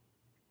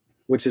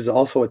 which is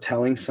also a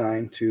telling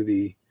sign to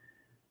the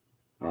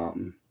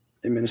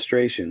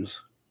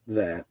administrations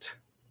that,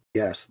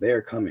 yes, they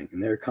are coming,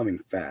 and they're coming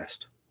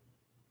fast.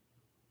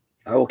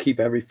 I will keep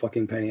every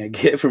fucking penny I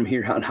get from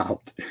here on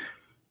out.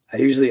 I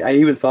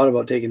even thought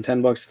about taking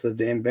 $10 to the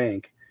damn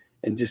bank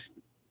and just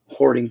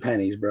hoarding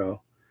pennies,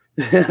 bro.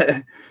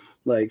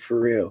 Like, for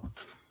real.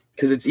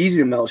 Because it's easy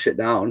to melt shit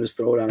down. Just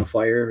throw it on a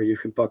fire, or you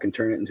can fucking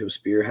turn it into a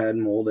spearhead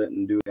and mold it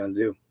and do what you gotta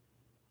do.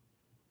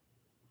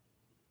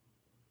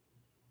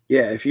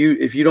 Yeah, if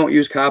you don't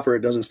use copper,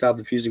 it doesn't stop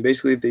the fusing.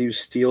 Basically, if they use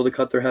steel to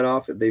cut their head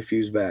off, they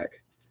fuse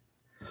back.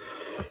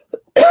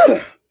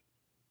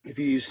 If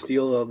you use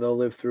steel, they'll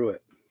live through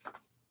it.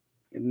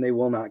 And they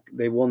will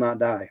not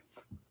die.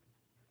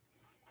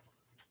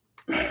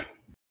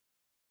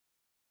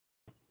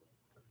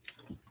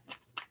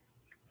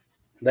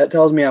 That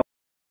tells me I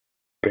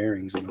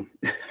bearings in them,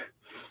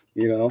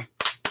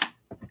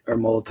 or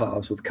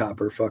Molotovs with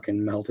copper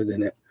fucking melted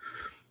in it.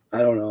 I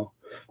don't know.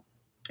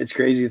 It's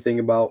crazy to think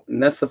about.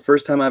 And that's the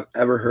first time I've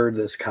ever heard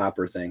this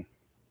copper thing.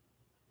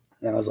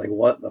 And I was like,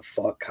 what the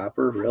fuck?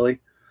 Copper?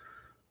 Really?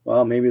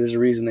 Well, maybe there's a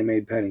reason they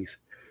made pennies.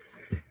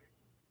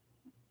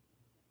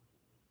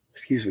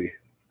 Excuse me.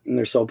 And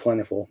they're so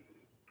plentiful.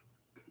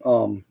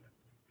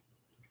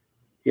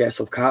 Yeah,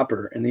 so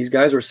copper. And these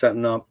guys were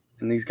setting up,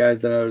 and these guys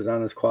that I was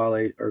on this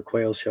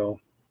quail show,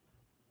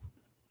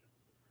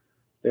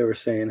 they were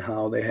saying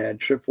how they had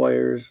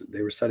tripwires.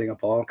 They were setting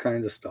up all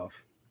kinds of stuff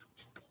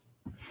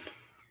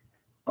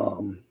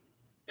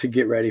to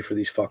get ready for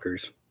these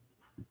fuckers.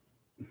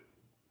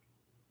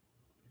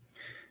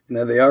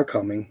 Now they are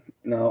coming.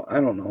 Now, I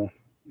don't know.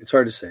 It's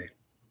hard to say.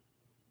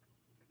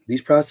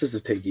 These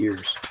processes take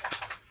years.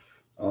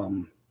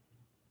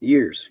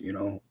 Years,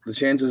 the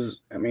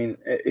chances,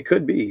 it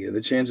could be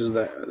the chances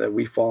that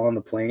we fall on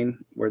the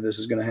plane where this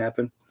is going to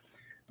happen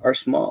are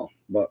small,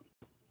 but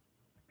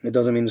it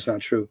doesn't mean it's not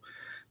true.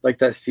 Like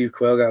that Steve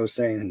Quayle guy was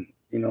saying,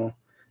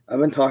 I've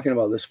been talking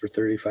about this for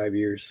 35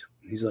 years.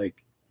 He's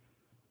like,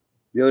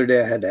 the other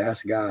day I had to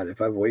ask God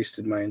if I've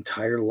wasted my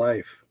entire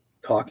life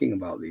talking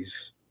about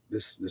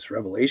this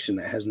revelation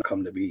that hasn't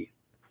come to be.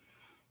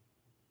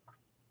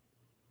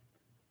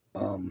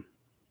 And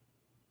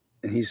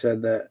he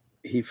said that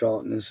he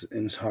felt in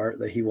his heart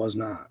that he was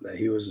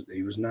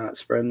not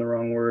spreading the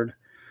wrong word.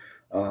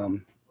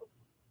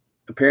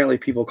 Apparently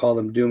people call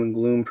them doom and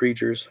gloom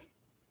preachers.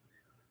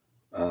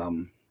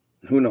 Who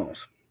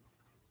knows?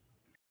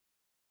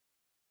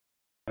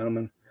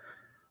 Gentlemen.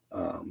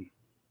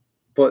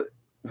 But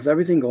with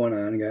everything going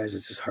on, guys,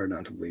 it's just hard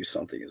not to believe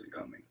something isn't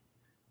coming.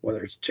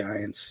 Whether it's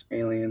giants,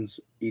 aliens,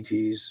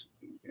 ETs,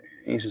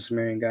 ancient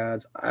Sumerian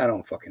gods, I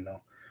don't fucking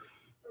know.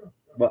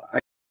 But I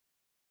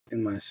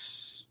in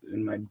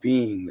my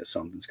being that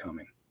something's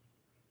coming.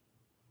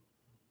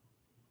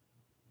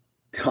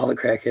 All the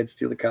crackheads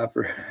steal the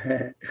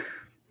copper.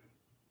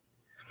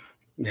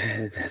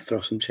 Throw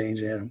some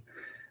change at him.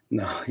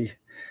 No,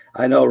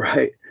 I know,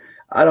 right?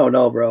 I don't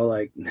know, bro.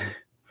 Like,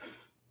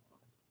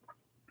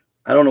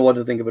 I don't know what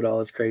to think of it all.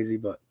 It's crazy,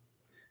 but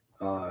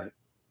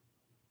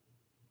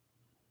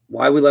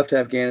why we left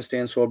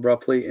Afghanistan so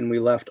abruptly, and we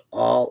left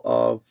all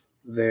of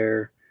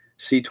their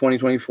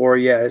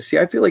C-2024. Yeah, see,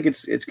 I feel like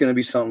it's going to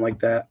be something like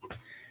that.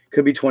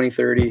 Could be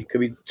 2030.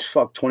 Could be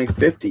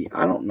 2050.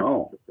 I don't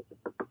know.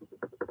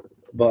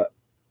 But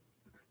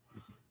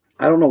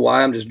I don't know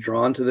why I'm just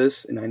drawn to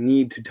this, and I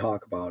need to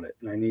talk about it.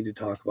 And I need to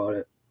talk about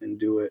it and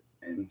do it.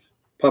 And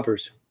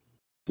Puppers,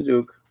 the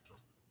Duke,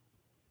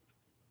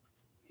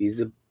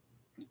 he's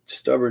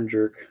Stubborn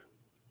jerk.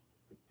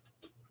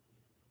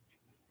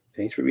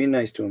 Thanks for being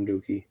nice to him,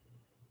 Dookie.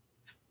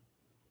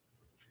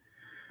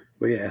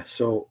 But yeah,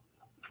 so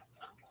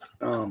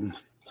I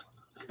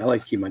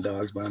like to keep my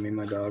dogs by me.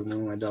 My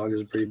dog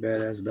is a pretty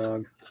badass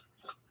dog.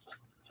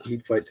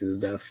 He'd fight to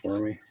the death for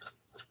me.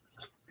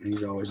 And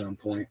he's always on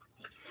point.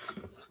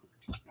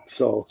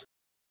 So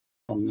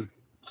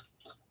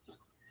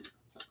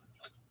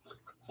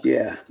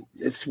yeah,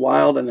 it's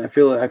wild, and I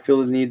feel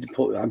the need to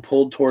pull. I'm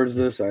pulled towards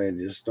this. I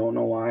just don't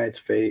know why. It's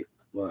fate,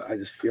 but I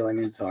just feel I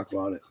need to talk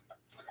about it.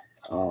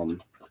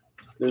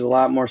 There's a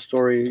lot more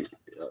stories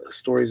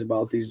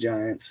about these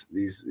giants,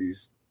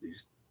 these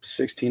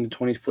 16 to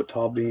 20 foot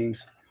tall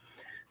beings.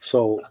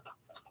 So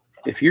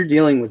if you're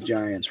dealing with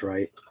giants,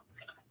 right,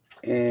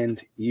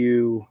 and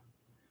you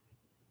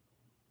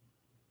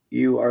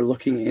are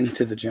looking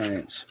into the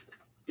giants,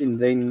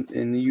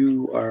 and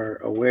you are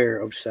aware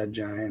of said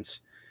giants,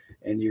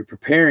 and you're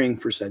preparing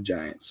for said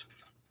giants,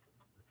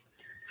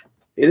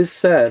 it is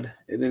said,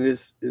 and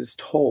it is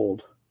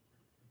told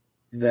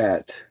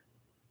that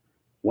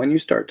when you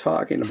start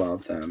talking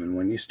about them, and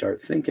when you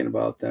start thinking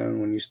about them,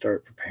 and when you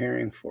start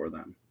preparing for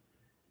them,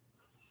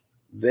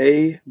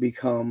 they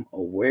become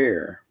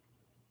aware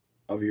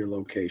of your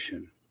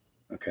location.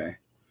 Okay?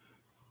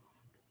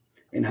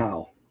 And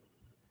how?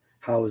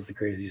 How is the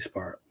craziest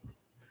part?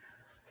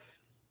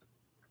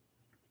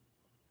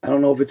 I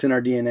don't know if it's in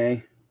our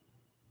DNA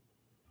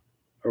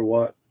or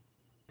what,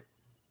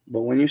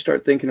 but when you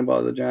start thinking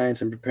about the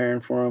giants and preparing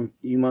for them,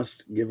 you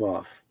must give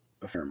off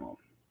a pheromone.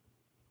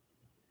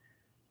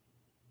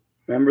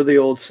 Remember the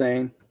old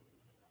saying?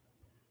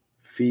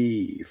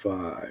 Fee,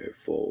 fi,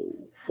 fo,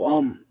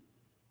 fum.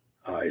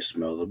 I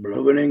smell the blood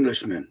of an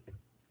Englishman.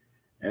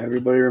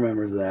 Everybody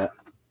remembers that.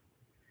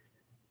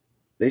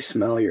 They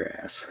smell your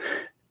ass.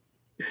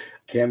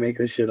 Can't make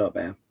this shit up,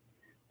 man.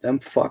 Them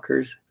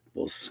fuckers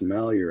will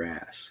smell your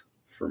ass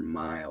for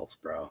miles,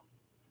 bro.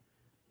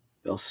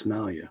 They'll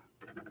smell you.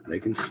 They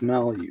can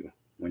smell you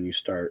when you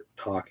start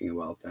talking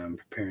about them,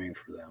 preparing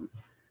for them,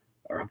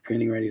 or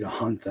getting ready to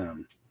hunt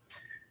them.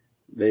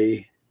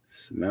 They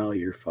smell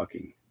your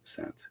fucking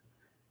scent.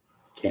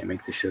 Can't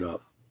make this shit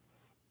up.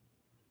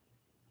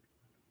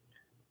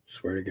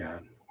 Swear to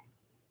God.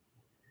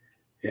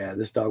 Yeah,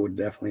 this dog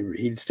would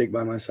he'd stick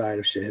by my side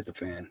if shit hit the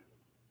fan.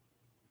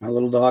 My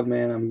little dog,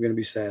 man, I'm going to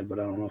be sad, but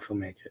I don't know if he'll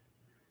make it.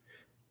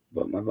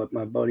 But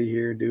my buddy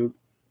here, Duke,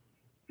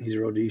 he's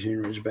a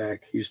Rhodesian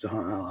Ridgeback. He used to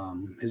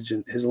hunt,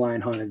 his line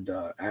hunted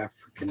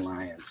African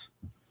lions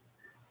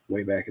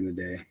way back in the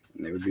day.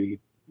 And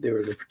they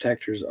were the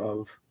protectors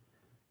of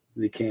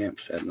the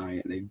camps at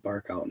night, and they'd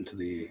bark out into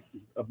the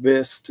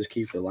abyss to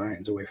keep the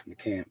lions away from the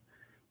camp.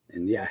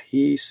 And yeah,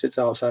 he sits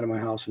outside of my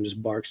house and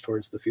just barks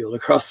towards the field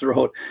across the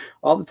road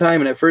all the time.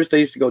 And at first I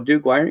used to go,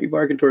 Duke, why aren't you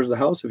barking towards the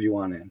house if you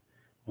want in?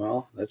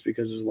 Well, that's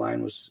because his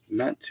line was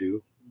meant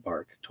to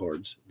bark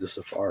towards the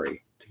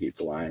safari to keep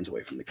the lions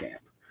away from the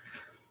camp.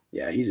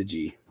 Yeah, he's a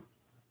G.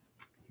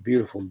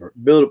 Beautiful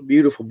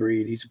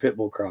breed. He's a pit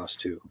bull cross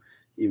too.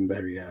 Even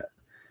better yet.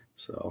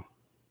 So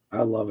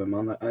I love him.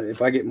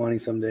 If I get money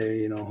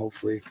someday,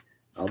 hopefully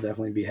I'll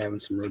definitely be having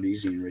some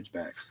Rhodesian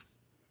Ridgebacks.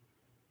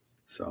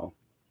 So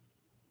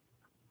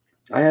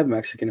I have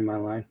Mexican in my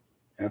line.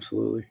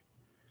 Absolutely.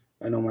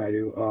 I know I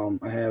do.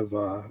 I have,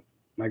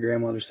 my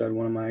grandmother said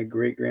one of my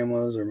great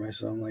grandmothers or my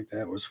something like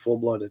that was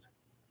full-blooded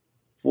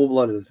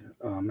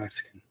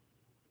Mexican.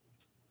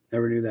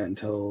 Never knew that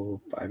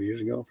until 5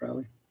 years ago,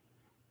 probably.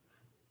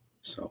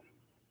 So,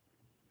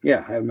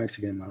 yeah, I have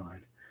Mexican in my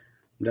line.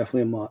 I'm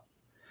definitely a mutt.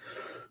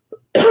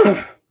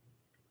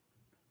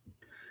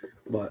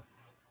 But,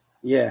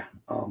 yeah,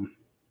 I'm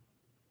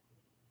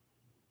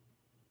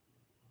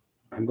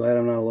glad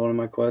I'm not alone in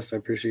my quest. I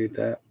appreciate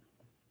that.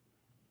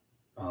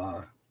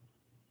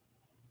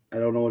 I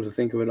don't know what to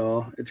think of it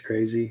all. It's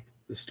crazy.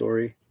 The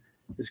story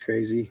is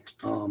crazy.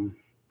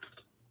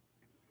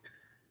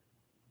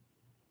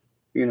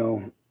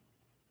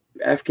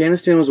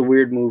 Afghanistan was a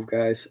weird move,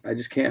 guys. I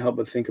just can't help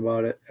but think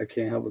about it. I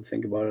can't help but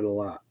think about it a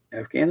lot.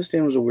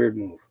 Afghanistan was a weird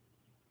move.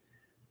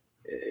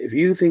 If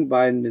you think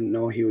Biden didn't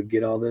know he would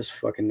get all this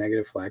fucking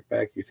negative flack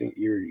back, you think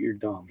you're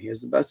dumb. He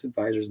has the best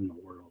advisors in the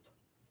world.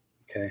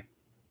 Okay?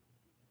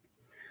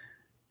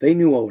 They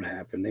knew what would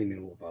happen. They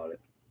knew about it.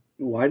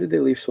 Why did they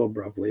leave so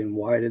abruptly, and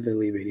why did they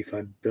leave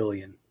 $85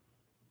 billion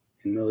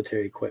in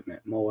military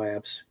equipment,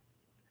 Moabs,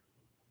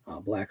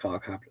 Black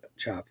Hawk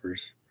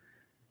choppers,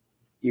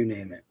 you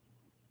name it?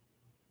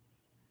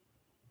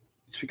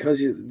 It's because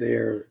they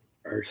are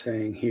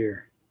saying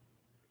here,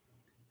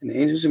 and the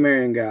ancient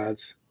Sumerian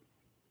gods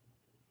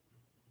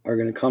are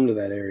going to come to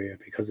that area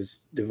because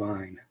it's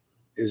divine,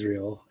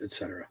 Israel,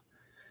 etc.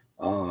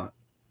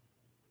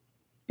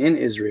 In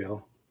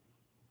Israel,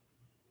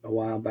 a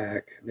while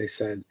back, they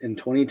said in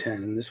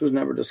 2010, and this was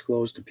never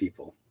disclosed to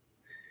people,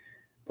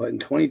 but in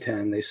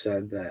 2010, they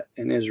said that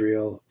in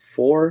Israel,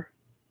 4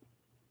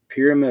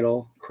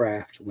 pyramidal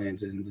craft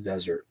landed in the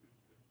desert.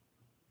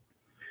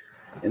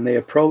 And they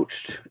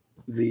approached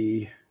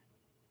the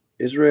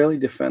Israeli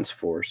Defense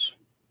Force,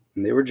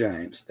 and they were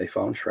giants. They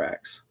found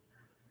tracks.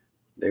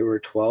 They were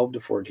 12 to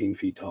 14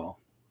 feet tall.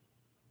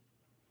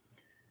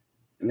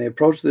 And they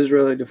approached the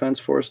Israeli Defense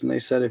Force and they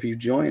said, if you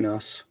join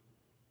us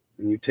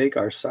and you take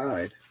our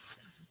side,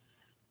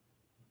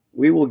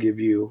 we will give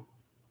you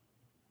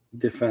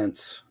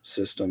defense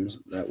systems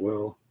that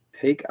will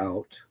take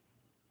out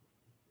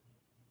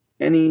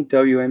any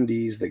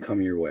WMDs that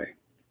come your way.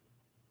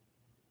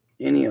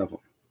 Any of them.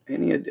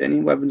 Any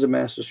weapons of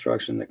mass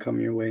destruction that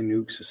come your way,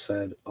 nukes,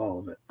 said, all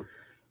of it.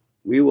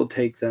 We will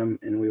take them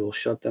and we will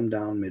shut them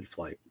down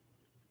mid-flight.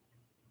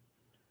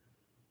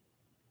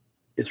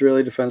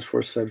 Israeli Defense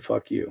Force said,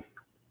 fuck you.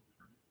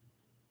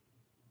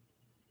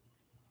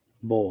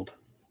 Bold.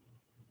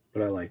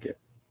 But I like it.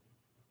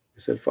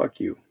 They said, fuck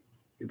you.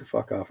 Get the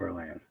fuck off our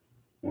land.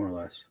 More or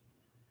less.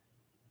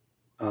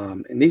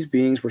 And these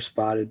beings were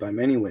spotted by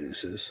many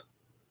witnesses.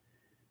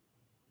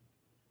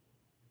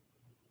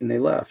 And they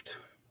left.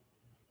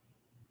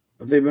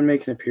 But they've been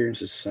making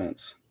appearances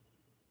since.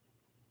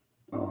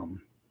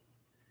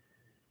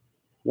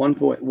 One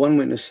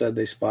witness said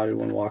they spotted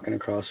one walking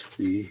across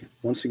the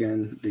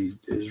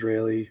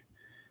Israeli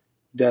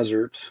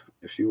desert,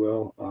 if you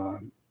will.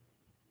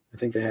 I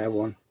think they have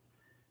one.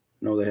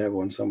 No, they have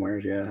one somewhere.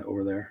 Yeah,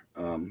 over there.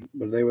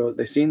 But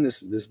they seen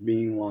this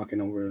being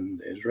walking over in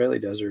the Israeli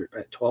desert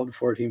at 12 to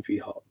 14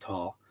 feet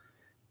tall,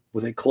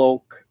 with a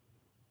cloak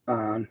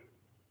on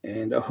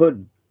and a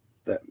hood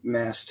that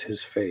masked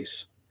his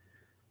face.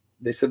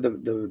 They said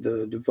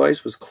the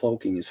device was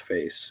cloaking his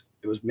face.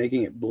 It was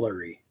making it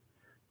blurry.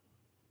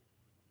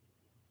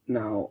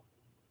 Now,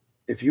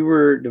 if you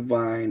were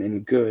divine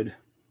and good,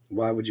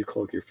 why would you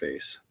cloak your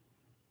face?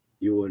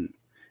 You wouldn't.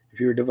 If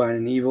you were divine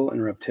and evil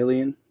and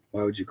reptilian,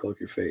 why would you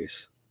cloak your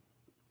face?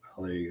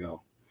 Well, there you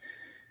go.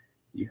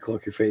 You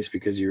cloak your face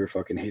because you were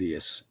fucking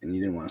hideous and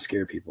you didn't want to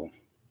scare people.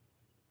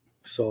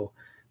 So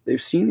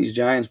they've seen these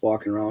giants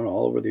walking around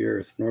all over the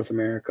earth, North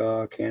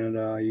America,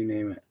 Canada, you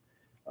name it.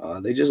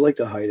 They just like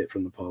to hide it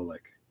from the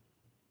public.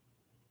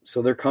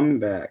 So they're coming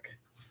back.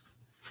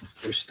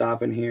 They're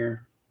stopping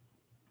here.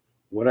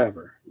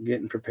 Whatever.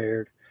 Getting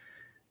prepared.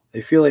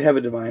 They feel they have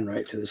a divine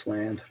right to this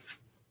land.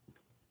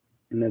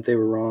 And that they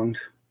were wronged.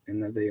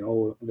 And that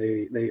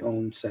they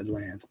own said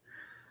land.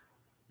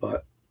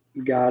 But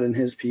God and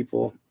his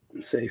people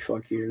say,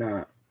 fuck you, you're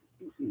not.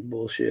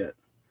 Bullshit.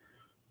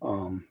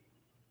 The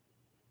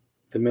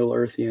Middle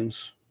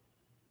Earthians,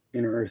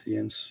 Inner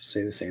Earthians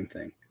say the same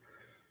thing.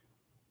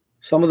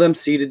 Some of them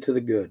ceded to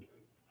the good.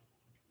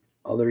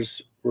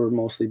 Others were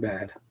mostly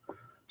bad.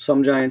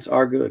 Some giants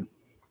are good.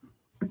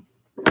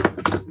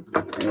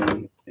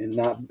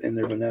 And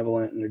they're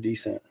benevolent and they're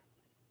decent.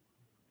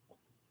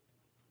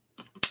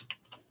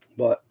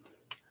 But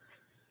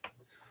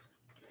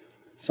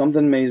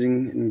something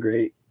amazing and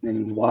great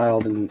and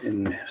wild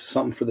and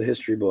something for the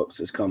history books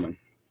is coming.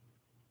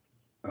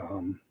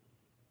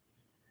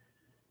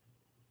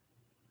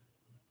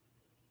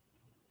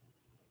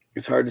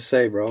 It's hard to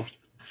say, bro.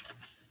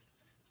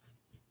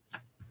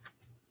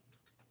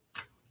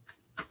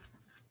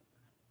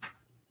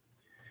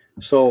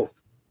 So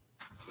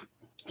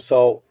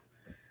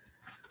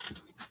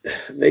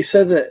they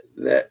said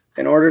that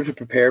in order to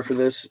prepare for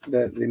this,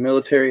 that the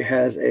military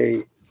has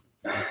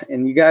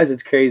and you guys,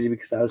 it's crazy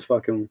because I was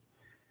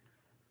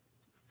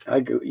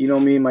you know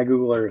me and my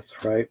Google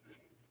Earth, right?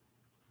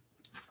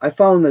 I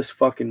found this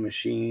fucking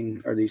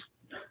machine, or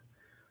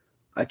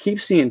I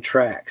keep seeing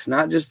tracks,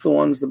 not just the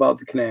ones about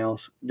the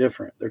canals,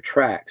 different. They're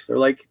tracks. They're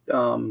like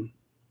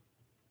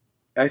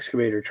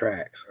excavator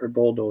tracks or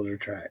bulldozer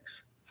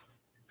tracks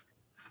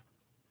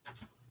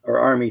or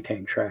army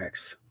tank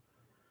tracks.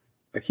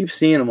 I keep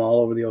seeing them all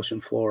over the ocean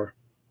floor.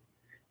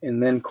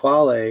 And then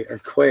quail,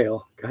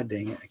 god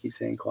dang it, I keep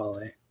saying quale,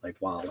 like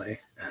wale.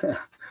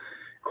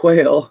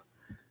 Quail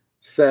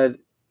said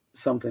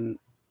something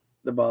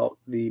about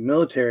the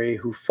military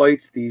who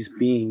fights these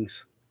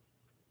beings.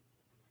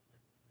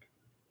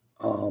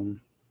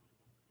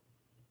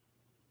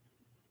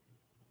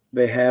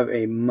 They have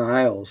a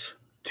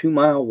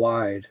 2-mile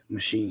wide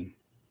machine.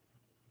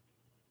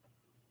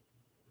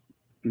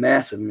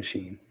 Massive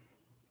machine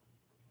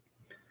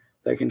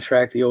that can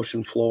track the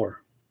ocean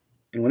floor.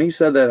 And when he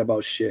said that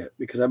about shit,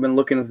 because I've been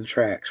looking at the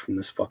tracks from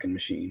this fucking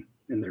machine,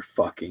 and they're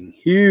fucking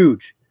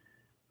huge.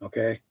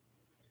 Okay?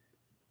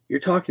 You're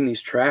talking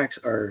these tracks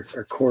are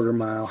quarter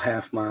mile,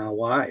 half mile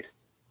wide.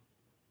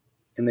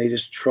 And they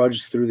just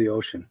trudge through the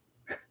ocean.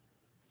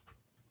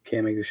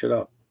 Can't make this shit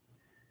up.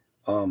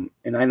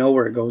 And I know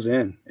where it goes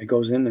in. It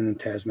goes in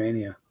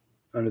Tasmania,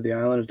 under the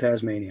island of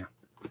Tasmania.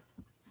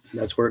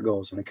 That's where it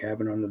goes, in a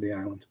cabin under the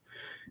island.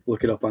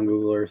 Look it up on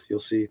Google Earth. You'll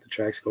see the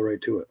tracks go right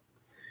to it.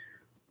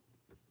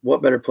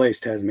 What better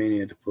place,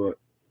 Tasmania, to put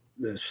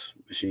this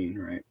machine,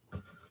 right?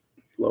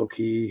 Low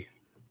key,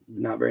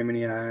 not very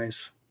many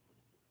eyes,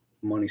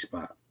 money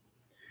spot.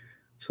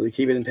 So they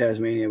keep it in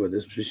Tasmania, but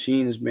this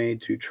machine is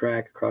made to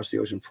track across the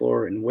ocean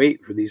floor and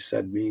wait for these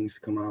said beings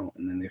to come out,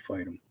 and then they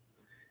fight them.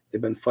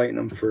 They've been fighting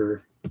them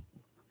for,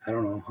 I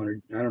don't know,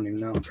 100, I don't even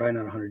know, probably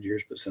not 100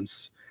 years, but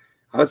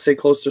I would say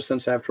close to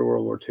since after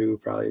World War II,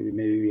 probably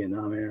maybe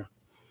Vietnam era.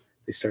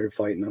 They started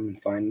fighting them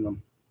and finding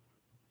them.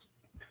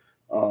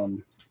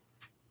 The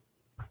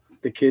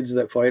kids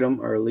that fight them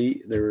are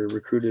elite. They were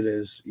recruited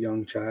as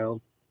young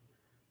child,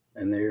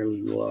 and they're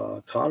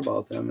taught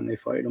about them, and they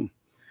fight them.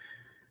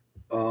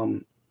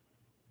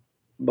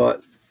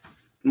 But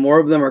more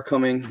of them are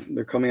coming.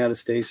 They're coming out of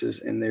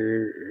stasis, and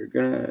they're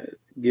going to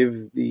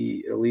give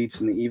the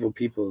elites and the evil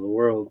people of the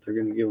world, they're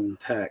going to give them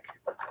tech,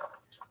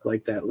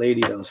 like that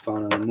lady that was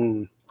found on the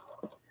moon,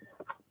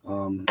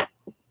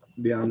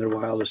 beyond their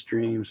wildest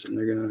dreams, and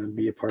they're going to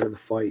be a part of the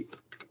fight.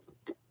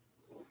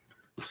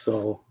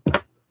 So,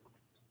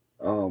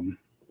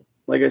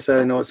 like I said,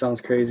 I know it sounds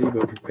crazy,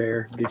 but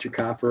prepare. Get your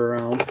copper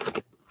around.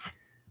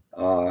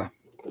 I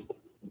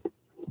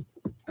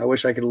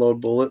wish I could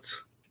load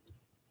bullets,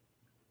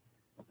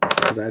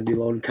 because I'd be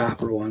loading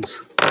copper ones.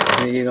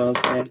 You know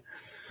what I'm saying?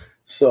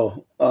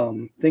 So,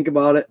 think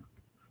about it.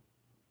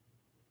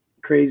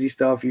 Crazy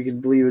stuff. You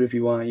can believe it if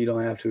you want. You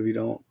don't have to if you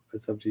don't.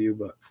 It's up to you.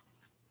 But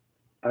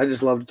I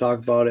just love to talk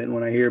about it. And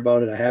when I hear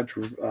about it, I have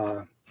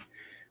to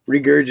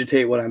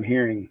regurgitate what I'm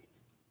hearing.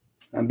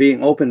 I'm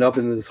being opened up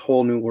into this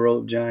whole new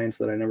world of giants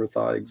that I never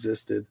thought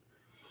existed.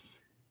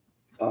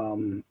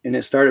 And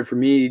it started for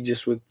me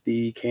just with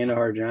the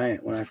Kandahar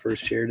giant when I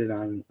first shared it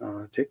on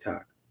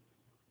TikTok.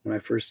 When I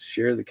first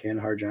shared the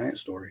Kandahar giant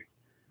story.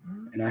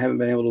 And I haven't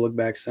been able to look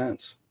back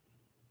since.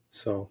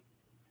 So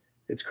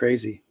it's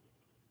crazy.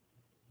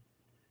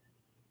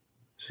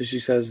 So she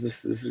says,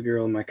 this is a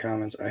girl in my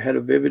comments. I had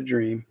a vivid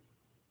dream.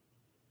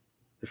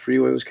 The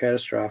freeway was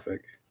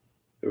catastrophic.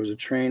 There was a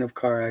train of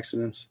car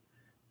accidents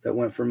that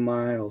went for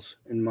miles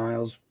and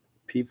miles.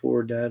 People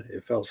were dead.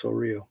 It felt so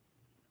real.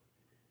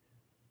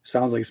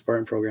 Sounds like a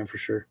Spartan program for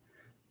sure.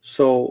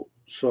 So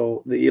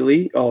the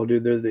elite, oh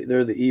dude,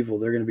 they're the evil.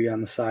 They're going to be on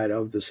the side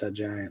of the said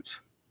giants.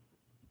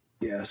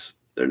 Yes,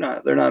 they're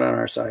not on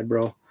our side,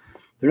 bro.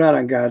 They're not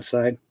on God's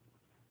side.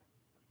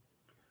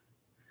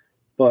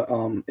 But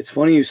it's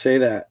funny you say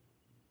that,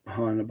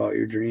 hon, about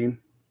your dream.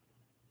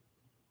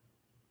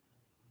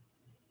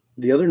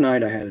 The other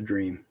night I had a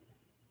dream.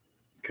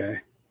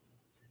 Okay.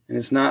 And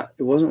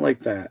it wasn't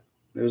like that.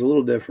 It was a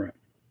little different.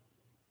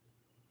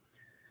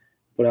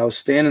 But I was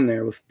standing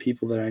there with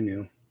people that I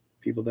knew,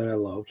 people that I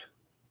loved.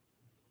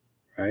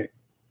 Right?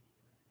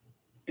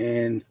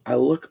 And I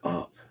look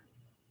up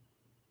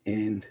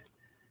and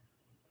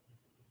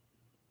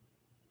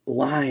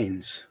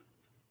lines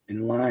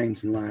and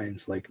lines and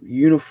lines, like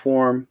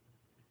uniform,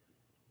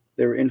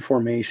 they were in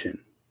formation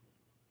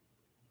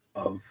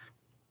of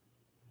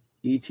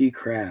ET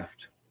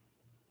craft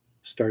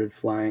started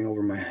flying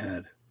over my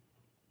head.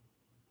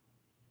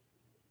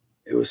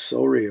 It was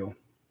so real.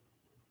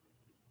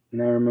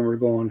 And I remember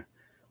going,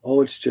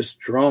 oh, it's just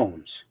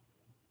drones.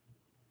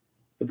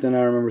 But then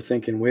I remember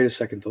thinking, wait a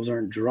second, those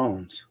aren't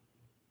drones.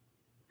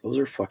 Those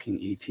are fucking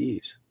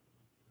ETs.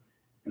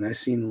 And I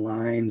seen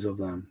lines of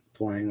them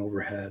flying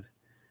overhead.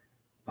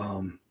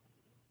 I'm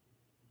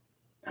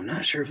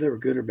not sure if they were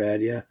good or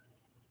bad yet.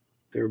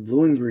 They were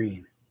blue and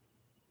green.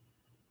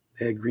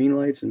 They had green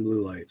lights and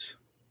blue lights.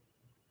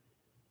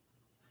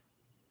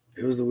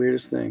 It was the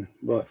weirdest thing,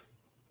 but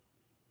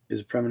is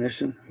it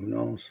premonition? Who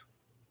knows?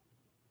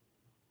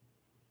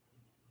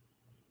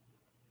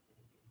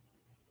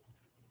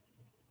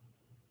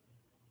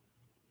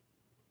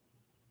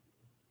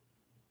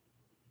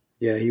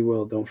 Yeah, he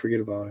will. Don't forget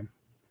about him.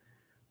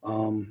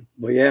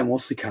 But yeah,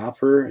 mostly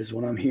copper is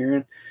what I'm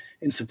hearing.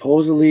 And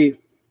supposedly,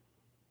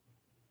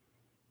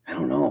 I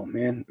don't know,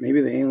 man.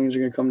 Maybe the aliens are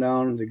going to come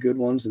down, the good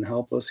ones, and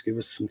help us, give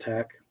us some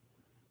tech.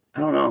 I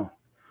don't know.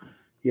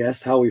 He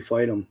asked how we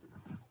fight them.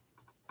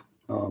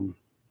 The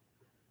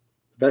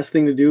best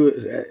thing to do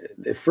is,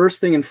 the first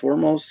thing and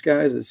foremost,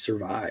 guys, is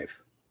survive.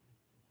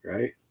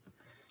 Right?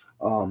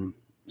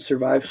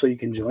 Survive so you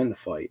can join the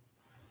fight.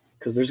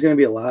 Because there's going to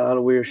be a lot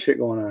of weird shit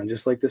going on,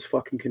 just like this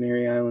fucking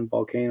Canary Island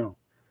volcano.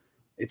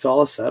 It's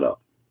all a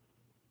setup.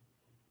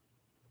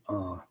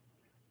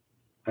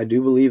 I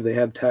do believe they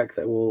have tech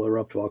that will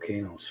erupt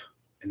volcanoes.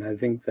 And I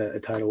think that a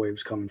tidal wave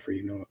is coming for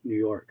you, New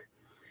York.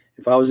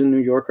 If I was in New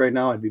York right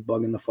now, I'd be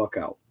bugging the fuck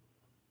out.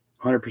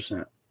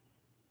 100%.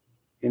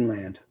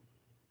 Inland.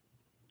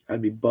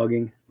 I'd be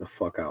bugging the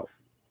fuck out.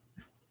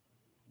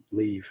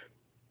 Leave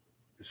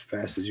as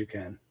fast as you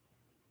can.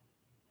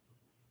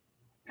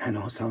 I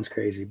know it sounds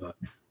crazy, but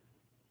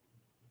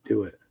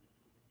do it.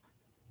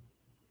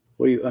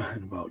 What are you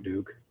about,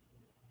 Duke?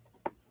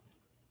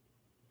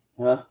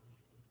 Huh?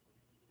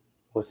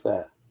 What's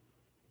that?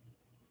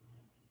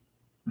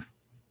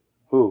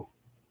 Who?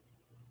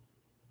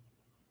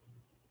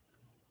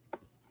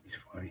 He's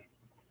funny.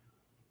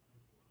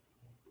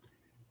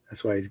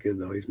 That's why he's good,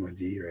 though. He's my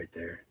G right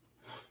there.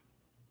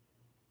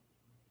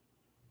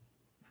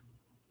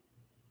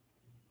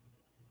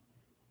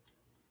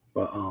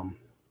 But,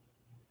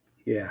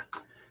 yeah.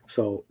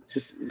 So,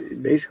 just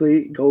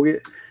basically go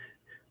get...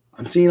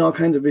 I'm seeing all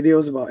kinds of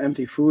videos about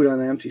empty food on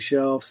the empty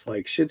shelves.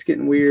 Like, shit's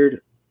getting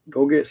weird.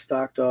 Go get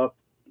stocked up.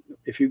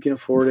 If you can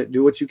afford it,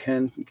 do what you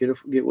can.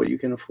 Get what you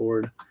can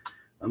afford.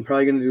 I'm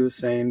probably going to do the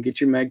same.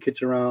 Get your med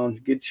kits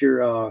around. Get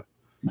your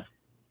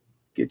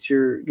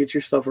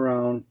stuff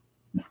around.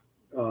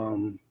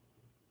 And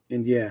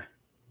yeah,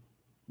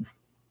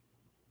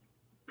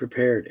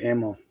 prepared.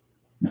 Ammo.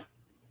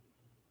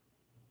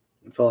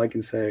 That's all I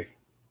can say.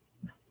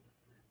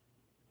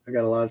 I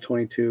got a lot of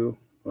 22,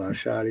 a lot of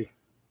shotty.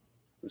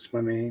 That's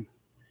my main.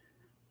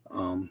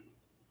 I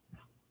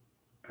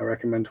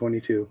recommend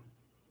 22.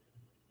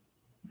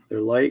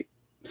 They're light,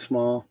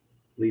 small,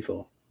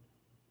 lethal.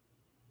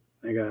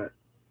 I got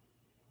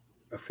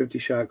a 50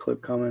 shot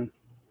clip coming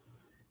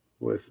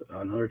with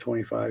another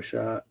 25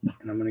 shot,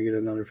 and I'm going to get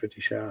another 50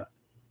 shot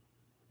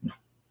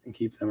and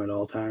keep them at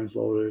all times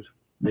loaded.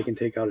 They can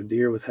take out a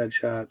deer with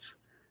headshots.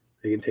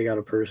 They can take out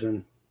a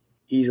person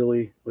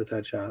easily with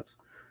headshots.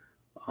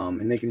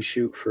 And they can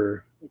shoot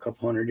for a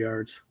couple 100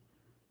 yards.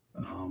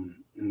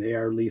 And they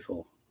are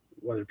lethal,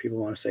 whether people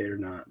want to say it or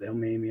not. They'll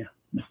maim you.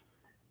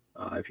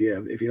 If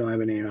you don't have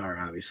an AR,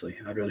 obviously.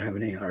 I'd rather have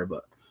an AR,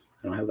 but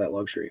I don't have that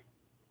luxury.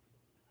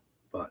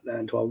 But that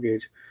and 12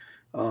 gauge.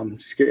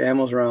 Just get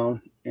ammos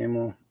around.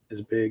 Ammo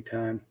is big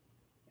time.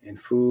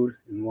 And food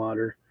and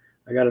water.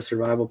 I got a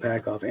survival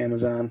pack off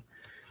Amazon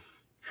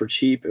for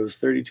cheap. It was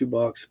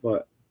 $32,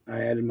 but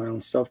I added my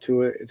own stuff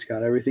to it. It's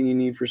got everything you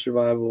need for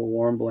survival,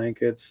 warm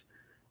blankets,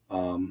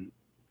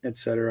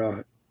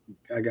 etc.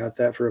 I got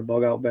that for a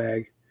bug out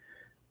bag.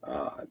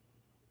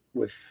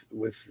 With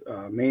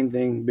main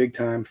thing, big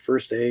time,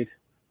 first aid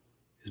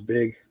is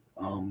big.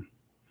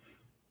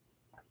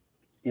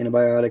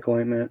 Antibiotic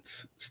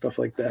ointments, stuff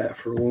like that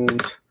for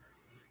wounds.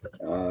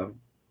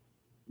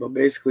 But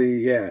basically,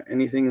 yeah,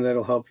 anything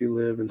that'll help you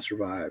live and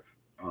survive.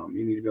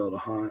 You need to be able to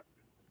hunt.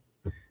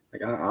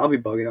 Like I'll be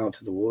bugging out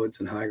to the woods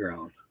and high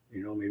ground,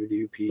 maybe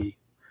the UP.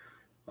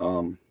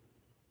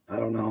 I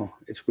don't know.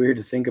 It's weird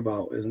to think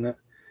about, isn't it?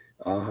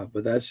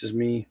 But that's just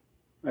me.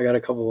 I got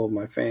a couple of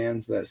my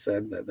fans that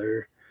said that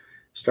they're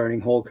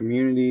starting whole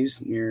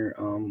communities near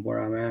where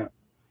I'm at.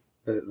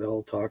 That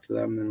they'll talk to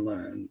them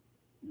and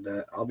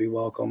that I'll be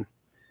welcome.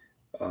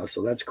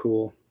 So that's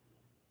cool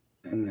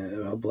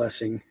and a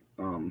blessing.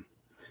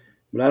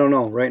 But I don't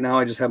know. Right now,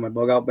 I just have my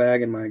bug out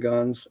bag and my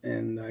guns,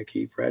 and I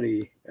keep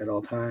ready at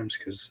all times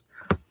because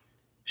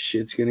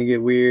shit's gonna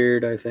get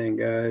weird. I think,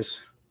 guys.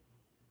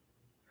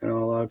 I know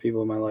a lot of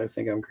people in my life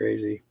think I'm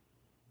crazy,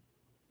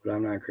 but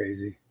I'm not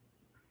crazy.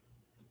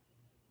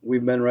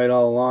 We've been right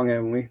all along,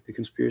 haven't we? The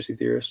conspiracy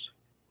theorists.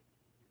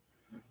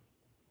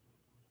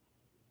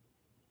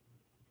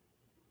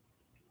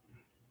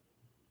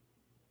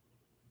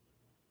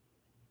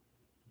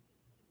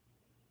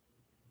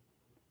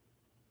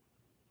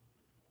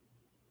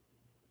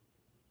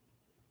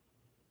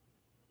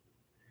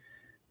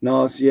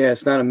 No,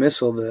 it's not a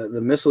missile. The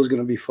missile is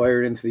going to be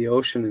fired into the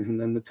ocean, and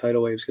then the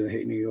tidal wave is going to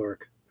hit New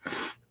York.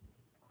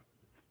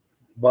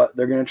 But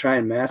they're going to try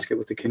and mask it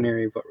with the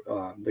Canary.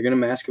 They're going to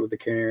mask it with the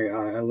Canary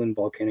Island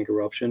volcanic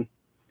eruption.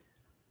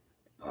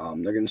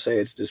 They're going to say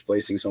it's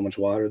displacing so much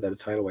water that a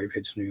tidal wave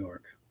hits New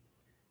York.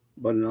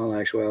 But in all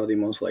actuality,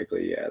 most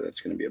likely, yeah,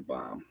 that's going to be a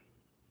bomb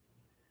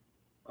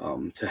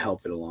to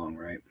help it along,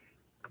 right?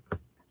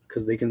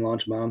 Because they can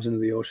launch bombs into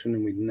the ocean,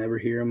 and we'd never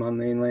hear them on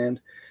mainland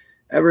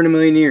ever in a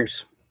million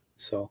years.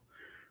 So,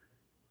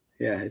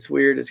 yeah, it's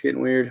weird. It's getting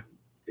weird.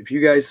 If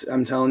you guys,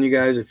 I'm telling you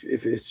guys, if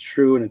it's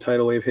true and a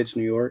tidal wave hits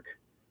New York,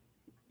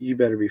 you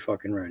better be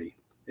fucking ready.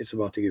 It's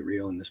about to get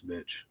real in this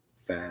bitch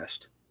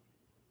fast.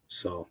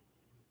 So,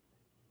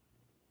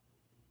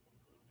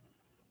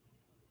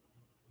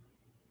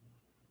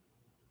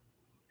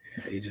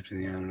 yeah, Egypt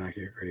and the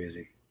Anunnaki are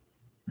crazy.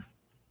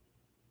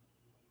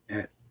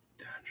 At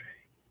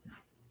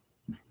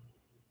Dondre.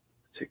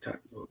 TikTok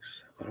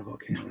books about a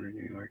volcano in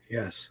New York.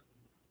 Yes.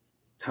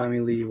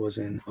 Tommy Lee was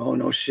in. Oh,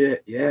 no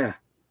shit. Yeah.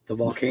 The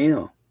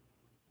volcano.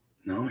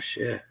 No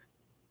shit.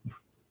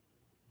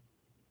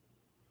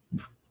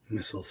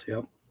 Missiles.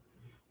 Yep.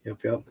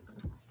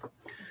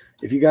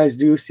 If you guys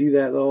do see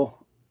that though,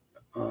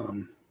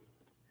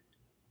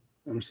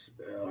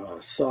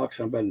 sucks.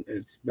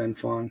 It's been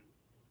fun.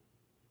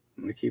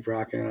 I'm gonna keep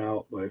rocking it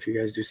out. But if you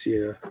guys do see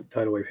a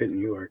tidal wave hitting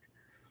New York,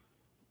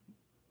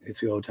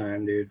 it's go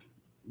time, dude.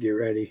 Get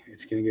ready.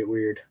 It's gonna get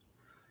weird.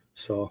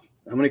 So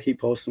I'm gonna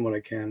keep posting what I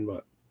can,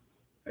 but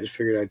I just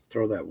figured I'd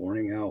throw that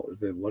warning out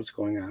with it, what's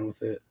going on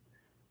with it.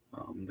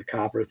 The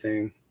copper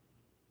thing,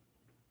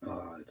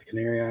 the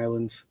Canary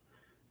Islands,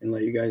 and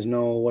let you guys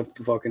know what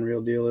the fucking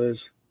real deal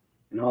is.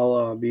 And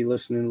I'll be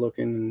listening,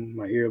 looking, and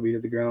my ear will be to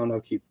the ground. I'll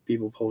keep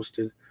people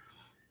posted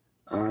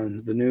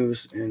on the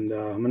news, and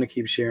I'm going to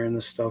keep sharing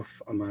this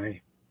stuff on my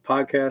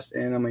podcast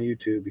and on my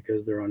YouTube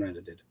because they're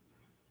unedited.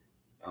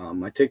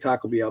 My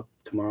TikTok will be up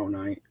tomorrow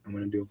night. I am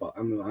going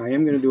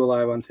to do a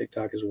live on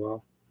TikTok as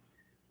well.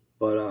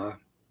 But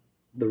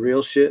the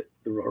real shit,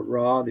 the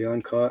raw, the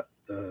uncut,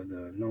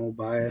 the no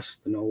bias,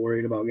 the no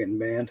worried about getting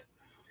banned,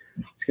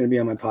 it's going to be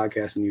on my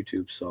podcast and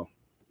YouTube. So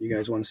you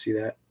guys want to see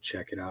that,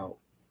 check it out.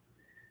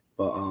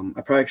 But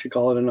I probably should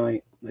call it a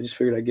night. I just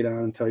figured I'd get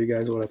on and tell you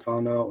guys what I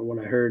found out and what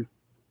I heard.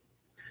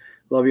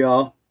 Love you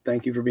all.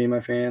 Thank you for being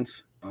my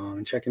fans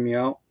and checking me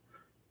out.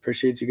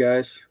 Appreciate you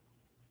guys.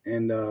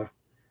 And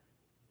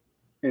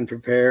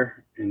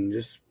prepare. And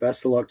just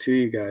best of luck to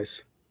you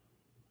guys.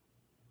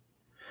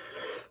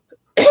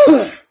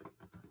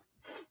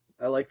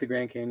 I like the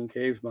Grand Canyon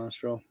Caves,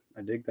 Monstro.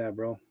 I dig that,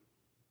 bro.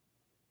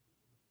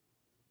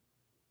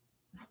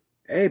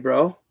 Hey,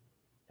 bro.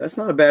 That's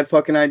not a bad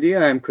fucking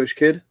idea, I am Kush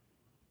Kid.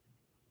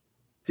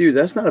 Dude,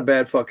 that's not a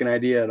bad fucking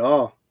idea at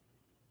all.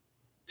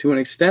 To an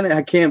extent,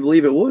 I can't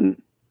believe it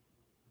wouldn't.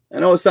 I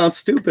know it sounds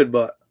stupid,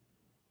 but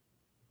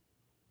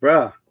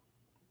bruh,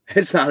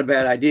 it's not a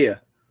bad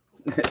idea.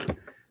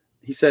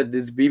 He said,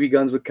 does BB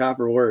guns with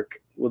copper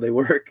work? Will they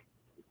work?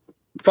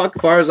 Fuck,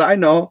 as far as I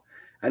know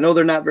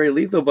they're not very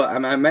lethal, but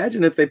I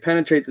imagine if they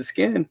penetrate the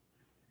skin,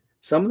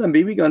 some of them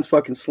BB guns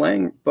fucking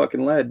slang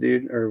fucking lead,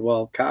 dude. Or,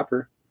 well,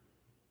 copper.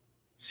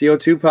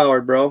 CO2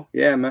 powered, bro.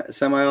 Yeah,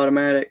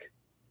 semi-automatic.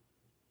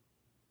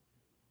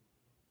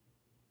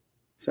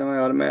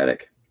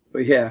 Semi-automatic.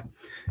 But yeah,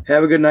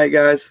 have a good night,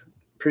 guys.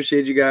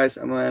 Appreciate you guys.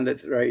 I'm going to end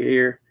it right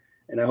here.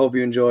 And I hope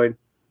you enjoyed.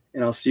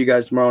 And I'll see you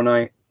guys tomorrow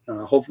night.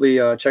 Hopefully,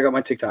 check out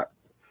my TikTok.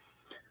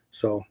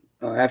 So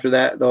after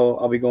that, though,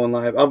 I'll be going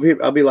live. I'll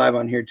be live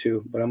on here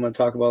too. But I'm going to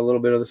talk about a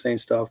little bit of the same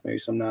stuff, maybe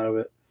some not of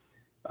it.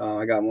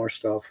 I got more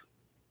stuff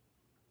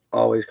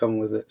always coming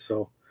with it.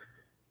 So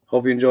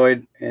hope you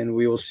enjoyed, and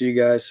we will see you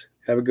guys.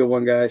 Have a good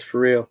one, guys. For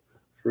real.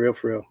 For real,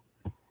 for real.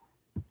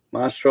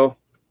 Monstro.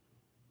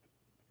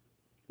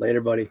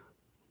 Later, buddy.